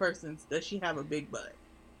another person's does she have a big butt?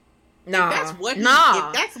 No. If that's what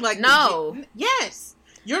that's like... No. Yes.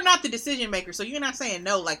 You're not the decision maker, so you're not saying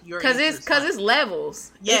no like you're... Because it's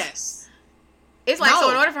levels. Yes. It's like,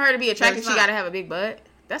 so in order for her to be attractive, she got to have a big butt?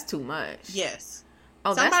 That's too much. Yes.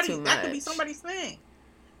 Oh, that's too much. That could be somebody's thing.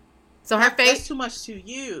 So her face... That's too much to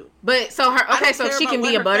you. But, so her... Okay, so she can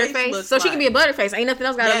be a butterface? So she can be a butterface. Ain't nothing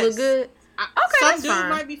else got to look good? Okay, some dude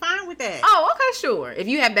might be fine with that. Oh, okay, sure. If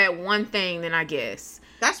you have that one thing, then I guess.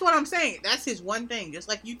 That's what I'm saying. That's his one thing. Just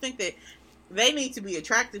like you think that they need to be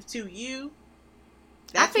attractive to you.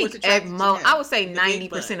 That's I think at most, I would say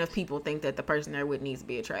 90% of people think that the person they're with needs to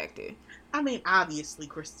be attractive. I mean, obviously,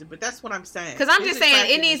 Kristen, but that's what I'm saying. Because I'm just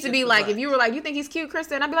saying, it needs to be like, if you were like, you think he's cute,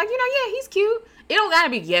 Kristen? I'd be like, yeah, he's cute. It don't gotta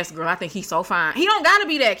be, yes, girl, I think he's so fine. He don't gotta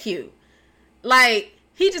be that cute. Like,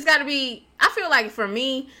 he just gotta be, I feel like for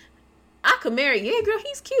me, I could marry, yeah, girl,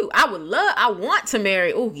 he's cute. I want to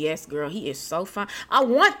marry, oh, yes, girl, he is so fine. I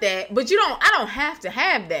want that, but I don't have to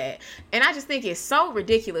have that. And I just think it's so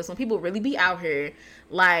ridiculous when people really be out here,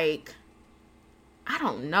 like, I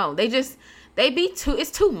don't know. It's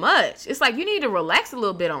too much. It's like, you need to relax a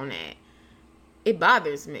little bit on that. It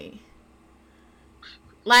bothers me.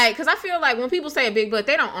 Like, because I feel like when people say a big butt,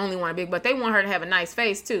 they don't only want a big butt. They want her to have a nice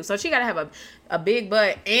face, too. So she got to have a big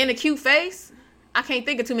butt and a cute face. I can't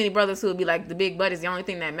think of too many brothers who would be like, the big butt is the only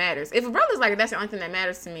thing that matters. If a brother's like, that's the only thing that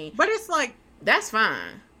matters to me. But it's like... That's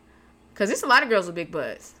fine. Because there's a lot of girls with big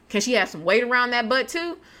butts. Can she have some weight around that butt,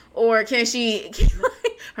 too? Or can she...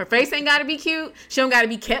 her face ain't got to be cute. She don't got to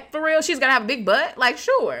be kept for real. She's got to have a big butt. Like,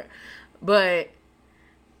 sure. But...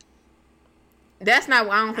 That's not...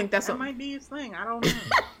 I don't think that's... That might be his thing. I don't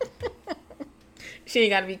know. She ain't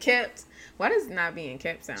got to be kept. Why does not being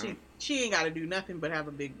kept sound? She ain't got to do nothing but have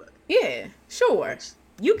a big butt. Yeah, sure.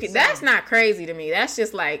 You can. That's not crazy to me. That's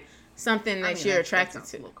just like something that you're attracted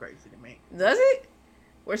to. A little crazy to me. Does it?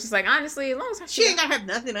 Where she's like, honestly, as long as she ain't gotta have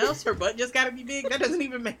nothing else, her butt just gotta be big. That doesn't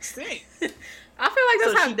even make sense. I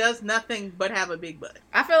feel like she does nothing but have a big butt.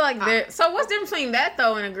 I feel like so what's the difference between that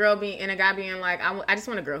though and a guy being like, I just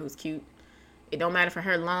want a girl who's cute. It don't matter for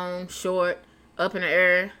her long, short, up in the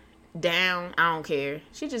air, down. I don't care.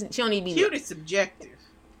 She don't need to be cute. Is subjective.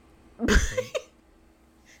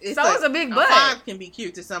 It's a big butt. 5 can be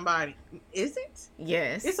cute to somebody. Is it?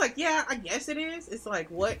 Yes. It's like, yeah, I guess it is. It's like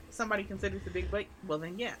what somebody considers a big butt. Well,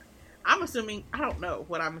 then, yeah. I'm assuming, I don't know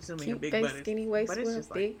what I'm assuming cute a big face, butt is. Skinny waist, with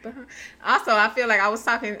a big butt. Also, I feel like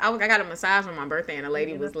I got a massage on my birthday and a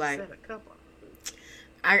lady was like,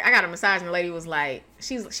 I got a massage and the lady was like,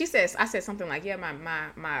 she says, I said something like, yeah, my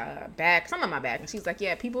back, some of my back. And she's like,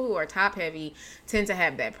 yeah, people who are top heavy tend to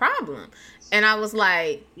have that problem. And I was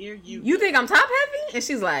like, you think I'm top heavy? And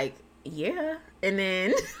she's like, yeah. And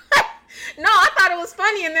then, no, I thought it was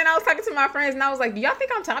funny. And then I was talking to my friends and I was like, do y'all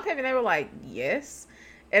think I'm top heavy? And they were like, yes.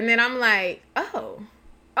 And then I'm like, oh,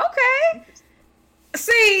 okay.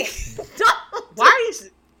 See,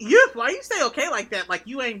 why you say okay like that? Like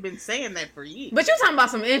you ain't been saying that for years. But you're talking about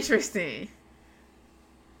some interesting.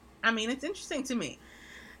 I mean, it's interesting to me.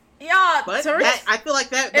 Y'all, but I feel like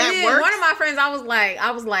that works. One of my friends, I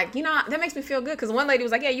was like, you know, that makes me feel good because one lady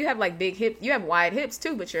was like, yeah, you have like big hips, you have wide hips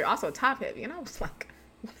too, but you're also top heavy, and I was like,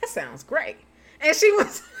 that sounds great. And she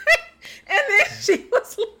was, and then she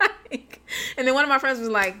was like, and then one of my friends was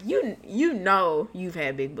like, you know, you've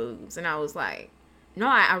had big boobs, and I was like, no,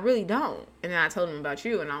 I really don't. And then I told them about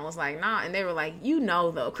you, and I was like, nah. And they were like, you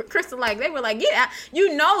know, though, Crystal, like they were like, yeah,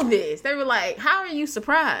 you know this. They were like, how are you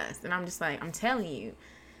surprised? And I'm just like, I'm telling you.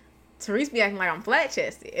 Therese be acting like I'm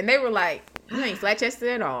flat-chested. And they were like, you ain't flat-chested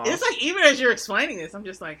at all. It's like, even as you're explaining this, I'm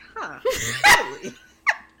just like, huh, really?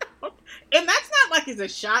 And that's not like it's a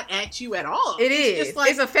shot at you at all. It's just like,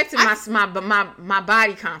 it's affecting my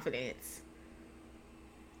body confidence.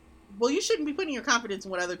 Well, you shouldn't be putting your confidence in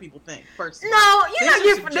what other people think, first. No, you know,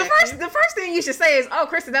 the first thing you should say is, oh,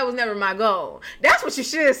 Krista, that was never my goal. That's what you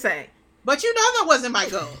should say. But you know that wasn't my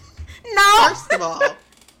goal. No. First of all.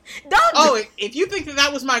 If you think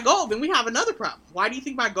that was my goal, then we have another problem. Why do you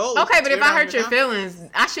think my goal is okay, but if I hurt your feelings,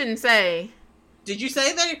 I shouldn't say. Did you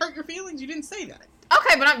say that it hurt your feelings? You didn't say that.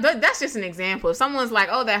 Okay, but that's just an example. If someone's like,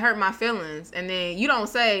 "Oh, that hurt my feelings," and then you don't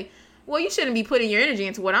say, "Well, you shouldn't be putting your energy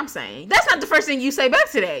into what I'm saying." That's not the first thing you say back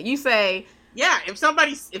to that. You say, "Yeah." If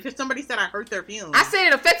somebody said I hurt their feelings, I said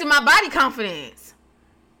it affected my body confidence.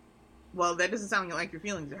 Well, that doesn't sound like your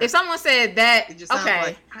feelings. If someone said that,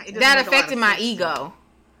 okay, that affected my ego.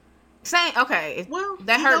 Saying okay, well,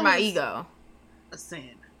 that hurt my ego. A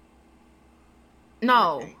sin.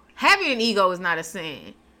 No, having an ego is not a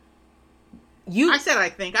sin. I said I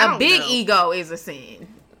think. I don't know. A big ego is a sin.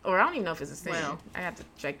 Or I don't even know if it's a sin. Well, I have to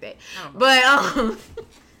check that. But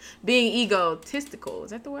being egotistical,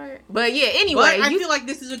 is that the word? But yeah, anyway. But I feel like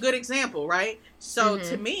this is a good example, right? So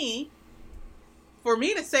to me, for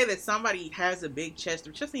me to say that somebody has a big chest,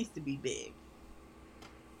 their chest needs to be big.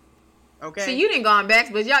 Okay. So you didn't go on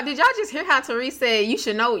back, but did y'all just hear how Therese said you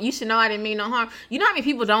should know I didn't mean no harm? You know how many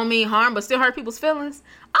people don't mean harm but still hurt people's feelings?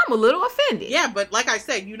 I'm a little offended. Yeah, but like I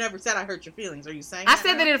said, you never said I hurt your feelings. Are you saying I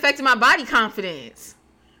said that it affected my body confidence.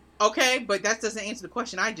 Okay, but that doesn't answer the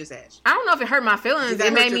question I just asked. I don't know if it hurt my feelings.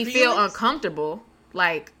 It made me feel uncomfortable.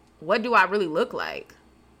 Like, what do I really look like?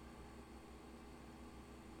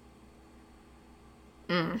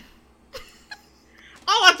 All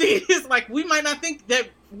I think is like we might not think that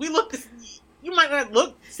we look. You might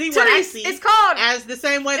not see what I see. It's called as the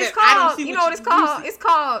same way that I don't see. You know what it's called? It's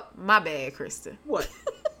called my bad, Krista. What?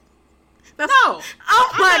 No. Oh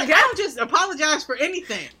my God! I don't just apologize for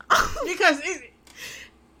anything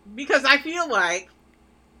because I feel like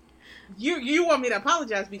you want me to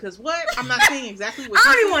apologize because what? I'm not saying exactly what.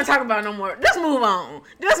 I don't even want to talk about it no more. Let's move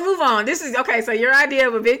on. This is okay. So your idea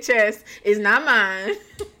of a big chest is not mine.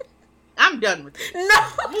 I'm done with it.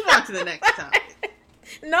 No, move on to the next topic.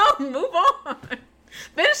 No, move on.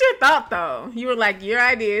 Finish your thought though. You were like, your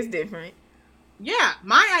idea is different. Yeah,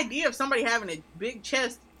 my idea of somebody having a big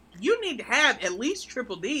chest, you need to have at least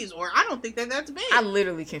triple D's, or I don't think that's big. I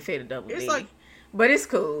literally can fit a double D. It's like, but it's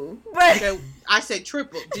cool. But okay, I said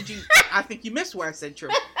triple. Did you? I think you missed where I said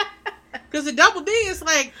triple. Because a double D is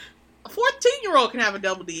like a 14-year-old can have a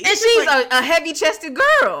double D. And she's like, a heavy-chested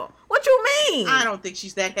girl. What you mean? I don't think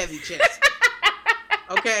she's that heavy-chested.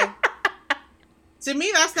 Okay. To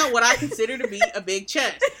me, that's not what I consider to be a big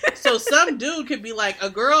chest. So some dude could be like a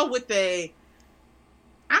girl with there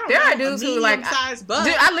are dudes who like size butt.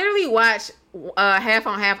 Dude, I literally watch Half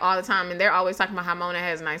on Half all the time, and they're always talking about how Mona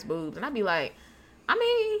has nice boobs, and I'd be like, I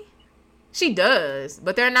mean, she does,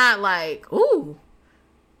 but they're not like, ooh,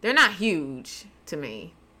 they're not huge to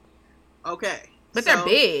me. Okay, but they're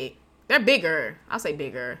big. They're bigger. I'll say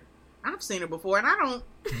bigger. I've seen her before, and I don't.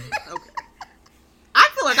 Okay. I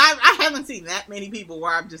feel like I haven't seen that many people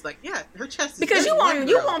where I'm just like, yeah, her chest is because you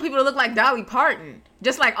want people to look like Dolly Parton,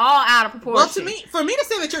 just like all out of proportion. Well, for me to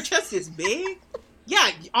say that your chest is big,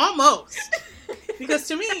 yeah, almost. Because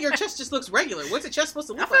to me, your chest just looks regular. What's a chest supposed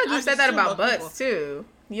to look like? I feel like you said that about butts too.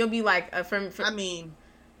 You'll be like, I mean,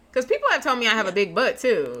 because people have told me I have a big butt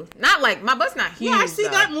too. Not like my butt's not huge. Yeah, I see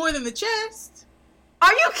that more than the chest.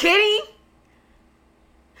 Are you kidding?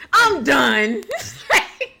 I'm done.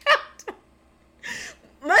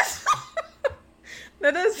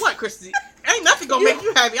 What, Christy? Ain't nothing gonna make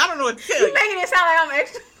you happy. I don't know what to tell you. You're making it sound like I'm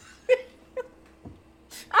extra.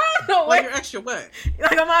 I don't know what. Like you're extra what?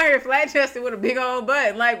 Like I'm out here flat chested with a big old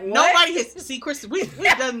butt. Like what? Nobody has. See, Christy, we've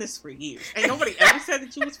done this for years. Ain't nobody ever said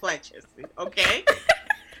that you was flat chested. Okay.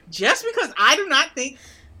 Just because I do not think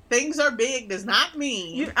things are big does not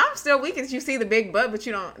mean I'm still weak as you see the big butt, but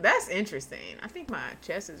you don't. That's interesting. I think my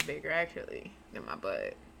chest is bigger actually than my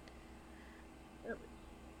butt.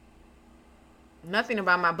 Nothing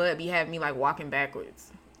about my butt be having me like walking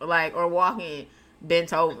backwards, or walking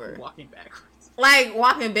bent over. Walking backwards. Like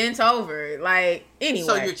walking bent over. Like anyway.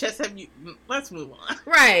 So your chest have you? Let's move on.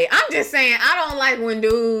 Right. I'm just saying I don't like when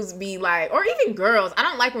dudes be like, or even girls. I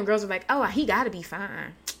don't like when girls are like, oh, he got to be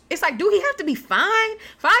fine. It's like, do he have to be fine?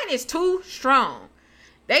 Fine is too strong.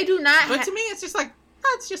 They do not. But to me, it's just like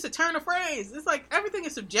that's just a turn of phrase. It's like everything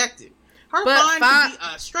is subjective. Her fine can be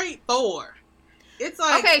a straight Thor. It's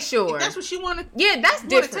like, okay, sure. If that's what she wanted. Yeah, that's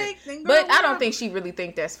different. But I don't think she really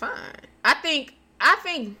think that's fine. I think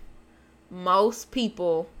most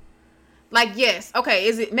people, like, yes, okay.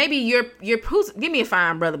 Is it maybe you're give me a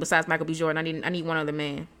fine brother besides Michael B. Jordan. I need one other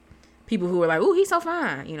man. People who are like, ooh, he's so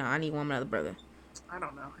fine. You know, I need one other brother. I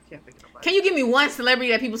don't know. I can't think of nobody. Can you give me one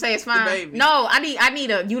celebrity that people say is fine? The Baby. No, I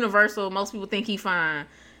need a universal. Most people think he's fine.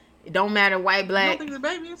 It don't matter, white, black. You don't think the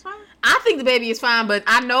Baby is fine? I think the Baby is fine, but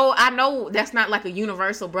I know that's not like a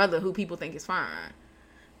universal brother who people think is fine.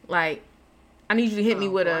 Like, I need you to hit me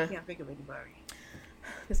with I can't think of anybody.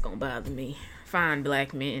 It's gonna bother me. Fine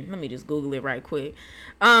black men. Let me just Google it right quick.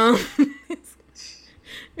 Because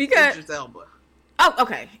Idris Elba. Oh,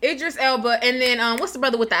 okay. Idris Elba, and then what's the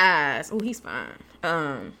brother with the eyes? Oh, he's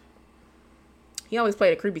fine. He always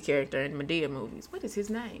played a creepy character in Madea movies. What is his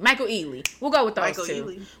name? Michael Ealy. We'll go with those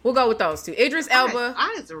two. We'll go with those two. Idris Elba.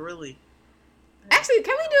 Eyes are really. Actually,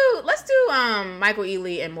 let's do Michael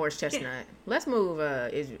Ealy and Morris Chestnut. Yeah. Let's move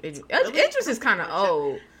Idris is kind of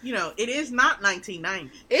old. You know, it is not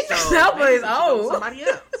 1990. Idris Elba is old. Somebody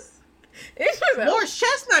else. Morris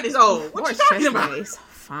Chestnut is old. What you talking about? Is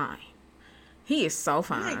fine. He is so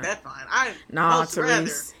fine. He ain't that fine.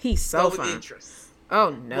 Therese. He's so fine. Idris.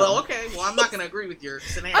 Oh no. Well, okay. Well, I'm not gonna agree with your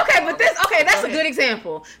scenario. Okay, but that's a good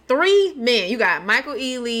example. 3 men. You got Michael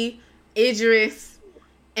Ealy, Idris,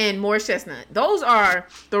 and Morris Chestnut. Those are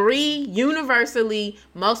 3 universally.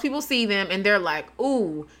 Most people see them and they're like,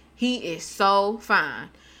 "Ooh, he is so fine."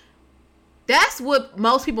 That's what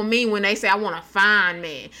most people mean when they say, "I want a fine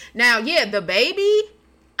man." Now, yeah, the baby.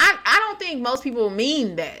 I don't think most people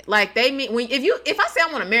mean that. Like they mean if I say I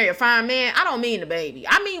want to marry a fine man, I don't mean the baby.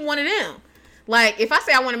 I mean one of them. Like, if I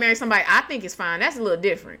say I want to marry somebody I think is fine, that's a little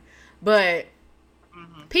different. But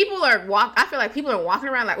I feel like people are walking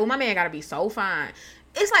around like, oh, my man got to be so fine.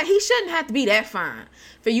 It's like, he shouldn't have to be that fine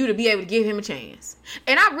for you to be able to give him a chance.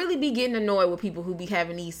 And I really be getting annoyed with people who be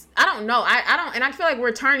having these, I don't know. I don't, and I feel like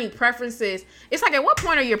we're turning preferences. It's like, at what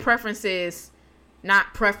point are your preferences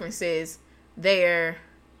not preferences? They're,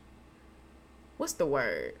 what's the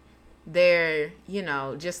word? They're,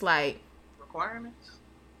 just like. Requirements?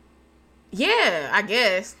 Yeah, I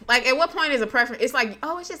guess. Like, at what point is a preference? It's like,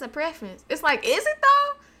 oh, it's just a preference. It's like, is it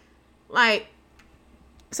though? Like,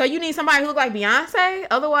 so you need somebody who look like Beyonce?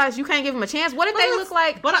 Otherwise, you can't give them a chance. What if they look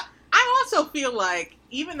like? But I also feel like,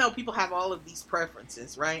 even though people have all of these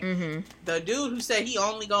preferences, right? Mm-hmm. The dude who said he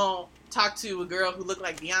only gonna talk to a girl who looked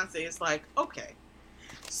like Beyonce, it's like, okay.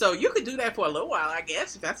 So you could do that for a little while, I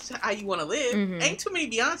guess, if that's how you want to live. Mm-hmm. Ain't too many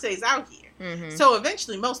Beyoncés out here. Mm-hmm. So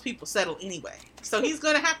eventually most people settle anyway. So he's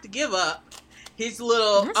going to have to give up his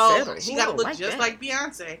little, she got to look just like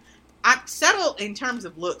Beyonce. I settle in terms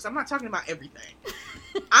of looks. I'm not talking about everything.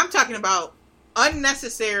 I'm talking about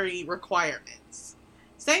unnecessary requirements.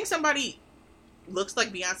 Saying somebody looks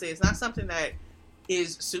like Beyonce is not something that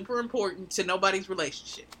is super important to nobody's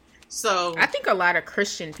relationship. So I think a lot of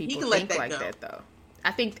Christian people think like that though.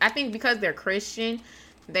 I think because they're Christian,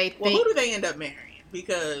 they think. Well, who do they end up marrying?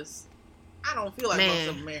 Because I don't feel like most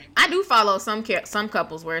of them marry. I do follow some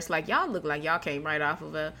couples where it's like, y'all look like y'all came right off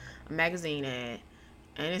of a magazine ad.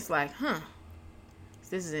 And it's like,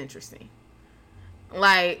 this is interesting.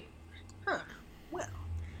 Like, well.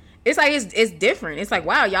 It's like, it's different. It's like,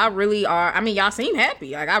 wow, y'all really are, I mean, y'all seem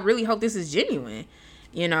happy. Like, I really hope this is genuine.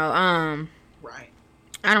 Right.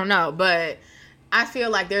 I don't know, but I feel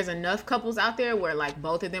like there's enough couples out there where, like,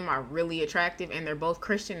 both of them are really attractive and they're both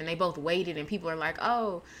Christian and they both waited and people are like,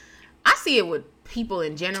 oh, I see it with people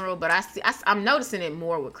in general, but I'm noticing it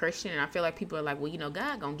more with Christian, and I feel like people are like, well,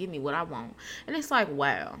 God gonna give me what I want. And it's like,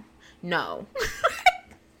 wow, no.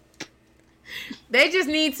 They just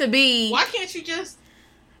need to be. Why can't you just?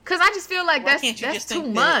 Because I just feel like that's too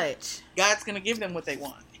much. God's gonna give them what they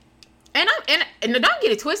want. And don't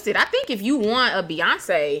get it twisted. I think if you want a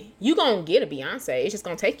Beyonce, you gonna get a Beyonce. It's just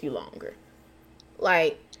gonna take you longer.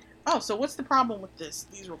 Like. Oh, so what's the problem with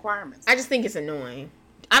these requirements? I just think it's annoying.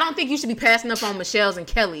 I don't think you should be passing up on Michelle's and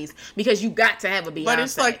Kelly's because you got to have a Beyonce. But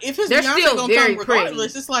it's like, if his Beyonce gonna come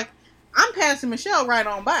regardless, it's like, I'm passing Michelle right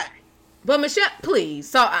on by. But Michelle, please.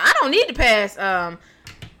 So I don't need to pass.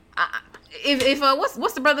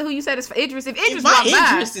 What's the brother who you said is for Idris? If Idris walks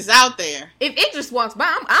by, Idris is out there. If Idris walks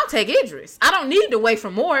by, I'll take Idris. I don't need to wait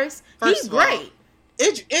for Morris. He's great.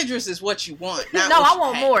 Idris is what you want. No, I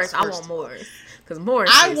want Morris. I want Morris. Because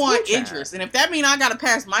Morris, I want Idris, and if that means I gotta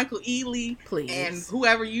pass Michael Ealy, please, and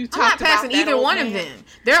whoever you talked about, I'm not passing either one of them.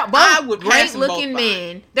 They're both great-looking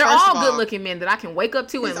men. They're all good-looking men that I can wake up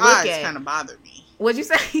to and look at. His eyes kind of bother me. What'd you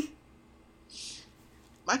say?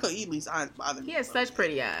 Michael Ealy's eyes bother me. He has such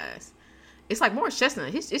pretty eyes. It's like Morris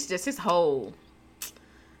Chestnut. It's just his whole.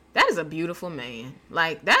 That is a beautiful man.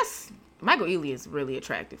 Like Michael Ealy is really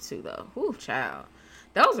attractive too, though. Ooh, child.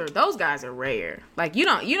 Those guys are rare. Like you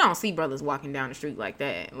don't see brothers walking down the street like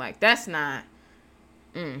that. Like that's not.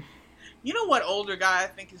 You know what older guy I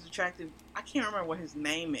think is attractive? I can't remember what his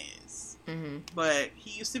name is. Mm-hmm. But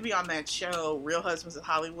he used to be on that show Real Husbands of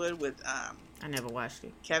Hollywood with I never watched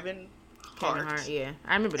it. Kevin Hart. Yeah,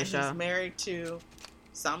 I remember the show. He's married to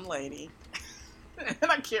some lady, and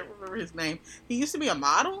I can't remember his name. He used to be a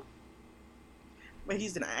model, but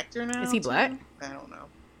he's an actor now. Is he black? I don't know.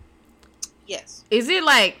 Yes. Is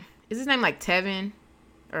his name like Tevin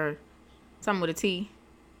or something with a T?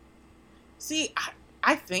 See,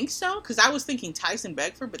 I think so, because I was thinking Tyson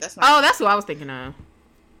Beckford, but that's not. Oh, him. That's who I was thinking of.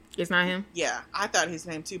 It's not him? Yeah, I thought his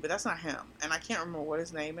name too, but that's not him. And I can't remember what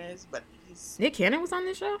his name is, but he's... Nick Cannon was on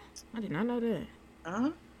this show? I did not know that.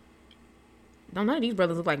 Uh-huh. Don't none of these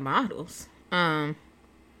brothers look like models. I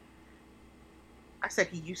said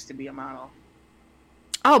he used to be a model.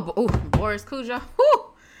 Oh, Boris Cujo. Whew.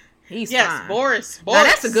 He's fine. Boris. Now,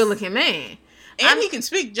 that's a good-looking man. And he can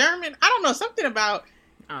speak German. I don't know, something about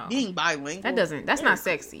being bilingual. That's not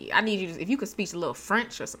sexy. I need you to, if you could speak a little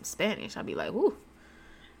French or some Spanish, I'd be like, whoo.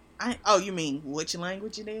 You mean which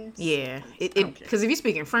language it is? Yeah, because if you're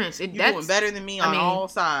speaking French, you're doing better than me on all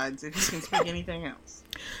sides. If you can speak anything else.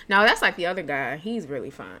 No, that's like the other guy. He's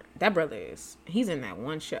really fine. That brother he's in that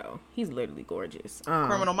one show. He's literally gorgeous.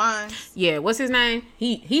 Criminal Minds. Yeah, what's his name?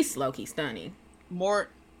 He's low-key stunning.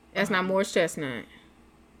 That's not Morris Chestnut.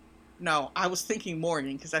 No, I was thinking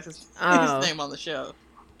Morgan because that's his name on the show.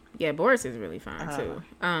 Yeah, Boris is really fine too.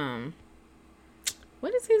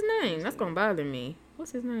 What is his name? That's gonna bother me.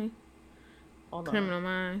 What's his name? Criminal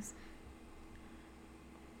Minds.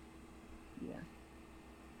 Yeah.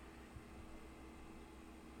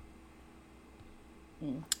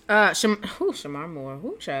 Shamar Moore.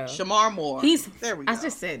 Who child? Shamar Moore. There we go. I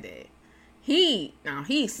just said that. Yeah,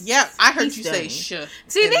 I heard you say See,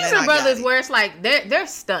 these are brothers where it's like they're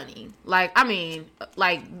stunning. Like, I mean,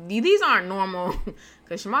 like these aren't normal.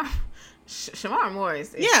 Because Shamar Moore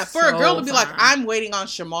is for a girl to be like, I'm waiting on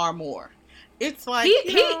Shamar Moore. It's like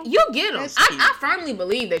you'll get him. I firmly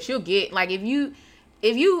believe that you'll get, like, if you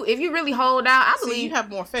really hold out. I believe you have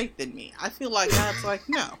more faith than me. I feel like God's like,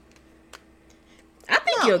 no. I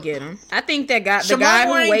think you'll get him. I think that the guy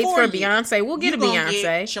who waits for Beyonce will get a Beyonce.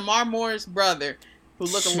 Get Shamar Moore's brother, who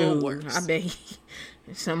look a little worse. I bet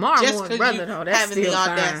Shamar Moore's brother, though, that's having still the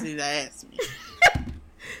audacity to ask me.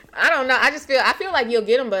 I don't know. I feel like you'll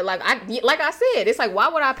get him, but like I said, it's like, why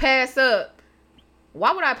would I pass up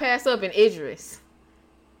an Idris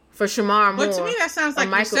for Shamar Moore? But to me, that sounds like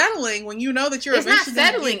you're settling when you know that you're. It's not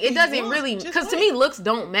settling. It doesn't really, because to me, looks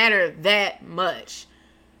don't matter that much.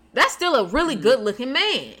 That's still a really good-looking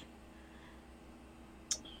man.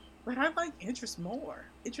 But I like Idris more.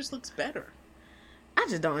 Idris looks better. I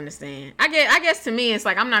just don't understand. I guess to me, it's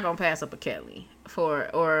like, I'm not gonna pass up a Kelly or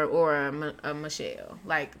a Michelle,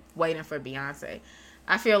 like waiting for Beyonce.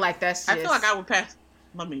 I feel like that's just... I feel like I would pass.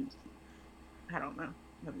 I don't know.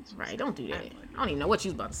 Right, don't do that. I don't even know what you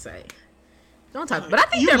was about to say. Don't talk. But I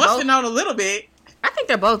think you must have known a little bit. I think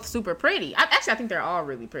they're both super pretty. I think they're all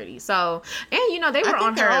really pretty. So, and they were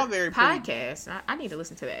on her podcast. I need to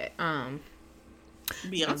listen to that.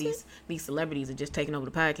 Beyonce? These celebrities are just taking over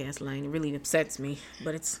the podcast lane. It really upsets me,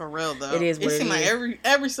 but it's for real though. It is what it seems like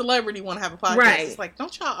every celebrity want to have a podcast. Right. It's like,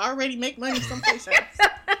 don't y'all already make money someplace else?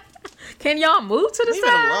 Can y'all move to the Leave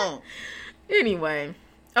side? It alone. Anyway,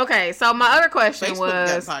 okay. So my other question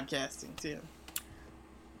was podcasting too.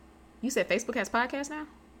 You said Facebook has podcasts now?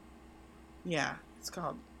 Yeah, it's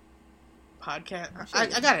called podcast. I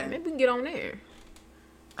got it. Maybe we can get on there.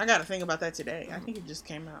 I got to think about that today. I think it just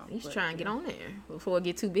came out. You should try and get on there before it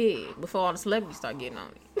get too big. Before all the celebrities start getting on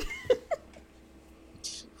it.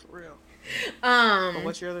 For real. But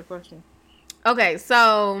what's your other question? Okay,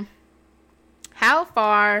 so how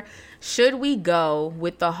far should we go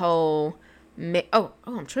with the whole?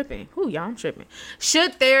 I'm tripping. Y'all, I'm tripping.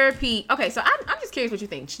 Should therapy? Okay, so I'm just curious what you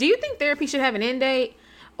think. Do you think therapy should have an end date,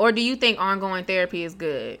 or do you think ongoing therapy is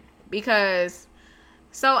good? Because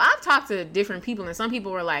so I've talked to different people, and some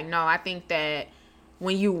people were like, no, I think that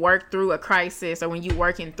when you work through a crisis or when you're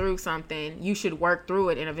working through something, you should work through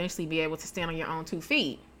it and eventually be able to stand on your own 2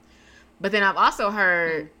 feet. But then I've also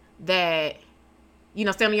heard that,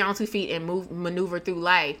 stand on your own 2 feet and maneuver through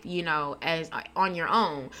life, as on your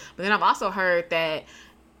own. But then I've also heard that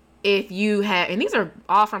if you have, and these are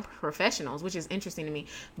all from professionals, which is interesting to me.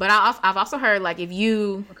 But I've also heard, like, if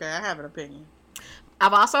you... Okay, I have an opinion.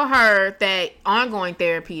 I've also heard that ongoing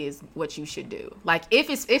therapy is what you should do. Like, if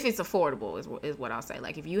it's affordable is what I'll say.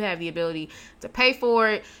 Like, if you have the ability to pay for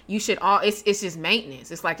it, you should it's just maintenance.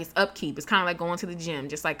 It's like, it's upkeep. It's kind of like going to the gym,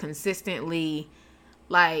 just like consistently,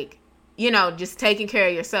 like, just taking care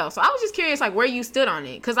of yourself. So I was just curious, like, where you stood on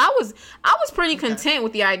it. Cause I was pretty content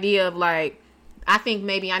with the idea of, like, I think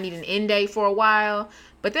maybe I need an end date for a while.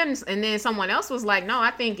 But then someone else was like, no, I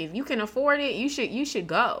think if you can afford it, you should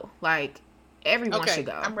go. Like, everyone should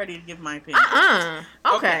go. I'm ready to give my opinion.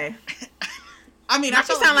 Okay. I mean, you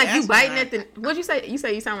sound like you biting at the... What'd you say? You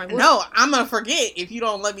say you sound like what? No, I'm going to forget if you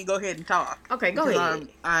don't let me go ahead and talk. Okay, go ahead.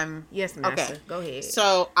 I'm yes, master. Okay. Go ahead.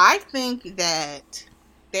 So, I think that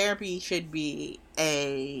therapy should be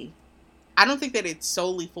I don't think that it's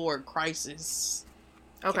solely for crisis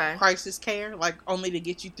crisis care, like only to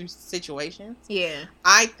get you through situations. Yeah.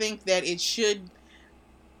 I think that it should,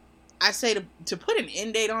 I say to put an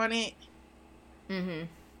end date on it, it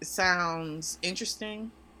sounds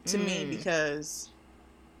interesting to me, because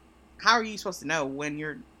how are you supposed to know when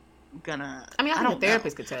you're gonna... I mean, I think the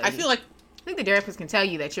therapist could tell you. I feel like... I think the therapist can tell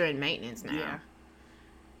you that you're in maintenance now.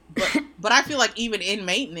 Yeah. But I feel like even in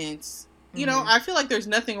maintenance, you know, I feel like there's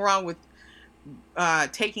nothing wrong with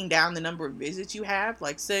taking down the number of visits you have.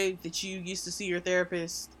 Like, say that you used to see your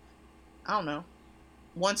therapist, I don't know,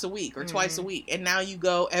 once a week or twice a week, and now you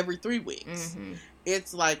go every 3 weeks.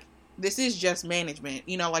 It's like, this is just management.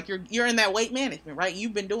 You know, like you're in that weight management, right?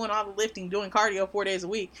 You've been doing all the lifting, doing cardio 4 days a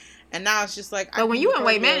week, and now it's just like... But when you're in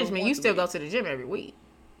weight management, you still go to the gym every week.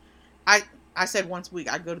 I said once a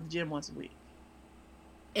week. I go to the gym once a week.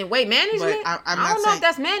 In weight management? But I don't know if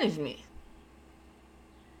that's management.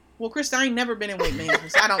 Well, Krista, I ain't never been in weight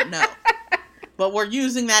management, so I don't know. But we're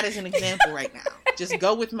using that as an example right now. Just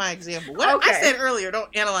go with my example. What I said earlier,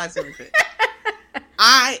 don't analyze everything.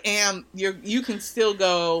 You can still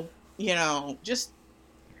go, you know, just,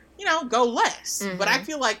 you know, go less. But I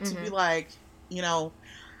feel like to be like, you know,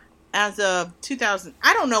 as of 2000,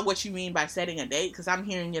 I don't know what you mean by setting a date, because I'm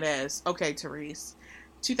hearing it as, okay, Therese,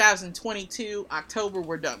 2022, October,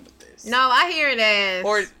 we're done with this. No, I hear it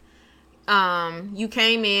as, you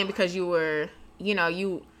came in because you were, you know,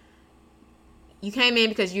 you came in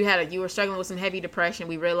because you were struggling with some heavy depression.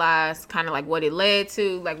 We realized kind of like what it led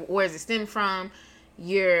to, like where does it stem from.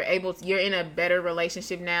 You're in a better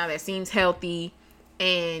relationship now that seems healthy.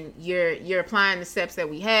 And you're applying the steps that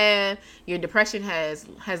we have. Your depression has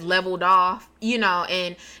leveled off, you know.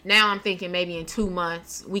 And now I'm thinking maybe in 2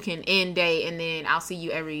 months we can end date, and then I'll see you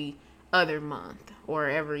every other month or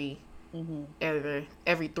every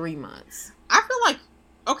 3 months. I feel like,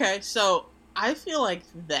 okay, so I feel like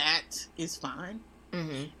that is fine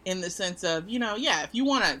in the sense of, you know, yeah, if you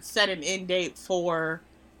want to set an end date for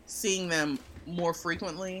seeing them more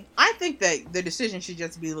frequently, I think that the decision should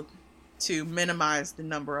just be to minimize the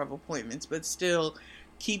number of appointments, but still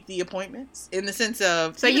keep the appointments, in the sense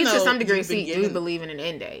of... So you, to some degree, do believe in an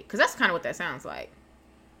end date? Because that's kind of what that sounds like.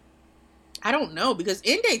 I don't know, because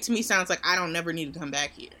end date to me sounds like I don't never need to come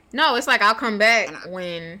back here. No, it's like I'll come back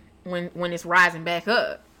when it's rising back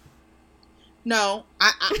up. No,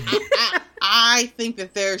 I think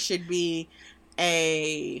that there should be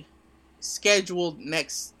a scheduled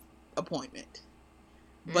next appointment.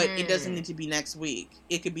 But it doesn't need to be next week.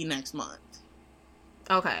 It could be next month.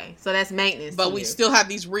 Okay, so that's maintenance. But we still have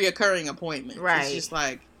these reoccurring appointments. Right. It's just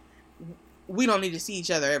like, we don't need to see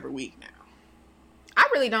each other every week now. I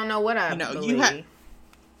really don't know what I believe.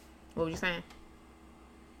 What were you saying?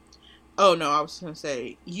 Oh, no, I was going to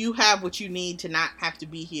say, you have what you need to not have to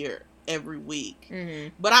be here every week.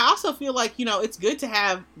 But I also feel like, you know, it's good to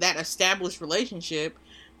have that established relationship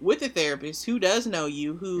with a therapist who does know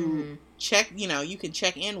you, who you can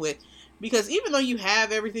check in with, because even though you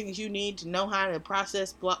have everything that you need to know how to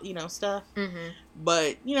process, you know, stuff,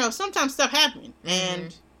 but, you know, sometimes stuff happens,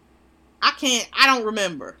 and I don't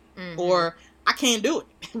remember, or I can't do it.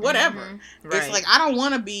 Whatever. Right. It's like, I don't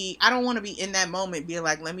want to be in that moment being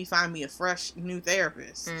like, let me find me a fresh new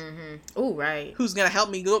therapist. Oh, right. Who's going to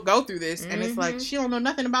help me go through this. And it's like, she don't know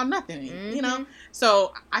nothing about nothing, you know?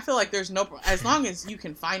 So I feel like there's as long as you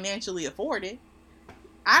can financially afford it,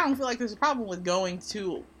 I don't feel like there's a problem with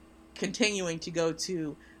continuing to go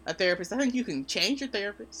to a therapist. I think you can change your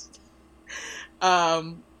therapist.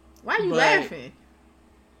 Why are you laughing?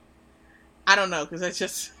 I don't know, because that's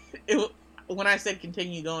just... When I said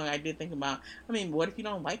continue going, I did think about, I mean, what if you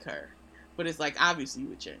don't like her? But it's like, obviously you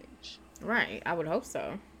would change. Right. I would hope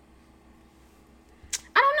so.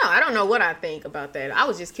 I don't know what I think about that. I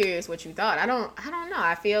was just curious what you thought. I don't know.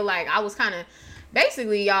 I feel like I was kind of,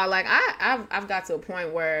 basically, y'all, like, I've got to a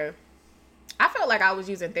point where I felt like I was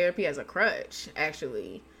using therapy as a crutch,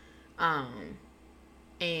 actually. And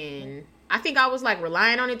I think I was, like,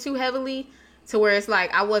 relying on it too heavily, to where it's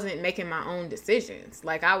like I wasn't making my own decisions.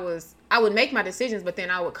 Like I would make my decisions, but then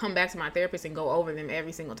I would come back to my therapist and go over them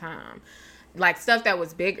every single time. Like stuff that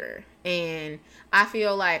was bigger. And I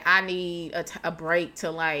feel like I need a break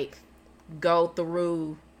to like go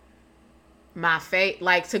through my fate,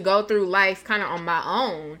 like to go through life kind of on my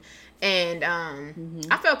own. And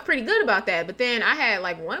I felt pretty good about that. But then I had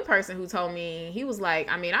like one person who told me, he was like,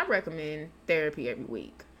 I mean, I recommend therapy every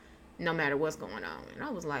week, no matter what's going on. And I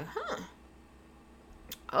was like,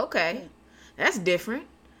 okay, that's different.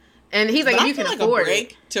 And he's like, if you can afford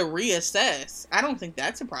it, to reassess, I don't think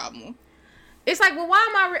that's a problem. It's like, well, why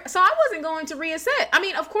am I? So I wasn't going to reassess. I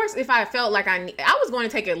mean, of course, if I felt like I was going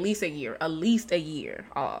to take at least a year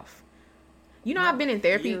off. You know, I've been in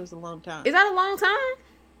therapy. A year is a long time. Is that a long time?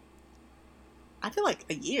 I feel like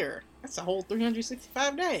a year. That's a whole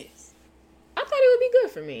 365 days. I thought it would be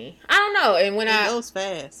good for me. I don't know. And when it goes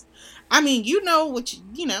fast. I mean, you know what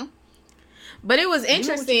you know. But it was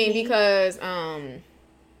interesting because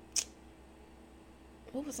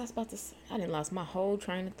what was I about to say? I done lost my whole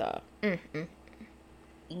train of thought. I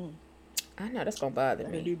know that's gonna bother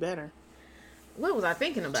me. Do better. What was I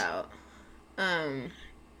thinking about? You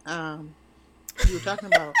were talking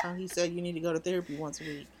about how he said you need to go to therapy once a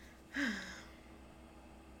week,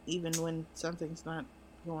 even when something's not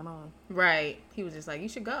going on. Right. He was just like, you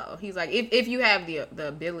should go. He's like, if you have the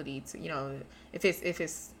ability to, you know, if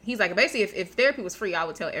it's he's like, basically if therapy was free, I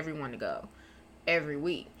would tell everyone to go every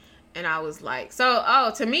week. And I was like,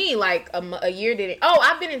 to me, like a year didn't.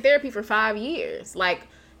 I've been in therapy for 5 years. Like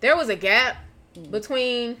there was a gap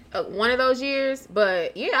between one of those years,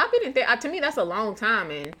 but yeah, I've been in therapy. To me, that's a long time,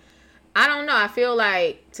 and I don't know. I feel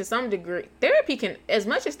like to some degree, therapy can, as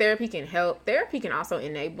much as therapy can help, therapy can also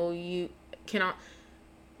enable you.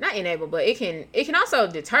 Not enable, but it can also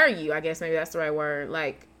deter you. I guess maybe that's the right word.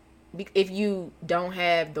 Like if you don't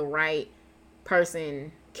have the right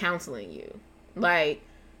person counseling you, like.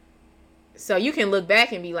 So you can look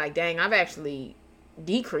back and be like, dang, I've actually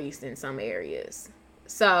decreased in some areas.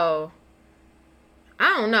 So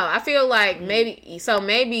I don't know. I feel like maybe,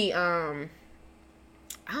 I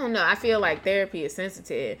don't know. I feel like therapy is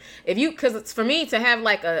sensitive. Because for me to have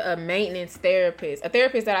like a maintenance therapist, a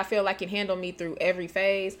therapist that I feel like can handle me through every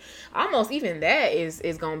phase, almost even that is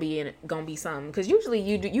gonna be something. Because usually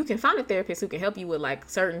you can find a therapist who can help you with like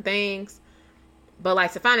certain things, but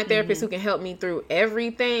like to find a therapist who can help me through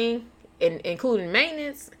everything, including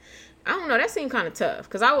maintenance, I don't know. That seemed kind of tough.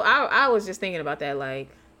 Because I was just thinking about that. Like,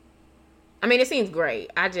 I mean, it seems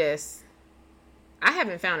great. I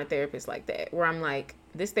haven't found a therapist like that where I'm like,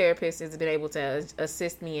 this therapist has been able to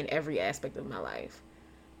assist me in every aspect of my life.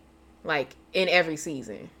 Like, in every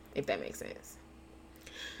season, if that makes sense.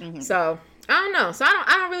 So, I don't know. So, I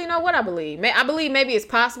don't really know what I believe. I believe maybe it's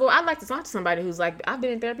possible. I'd like to talk to somebody who's like, I've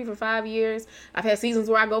been in therapy for 5 years. I've had seasons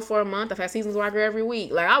where I go for a month. I've had seasons where I go every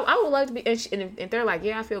week. Like, I would like to be, and if they're like,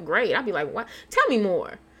 yeah, I feel great. I'd be like, what? Tell me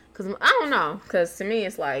more. Because I don't know. Because to me,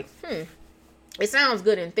 it's like, it sounds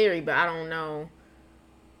good in theory, but I don't know.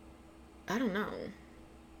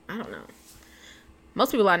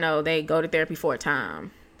 Most people I know, they go to therapy for a time.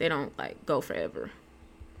 They don't like go forever.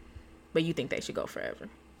 But you think they should go forever.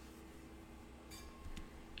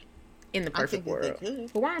 In the perfect world.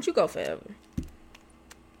 But why don't you go forever?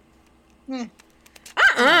 What'd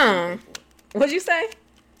you say?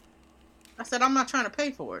 I said I'm not trying to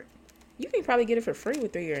pay for it. You can probably get it for free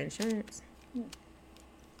with your insurance.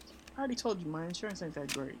 I already told you my insurance ain't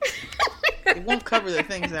that great. It won't cover the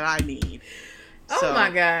things that I need. Oh my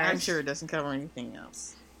gosh. I'm sure it doesn't cover anything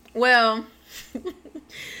else. Well,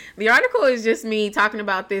 the article is just me talking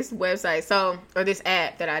about this website, or this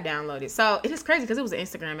app that I downloaded. So it is crazy because it was an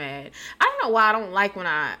Instagram ad. I don't know why I don't like when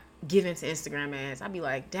I get into Instagram ads. I'd be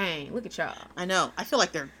like, dang, look at y'all. I know. I feel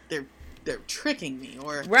like they're tricking me,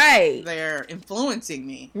 or they're influencing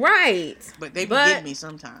me. Right. But they get me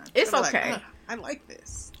sometimes. It's okay. Like, I like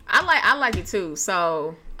this. I like it too.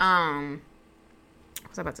 So, what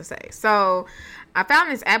was I about to say? So, I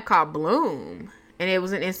found this app called Bloom. And it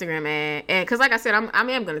was an Instagram ad. And because, like I said, I am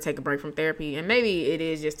going to take a break from therapy. And maybe it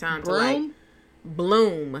is just time to, like,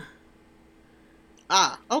 bloom.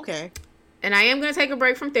 Ah, okay. And I am going to take a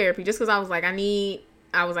break from therapy just because I was like, I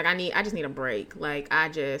just need a break. Like,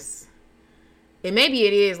 and maybe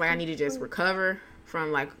it is, like, I need to just recover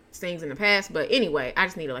from, like, things in the past. But anyway, I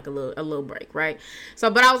just needed, like, a little break, right?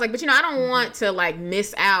 So, but I was like, but, I don't want to, like,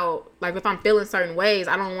 miss out. Like, if I'm feeling certain ways,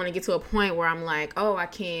 I don't want to get to a point where I'm like, oh,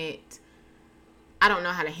 I don't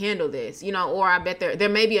know how to handle this, or I bet there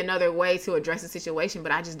may be another way to address the situation,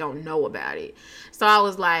 but I just don't know about it. So I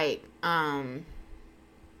was like, I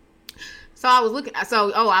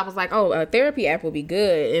was like, a therapy app would be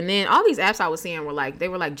good. And then all these apps I was seeing they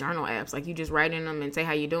were like journal apps. Like you just write in them and say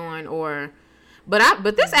how you doing, but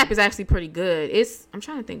this app is actually pretty good. I'm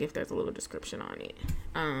trying to think if there's a little description on it.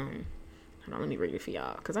 Hold on, let me read it for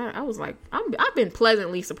y'all. Cause I was like, I've been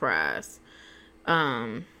pleasantly surprised.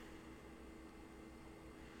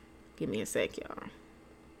 Give me a sec, y'all.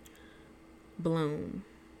 Bloom.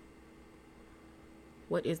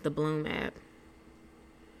 What is the Bloom app?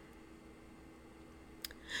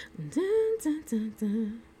 Dun, dun, dun,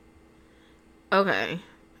 dun. Okay.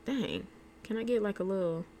 Dang. Can I get like a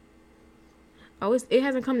little... Oh, it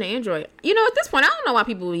hasn't come to Android. At this point, I don't know why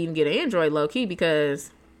people even get an Android low-key because,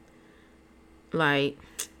 like,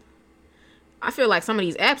 I feel like some of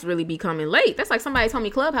these apps really be coming late. That's like somebody told me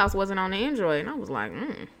Clubhouse wasn't on the Android, and I was like,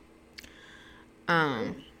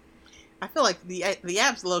 I feel like the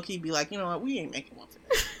apps low key be like, you know what, we ain't making one for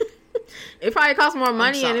that. It probably costs more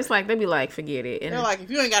money, and it's like they be like, forget it. And they're like,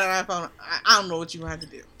 if you ain't got an iPhone, I don't know what you have to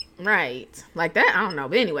do. Right, like that. I don't know,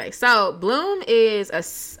 but anyway, so Bloom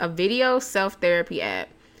is a video self-therapy app.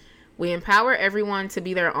 We empower everyone to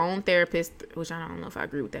be their own therapist, which I don't know if I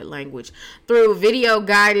agree with that language, through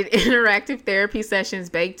video-guided interactive therapy sessions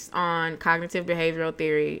based on cognitive behavioral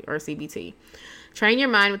theory, or CBT. Train your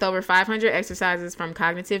mind with over 500 exercises from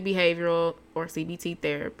cognitive behavioral, or CBT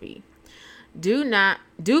therapy. Do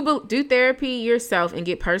therapy yourself and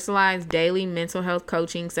get personalized daily mental health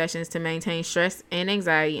coaching sessions to maintain stress and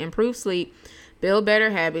anxiety, improve sleep, build better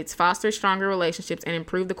habits, foster stronger relationships, and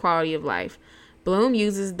improve the quality of life. Bloom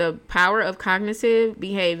uses the power of cognitive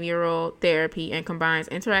behavioral therapy and combines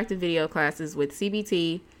interactive video classes with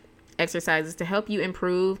CBT exercises to help you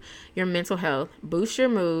improve your mental health, boost your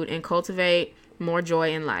mood, and cultivate more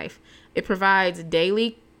joy in life. It provides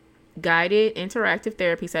daily guided interactive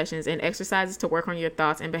therapy sessions and exercises to work on your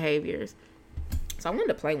thoughts and behaviors. So I wanted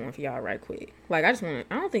to play one for y'all right quick. Like, I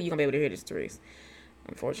don't think you're gonna be able to hear this, Therese,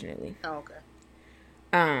 unfortunately. Oh, okay.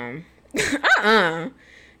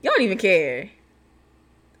 You don't even care.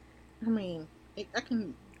 I mean, I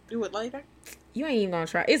can do it later. You ain't even gonna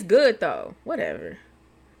try. It's good though. Whatever.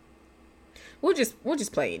 We'll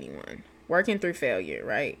just play anyone. Working through failure,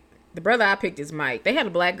 right? The brother I picked is Mike. They had a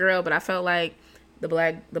black girl, but I felt like the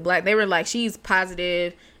black they were like, she's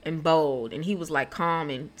positive and bold, and he was like calm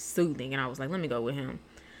and soothing, and I was like, let me go with him.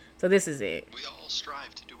 So this is it. We all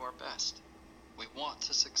strive to do our best. We want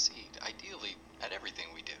to succeed, ideally, at everything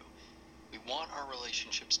we do. We want our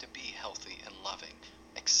relationships to be healthy and loving,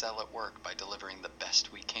 excel at work by delivering the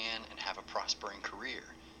best we can, and have a prospering career.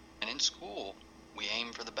 And in school, we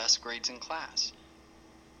aim for the best grades in class.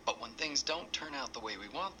 But when things don't turn out the way we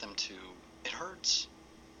want them to, it hurts.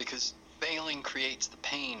 Because failing creates the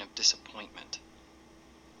pain of disappointment.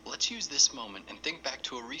 Let's use this moment and think back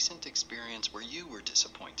to a recent experience where you were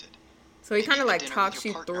disappointed. So he kind of like talks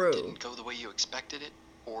you through. Didn't go the way you expected it,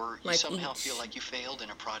 or you somehow feel like you failed in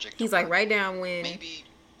a project. He's like, write down when maybe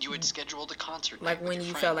you had scheduled a concert, like when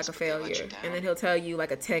you felt like a failure, and then he'll tell you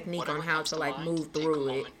like a technique on how to like move through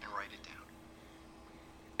it.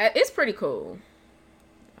 It's pretty cool.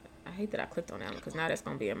 I hate that I clicked on that one because now that's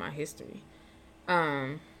gonna be in my history.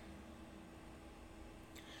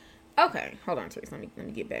 Okay, hold on, Therese. Let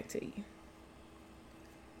me get back to you.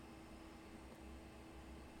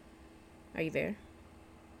 Are you there?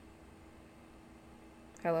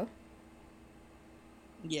 Hello?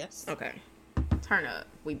 Yes. Okay. Turn up.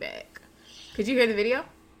 We back. Could you hear the video?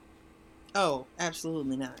 Oh,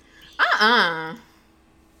 absolutely not. I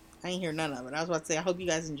ain't hear none of it. I was about to say, I hope you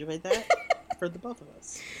guys enjoyed that for the both of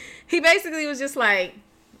us. He basically was just like,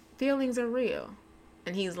 feelings are real.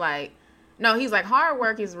 And he's like, no, he's like, hard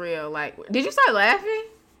work is real. Like, did you start laughing?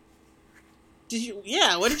 Did you?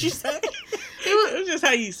 Yeah, what did you say? It was just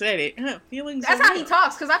how you said it. Feelings That's how he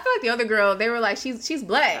talks. Because I feel like the other girl, they were like, she's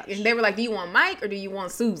black. And they were like, do you want Mike or do you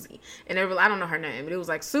want Susie? And they were like, I don't know her name. But it was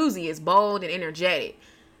like, Susie is bold and energetic.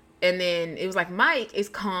 And then it was like, Mike is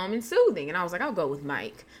calm and soothing. And I was like, I'll go with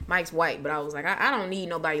Mike. Mike's white. But I was like, I don't need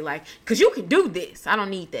nobody like, because you can do this. I don't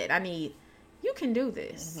need that. I need, you can do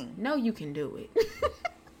this. Mm-hmm. No, you can do it.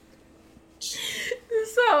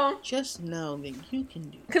 So just know that you can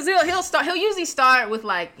do it. Because he'll usually start with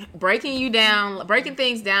like breaking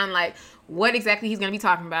things down, like what exactly he's going to be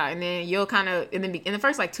talking about. And then you'll kind of, in the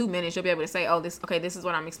first like 2 minutes, you'll be able to say, oh, this is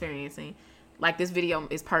what I'm experiencing. Like this video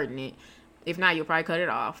is pertinent. If not, you'll probably cut it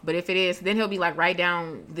off. But if it is, then he'll be like, write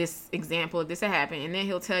down this example if this had happened. And then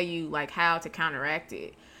he'll tell you like how to counteract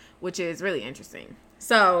it, which is really interesting.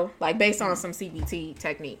 So, like, based on some CBT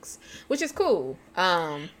techniques, which is cool.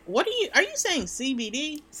 Are you saying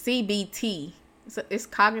CBD? CBT. It's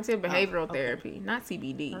cognitive behavioral therapy, not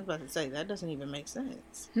CBD. I was about to say, that doesn't even make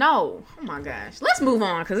sense. No. Oh, my gosh. Let's move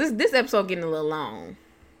on, because this episode getting a little long.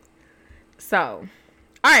 So,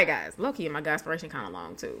 all right, guys. Low-key, my Godspiration kind of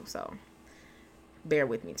long, too. So, bear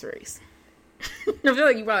with me, Therese. I feel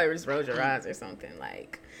like you probably just rolled your eyes or something,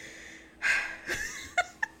 like...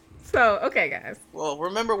 So, okay, guys. Well,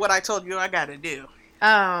 remember what I told you I gotta do.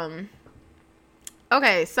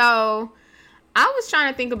 Okay, so I was trying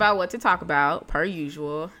to think about what to talk about, per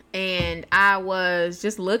usual, and I was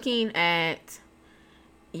just looking at,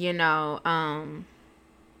 like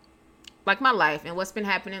my life and what's been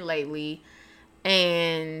happening lately,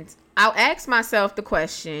 and I'll ask myself the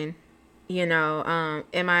question, am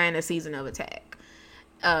I in a season of attack,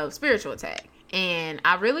 of spiritual attack? And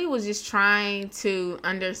I really was just trying to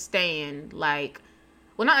understand, like,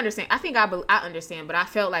 well, not understand. I think I understand, but I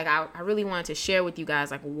felt like I really wanted to share with you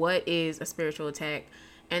guys, like, what is a spiritual attack?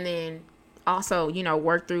 And then also, you know,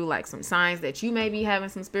 work through, like, some signs that you may be having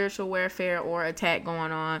some spiritual warfare or attack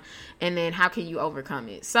going on. And then how can you overcome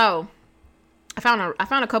it? So I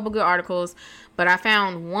found a couple good articles, but I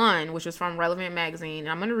found one, which was from Relevant Magazine. And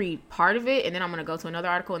I'm going to read part of it, and then I'm going to go to another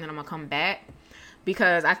article, and then I'm going to come back.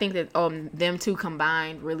 Because I think that them two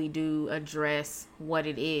combined really do address what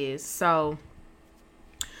it is. So,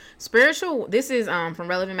 this is from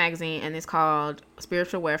Relevant Magazine, and it's called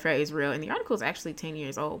Spiritual Warfare is Real. And the article is actually 10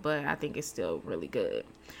 years old, but I think it's still really good.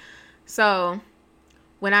 So,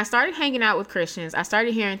 when I started hanging out with Christians, I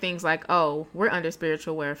started hearing things like, oh, we're under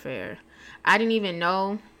spiritual warfare. I didn't even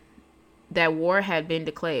know that war had been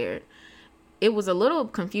declared. It was a little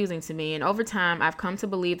confusing to me, and over time, I've come to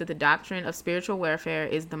believe that the doctrine of spiritual warfare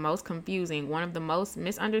is the most confusing, one of the most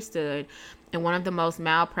misunderstood, and one of the most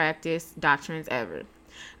malpracticed doctrines ever.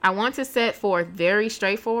 I want to set forth very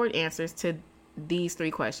straightforward answers to these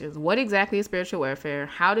 3 questions. What exactly is spiritual warfare?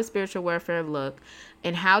 How does spiritual warfare look?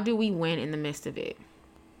 And how do we win in the midst of it?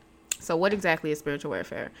 So what exactly is spiritual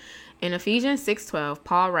warfare? In Ephesians 6:12,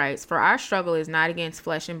 Paul writes, "For our struggle is not against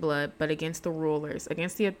flesh and blood, but against the rulers,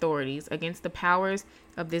 against the authorities, against the powers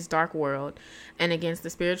of this dark world, and against the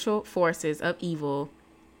spiritual forces of evil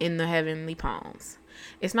in the heavenly realms."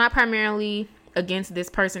 It's not primarily against this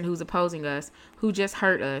person who's opposing us, who just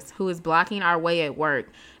hurt us, who is blocking our way at work.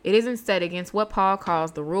 It is instead against what Paul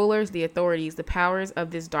calls the rulers, the authorities, the powers of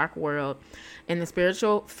this dark world, and the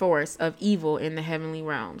spiritual force of evil in the heavenly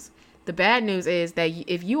realms. The bad news is that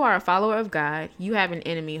if you are a follower of God, you have an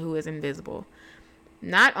enemy who is invisible.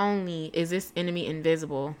 Not only is this enemy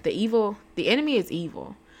invisible, the enemy is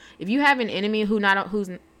evil. If you have an enemy who is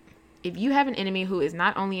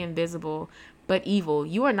not only invisible but evil,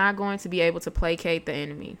 you are not going to be able to placate the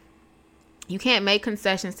enemy. You can't make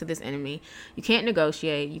concessions to this enemy. You can't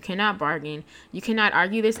negotiate. You cannot bargain. You cannot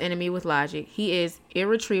argue this enemy with logic. He is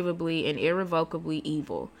irretrievably and irrevocably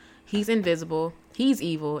evil. He's invisible, he's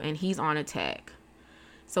evil, and he's on attack.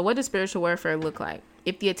 So what does spiritual warfare look like?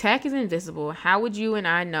 If the attack is invisible, how would you and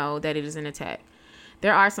I know that it is an attack?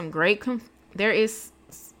 This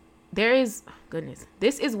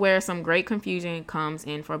is where some great confusion comes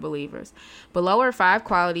in for believers. Below are 5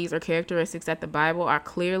 qualities or characteristics that the Bible are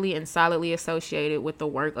clearly and solidly associated with the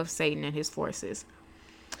work of Satan and his forces.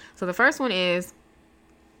 So the first one is,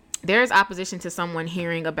 there is opposition to someone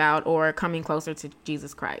hearing about or coming closer to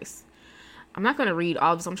Jesus Christ. I'm not going to read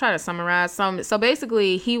all of this. I'm trying to summarize some. So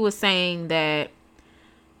basically, he was saying that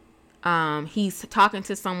he's talking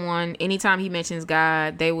to someone. Anytime he mentions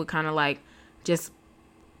God, they would kind of like just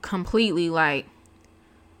completely like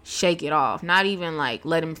shake it off. Not even like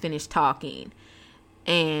let him finish talking.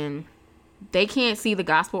 And they can't see the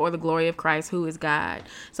gospel or the glory of Christ, who is God.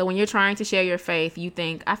 So when you're trying to share your faith, you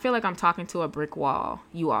think, I feel like I'm talking to a brick wall.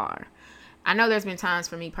 You are. I know there's been times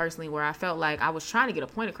for me personally where I felt like I was trying to get a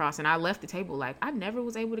point across and I left the table like I never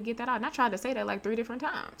was able to get that out. And I tried to say that like 3 different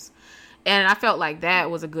times. And I felt like that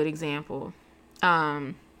was a good example.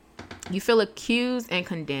 You feel accused and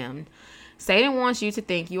condemned. Satan wants you to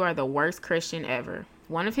think you are the worst Christian ever.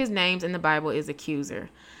 One of his names in the Bible is accuser.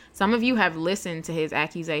 Some of you have listened to his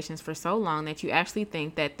accusations for so long that you actually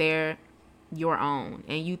think that they're your own,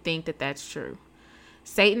 and you think that that's true.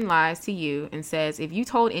 Satan lies to you and says if you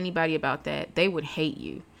told anybody about that, they would hate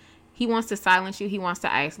you. He wants to silence you. He wants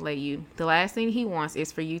to isolate you. The last thing he wants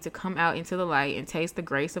is for you to come out into the light and taste the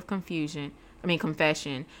grace of confession,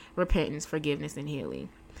 repentance, forgiveness, and healing.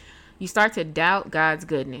 You start to doubt God's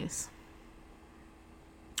goodness.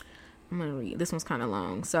 I'm going to read. This one's kind of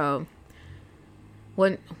long. So,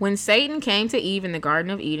 When Satan came to Eve in the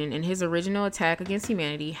Garden of Eden in his original attack against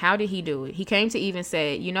humanity, how did he do it? He came to Eve and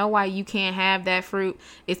said, you know why you can't have that fruit?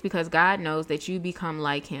 It's because God knows that you become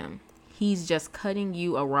like him. He's just cutting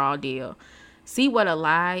you a raw deal. See what a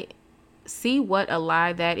lie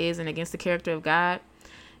that is and against the character of God?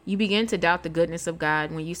 You begin to doubt the goodness of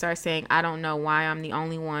God when you start saying, I don't know why I'm the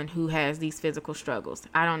only one who has these physical struggles.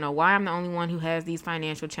 I don't know why I'm the only one who has these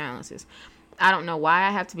financial challenges. I don't know why I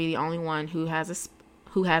have to be the only one who has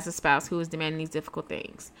a spouse who is demanding these difficult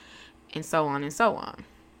things, and so on and so on.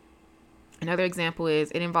 Another example is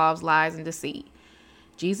it involves lies and deceit.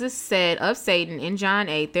 Jesus said of Satan in John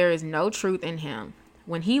 8, there is no truth in him.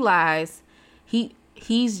 When he lies,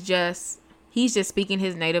 he's just speaking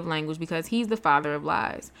his native language because he's the father of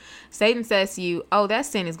lies. Satan says to you, oh, that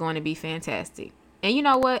sin is going to be fantastic. And you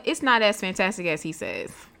know what? It's not as fantastic as he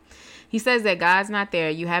says. He says that God's not there.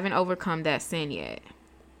 You haven't overcome that sin yet.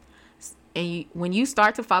 And when you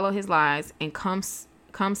start to follow his lies, and come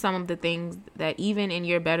some of the things that even in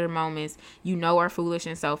your better moments you know are foolish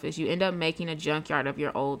and selfish, you end up making a junkyard of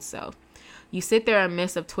your old self. You sit there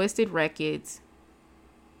amidst of twisted wreckage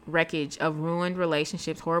of ruined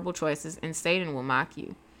relationships, horrible choices, and Satan will mock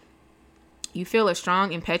you. You feel a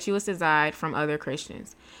strong, impetuous desire from other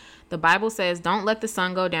Christians. The Bible says, don't let the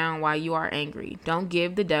sun go down while you are angry. Don't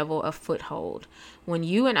give the devil a foothold. When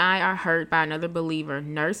you and I are hurt by another believer,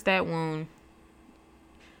 nurse that wound.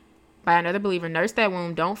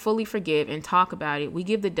 Don't fully forgive and talk about it. We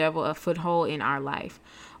give the devil a foothold in our life.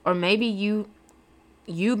 Or maybe you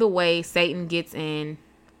the way Satan gets in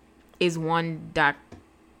is one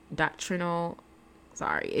doctrinal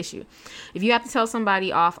issue. If you have to tell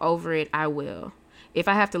somebody off over it, I will. If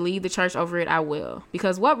I have to leave the church over it, I will.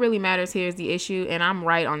 Because what really matters here is the issue, and I'm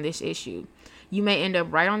right on this issue. You may end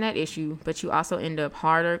up right on that issue, but you also end up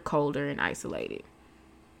harder, colder, and isolated.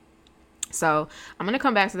 So I'm going to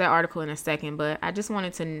come back to that article in a second, but I just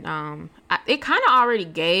wanted to, it kind of already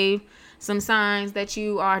gave some signs that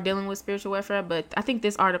you are dealing with spiritual warfare, but I think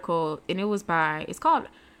this article, and it's by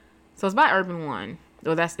Urban One.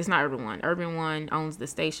 Well, it's not Urban One. Urban One owns the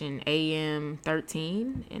station AM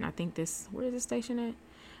 13, and I think where is this station at?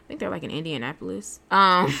 I think they're like in Indianapolis.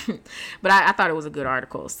 But I thought it was a good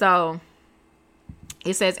article. So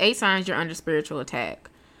it says 8 signs you're under spiritual attack.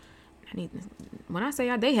 When I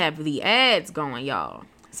say they have the ads going, y'all.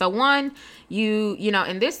 So one, you know,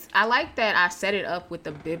 and this, I like that I set it up with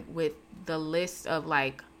the list of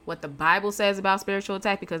like what the Bible says about spiritual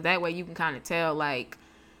attack, because that way you can kind of tell like,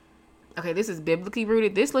 okay, this is biblically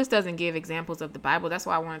rooted. This list doesn't give examples of the Bible. That's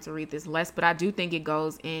why I wanted to read this list, but I do think it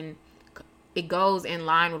goes in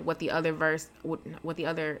line with what the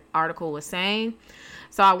other article was saying.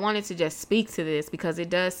 So I wanted to just speak to this because it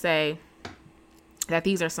does say that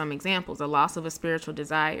these are some examples. The loss of a spiritual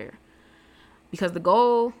desire. Because the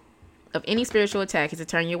goal of any spiritual attack is to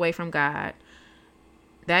turn you away from God.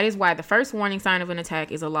 That is why the first warning sign of an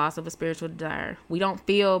attack is a loss of a spiritual desire. We don't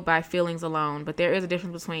feel by feelings alone, but there is a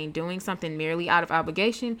difference between doing something merely out of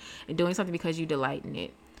obligation and doing something because you delight in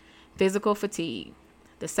it. Physical fatigue.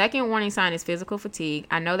 The second warning sign is physical fatigue.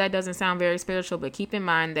 I know that doesn't sound very spiritual, but keep in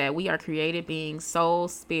mind that we are created beings, soul,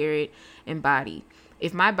 spirit, and body.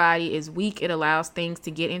 If my body is weak, it allows things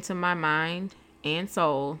to get into my mind and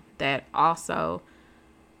soul that allows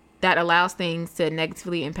things to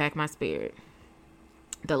negatively impact my spirit.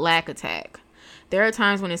 The lack attack. There are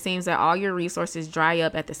times when it seems that all your resources dry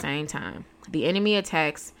up at the same time. The enemy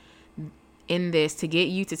attacks in this to get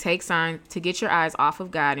you to get your eyes off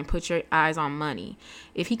of God and put your eyes on money.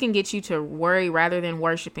 If he can get you to worry rather than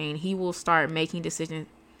worshiping, you will start making decisions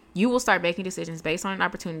based on an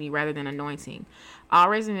opportunity rather than anointing.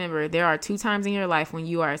 Always remember, there are 2 times in your life when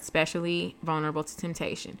you are especially vulnerable to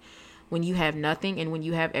temptation. When you have nothing and when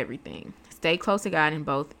you have everything. Stay close to God in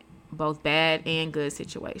both bad and good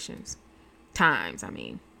situations.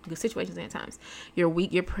 Good situations and times. You're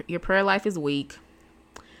weak. Your prayer life is weak.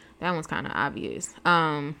 That one's kind of obvious.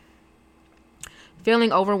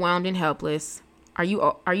 Feeling overwhelmed and helpless. Are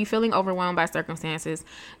you feeling overwhelmed by circumstances?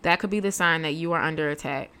 That could be the sign that you are under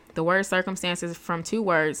attack. The word circumstances from 2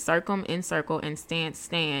 words, circum, encircle, and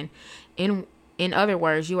stand. In other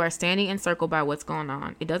words, you are standing encircled by what's going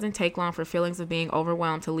on. It doesn't take long for feelings of being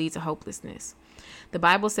overwhelmed to lead to hopelessness. The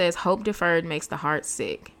Bible says hope deferred makes the heart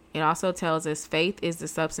sick. It also tells us faith is the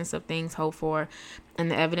substance of things hoped for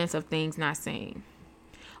and the evidence of things not seen.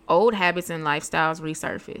 Old habits and lifestyles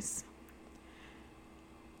resurface.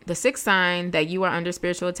 The 6th sign that you are under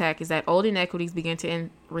spiritual attack is that old inequities begin to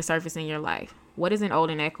resurface in your life. What is an old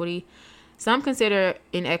inequity? Some consider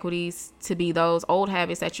inequities to be those old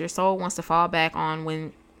habits that your soul wants to fall back on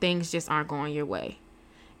when things just aren't going your way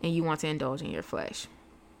and you want to indulge in your flesh.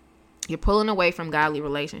 You're pulling away from godly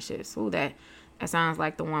relationships. Ooh, that sounds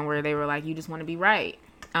like the one where they were like, you just want to be right.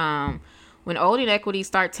 When old inequities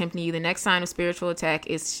start tempting you, the next sign of spiritual attack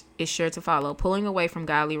is sure to follow. Pulling away from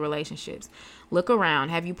godly relationships. Look around.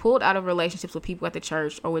 Have you pulled out of relationships with people at the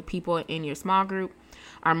church or with people in your small group?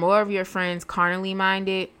 Are more of your friends carnally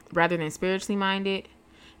minded rather than spiritually minded?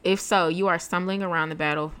 If so, you are stumbling around the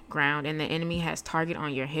battleground and the enemy has target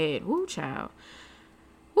on your head. Woo, child.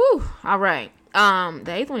 Woo. All right. The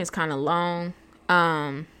 8th one is kind of long.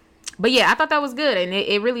 But yeah, I thought that was good. And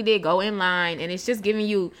it really did go in line. And it's just giving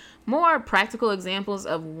you more practical examples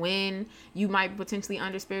of when you might be potentially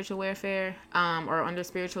under spiritual warfare, or under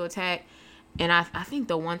spiritual attack. And I think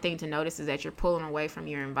the one thing to notice is that you're pulling away from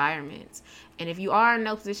your environments. And if you are in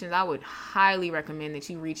those positions, I would highly recommend that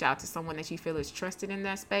you reach out to someone that you feel is trusted in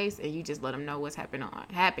that space and you just let them know what's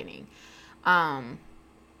happening.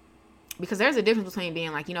 because there's a difference between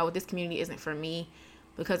being like, you know what, this community isn't for me,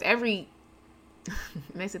 because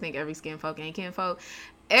makes me think every skin folk ain't kin folk.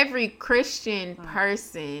 Every Christian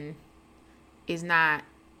person is not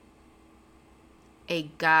a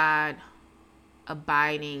God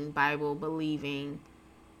abiding, Bible believing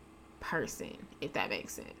person, if that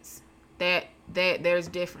makes sense. That there's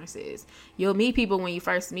differences. You'll meet people when you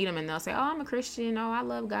first meet them and they'll say, oh, I'm a Christian, oh, I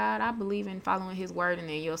love God, I believe in following his word, and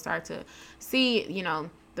then you'll start to see, you know,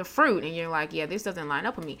 the fruit, and you're like, yeah, this doesn't line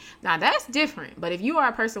up with me. Now that's different. But if you are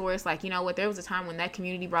a person where it's like, you know what, there was a time when that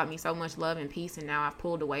community brought me so much love and peace, and now I've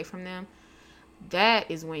pulled away from them, that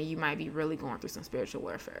is when you might be really going through some spiritual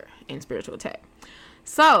warfare and spiritual attack.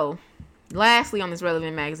 So lastly, on this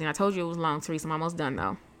Relevant magazine, I told you it was long, Teresa, I'm almost done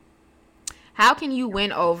though. How can you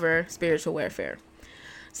win over spiritual warfare?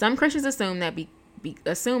 Some Christians assume that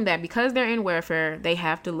because they're in warfare, they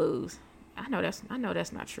have to lose. I know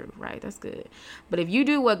that's not true, right? That's good. But if you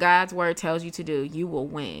do what God's word tells you to do, you will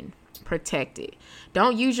win. Protect it.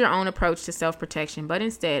 Don't use your own approach to self-protection, but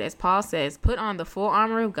instead, as Paul says, put on the full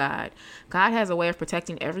armor of God. God has a way of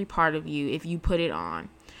protecting every part of you if you put it on.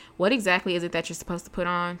 What exactly is it that you're supposed to put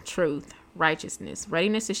on? Truth, righteousness,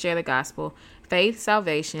 readiness to share the gospel, faith,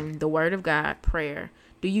 salvation, the word of God, prayer.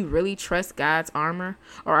 Do you really trust God's armor,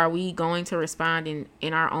 or are we going to respond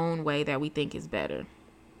in our own way that we think is better?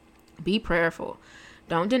 Be prayerful.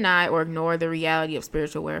 Don't deny or ignore the reality of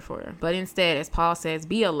spiritual warfare, but instead, as Paul says,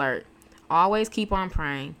 be alert. Always keep on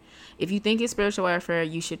praying. If you think it's spiritual warfare,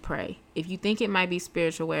 you should pray. If you think it might be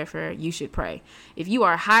spiritual warfare, you should pray. If you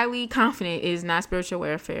are highly confident it is not spiritual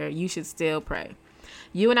warfare, you should still pray.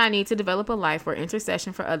 You and I need to develop a life where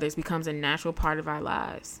intercession for others becomes a natural part of our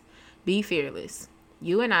lives. Be fearless.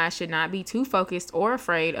 You and I should not be too focused or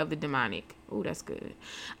afraid of the demonic. Ooh, that's good.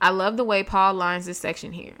 I love the way Paul lines this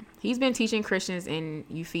section here. He's been teaching Christians in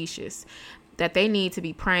Ephesus that they need to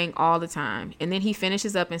be praying all the time. And then he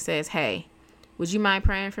finishes up and says, hey, would you mind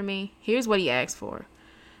praying for me? Here's what he asks for.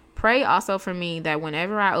 Pray also for me that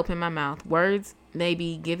whenever I open my mouth, words may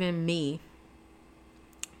be given me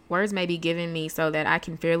so that I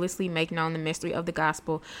can fearlessly make known the mystery of the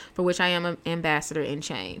gospel, for which I am an ambassador in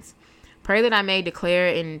chains. Pray that I may declare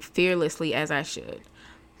it fearlessly as I should.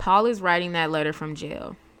 Paul is writing that letter from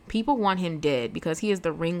jail. People want him dead because he is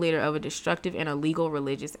the ringleader of a destructive and illegal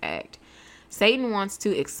religious act. Satan wants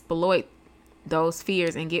to exploit those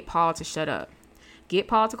fears and get Paul to shut up. Get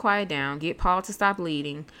Paul to quiet down. Get Paul to stop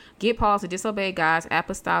leading. Get Paul to disobey God's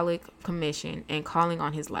apostolic commission and calling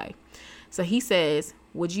on his life. So he says,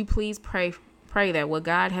 would you please pray that what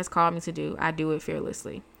God has called me to do, I do it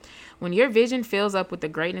fearlessly. When your vision fills up with the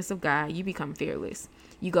greatness of God, you become fearless.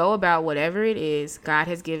 You go about whatever it is God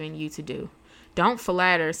has given you to do. Don't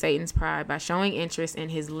flatter Satan's pride by showing interest in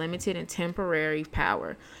his limited and temporary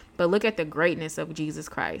power, but look at the greatness of Jesus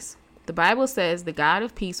Christ. The Bible says the God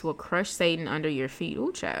of peace will crush Satan under your feet.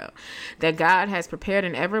 Ooh, child. That God has prepared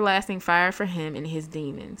an everlasting fire for him and his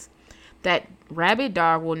demons. That rabid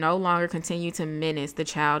dog will no longer continue to menace the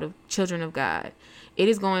children of God. It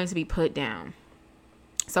is going to be put down.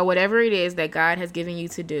 So whatever it is that God has given you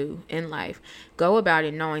to do in life, go about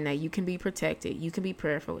it knowing that you can be protected, you can be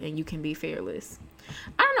prayerful, and you can be fearless.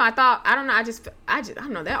 I don't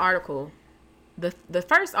know, that article, the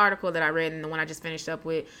first article that I read and the one I just finished up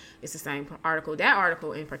with, it's the same article. That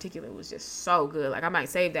article in particular was just so good. Like, I might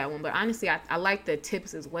save that one, but honestly, I like the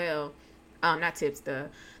tips as well. Not tips, the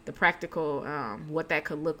practical, what that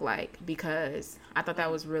could look like, because I thought that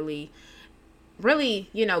was really,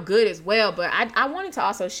 good as well. But I wanted to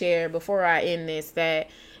also share before I end this that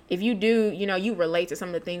if you do, you relate to some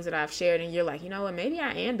of the things that I've shared and you're like, you know what, maybe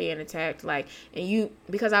I am being attacked.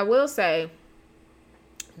 Because I will say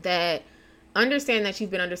that understand that you've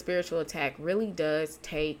been under spiritual attack really does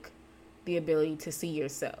take the ability to see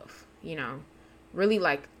yourself, really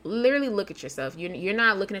literally look at yourself. You're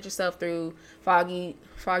not looking at yourself through foggy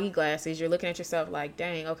glasses. You're looking at yourself like,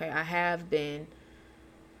 dang, okay, I have been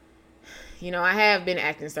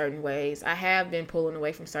acting certain ways. I have been pulling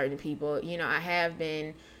away from certain people. I have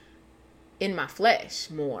been in my flesh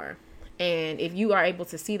more. And if you are able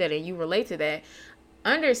to see that and you relate to that,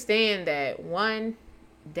 understand that one,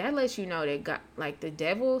 that lets you know that God, like the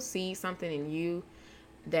devil sees something in you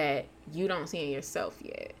that you don't see in yourself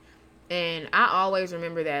yet. And I always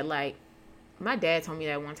remember that, like, my dad told me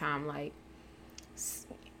that one time, like,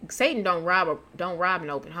 Satan don't rob an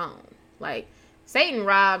open home. Like, Satan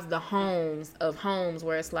robs the homes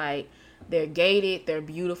where it's like they're gated, they're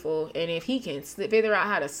beautiful, and if he can figure out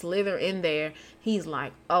how to slither in there, he's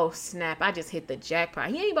like, oh snap, I just hit the jackpot.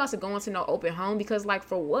 He ain't about to go into no open home because, like,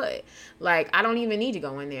 for what? Like, I don't even need to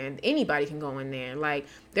go in there. Anybody can go in there. Like,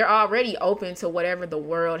 they're already open to whatever the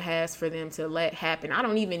world has for them to let happen. I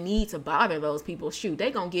don't even need to bother those people. Shoot, they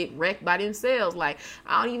gonna get wrecked by themselves. Like,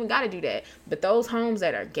 I don't even gotta do that. But those homes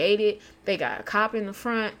that are gated, they got a cop in the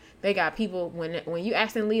front. They got people, when you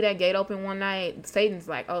accidentally leave that gate open one night, Satan's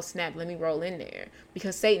like, oh snap, let me roll in there.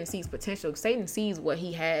 Because Satan sees potential. Satan sees what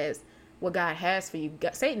he has, what God has for you.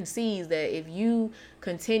 Satan sees that if you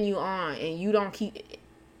continue on and you don't keep,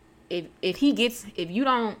 if you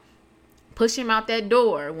don't push him out that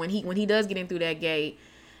door when he does get in through that gate,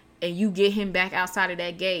 and you get him back outside of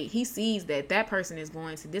that gate, he sees that person is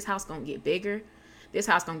going to, this house gonna get bigger, this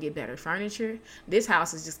house gonna get better furniture, this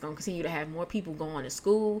house is just gonna continue to have more people going to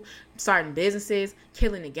school, starting businesses,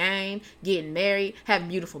 killing the game, getting married, having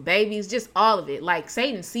beautiful babies, just all of it. Like,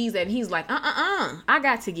 Satan sees that and he's like, I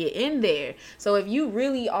got to get in there. So if you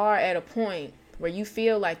really are at a point where you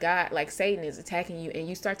feel like God, like Satan is attacking you, and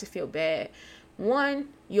you start to feel bad, one,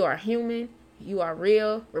 you are human, you are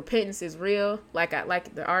real, repentance is real. Like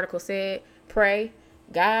the article said, pray.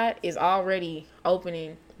 God is already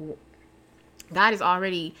opening. God is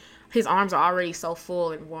already, his arms are already so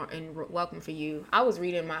full and welcome for you. I was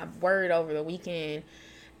reading my word over the weekend,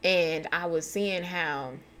 and I was seeing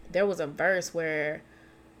how there was a verse where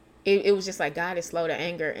it was just like, God is slow to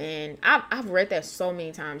anger. And I've read that so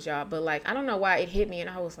many times, y'all, but like, I don't know why it hit me, and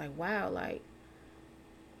I was like, wow, like,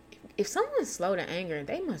 if someone's slow to anger,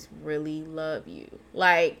 they must really love you.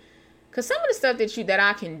 Like, because some of the stuff that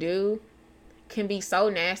I can do can be so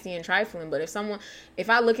nasty and trifling. But if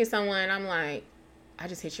I look at someone and I'm like, I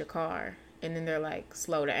just hit your car, and then they're like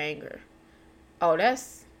slow to anger, oh,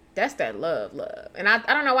 that's that love. And I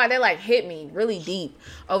don't know why that like hit me really deep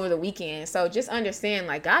over the weekend. So just understand,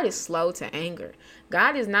 like, God is slow to anger.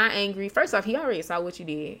 God is not angry. First off, he already saw what you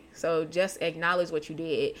did. So just acknowledge what you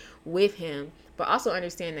did with him. But also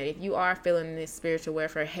understand that if you are feeling this spiritual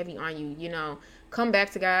warfare heavy on you, you know, come back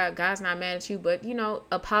to God. God's not mad at you, but, you know,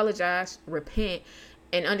 apologize, repent,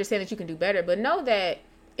 and understand that you can do better. But know that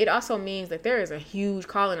it also means that there is a huge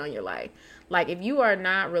calling on your life. Like, if you are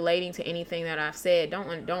not relating to anything that I've said,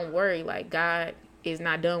 don't worry. Like, God is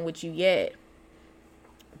not done with you yet.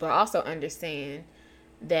 But also understand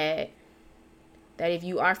that if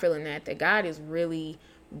you are feeling that God is really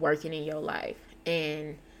working in your life,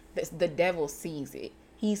 and the devil sees it.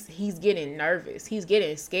 He's getting nervous. He's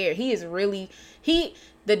getting scared.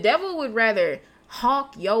 The devil would rather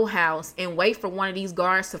hawk your house and wait for one of these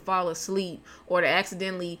guards to fall asleep or to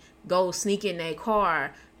accidentally go sneak in their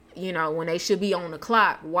car, you know, when they should be on the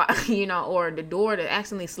clock, you know, or the door to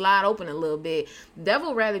accidentally slide open a little bit. The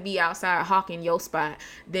devil rather be outside hawking your spot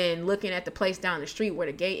than looking at the place down the street where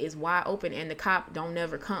the gate is wide open and the cop don't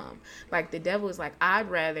never come. Like, the devil is like, I'd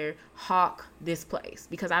rather hawk this place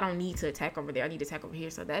because I don't need to attack over there. I need to attack over here.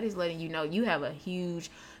 So that is letting you know you have a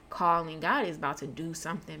huge calling. God is about to do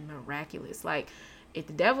something miraculous. Like, if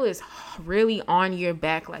the devil is really on your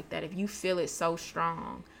back like that, if you feel it so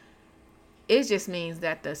strong, it just means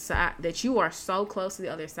that that you are so close to the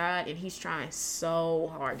other side, and he's trying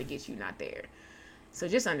so hard to get you not there. So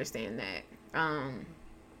just understand that. I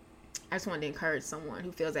just wanted to encourage someone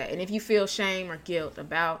who feels that. And if you feel shame or guilt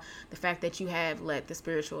about the fact that you have let the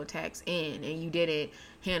spiritual attacks in and you didn't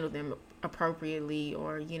handle them appropriately,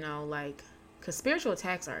 or, you know, like, because spiritual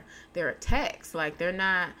attacks they're attacks. Like, they're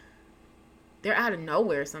out of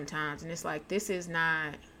nowhere sometimes. And it's like, this is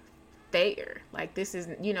not fair. Like, this is,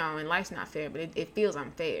 you know, and life's not fair, but it feels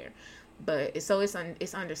unfair. But it's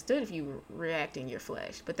understood if you react in your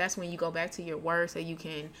flesh. But that's when you go back to your word so you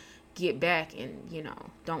can get back and, you know,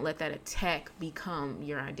 don't let that attack become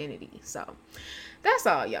your identity. So that's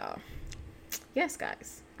all, y'all. Yes,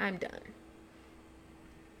 guys, I'm done.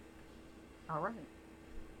 All right.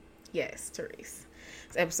 Yes, Therese.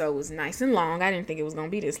 This episode was nice and long. I didn't think it was going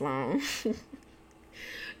to be this long.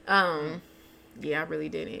 Yeah, I really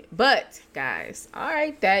didn't. But, guys, all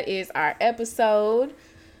right, that is our episode.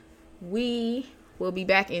 We will be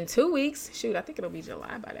back in 2 weeks. Shoot, I think it'll be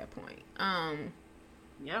July by that point.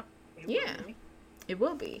 Yep. It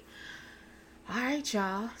will be. All right,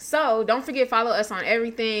 y'all. So, don't forget, follow us on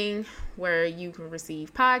everything where you can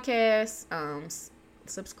receive podcasts.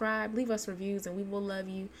 Subscribe, leave us reviews, and we will love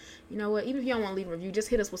you. You know what? Even if you don't want to leave a review, just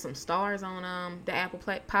hit us with some stars on the Apple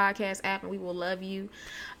Podcast app, and we will love you.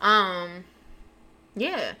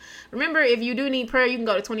 Yeah. Remember, if you do need prayer, you can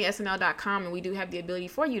go to 20snl.com, and we do have the ability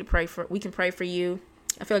for you to pray for. We can pray for you.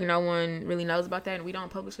 I feel like no one really knows about that, and we don't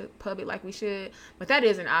publish it like we should. But that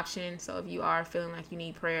is an option. So if you are feeling like you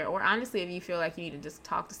need prayer, or honestly, if you feel like you need to just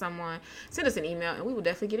talk to someone, send us an email, and we will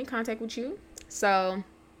definitely get in contact with you. So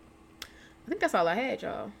I think that's all I had,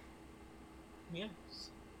 y'all. Yes.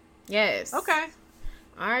 Yes. Okay.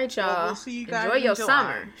 All right, y'all. Well, we'll see you guys. Enjoy your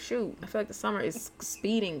summer. Shoot, I feel like the summer is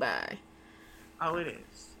speeding by. Oh, it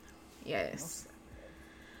is. Yes.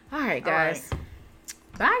 All right, guys.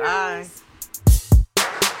 Bye, guys.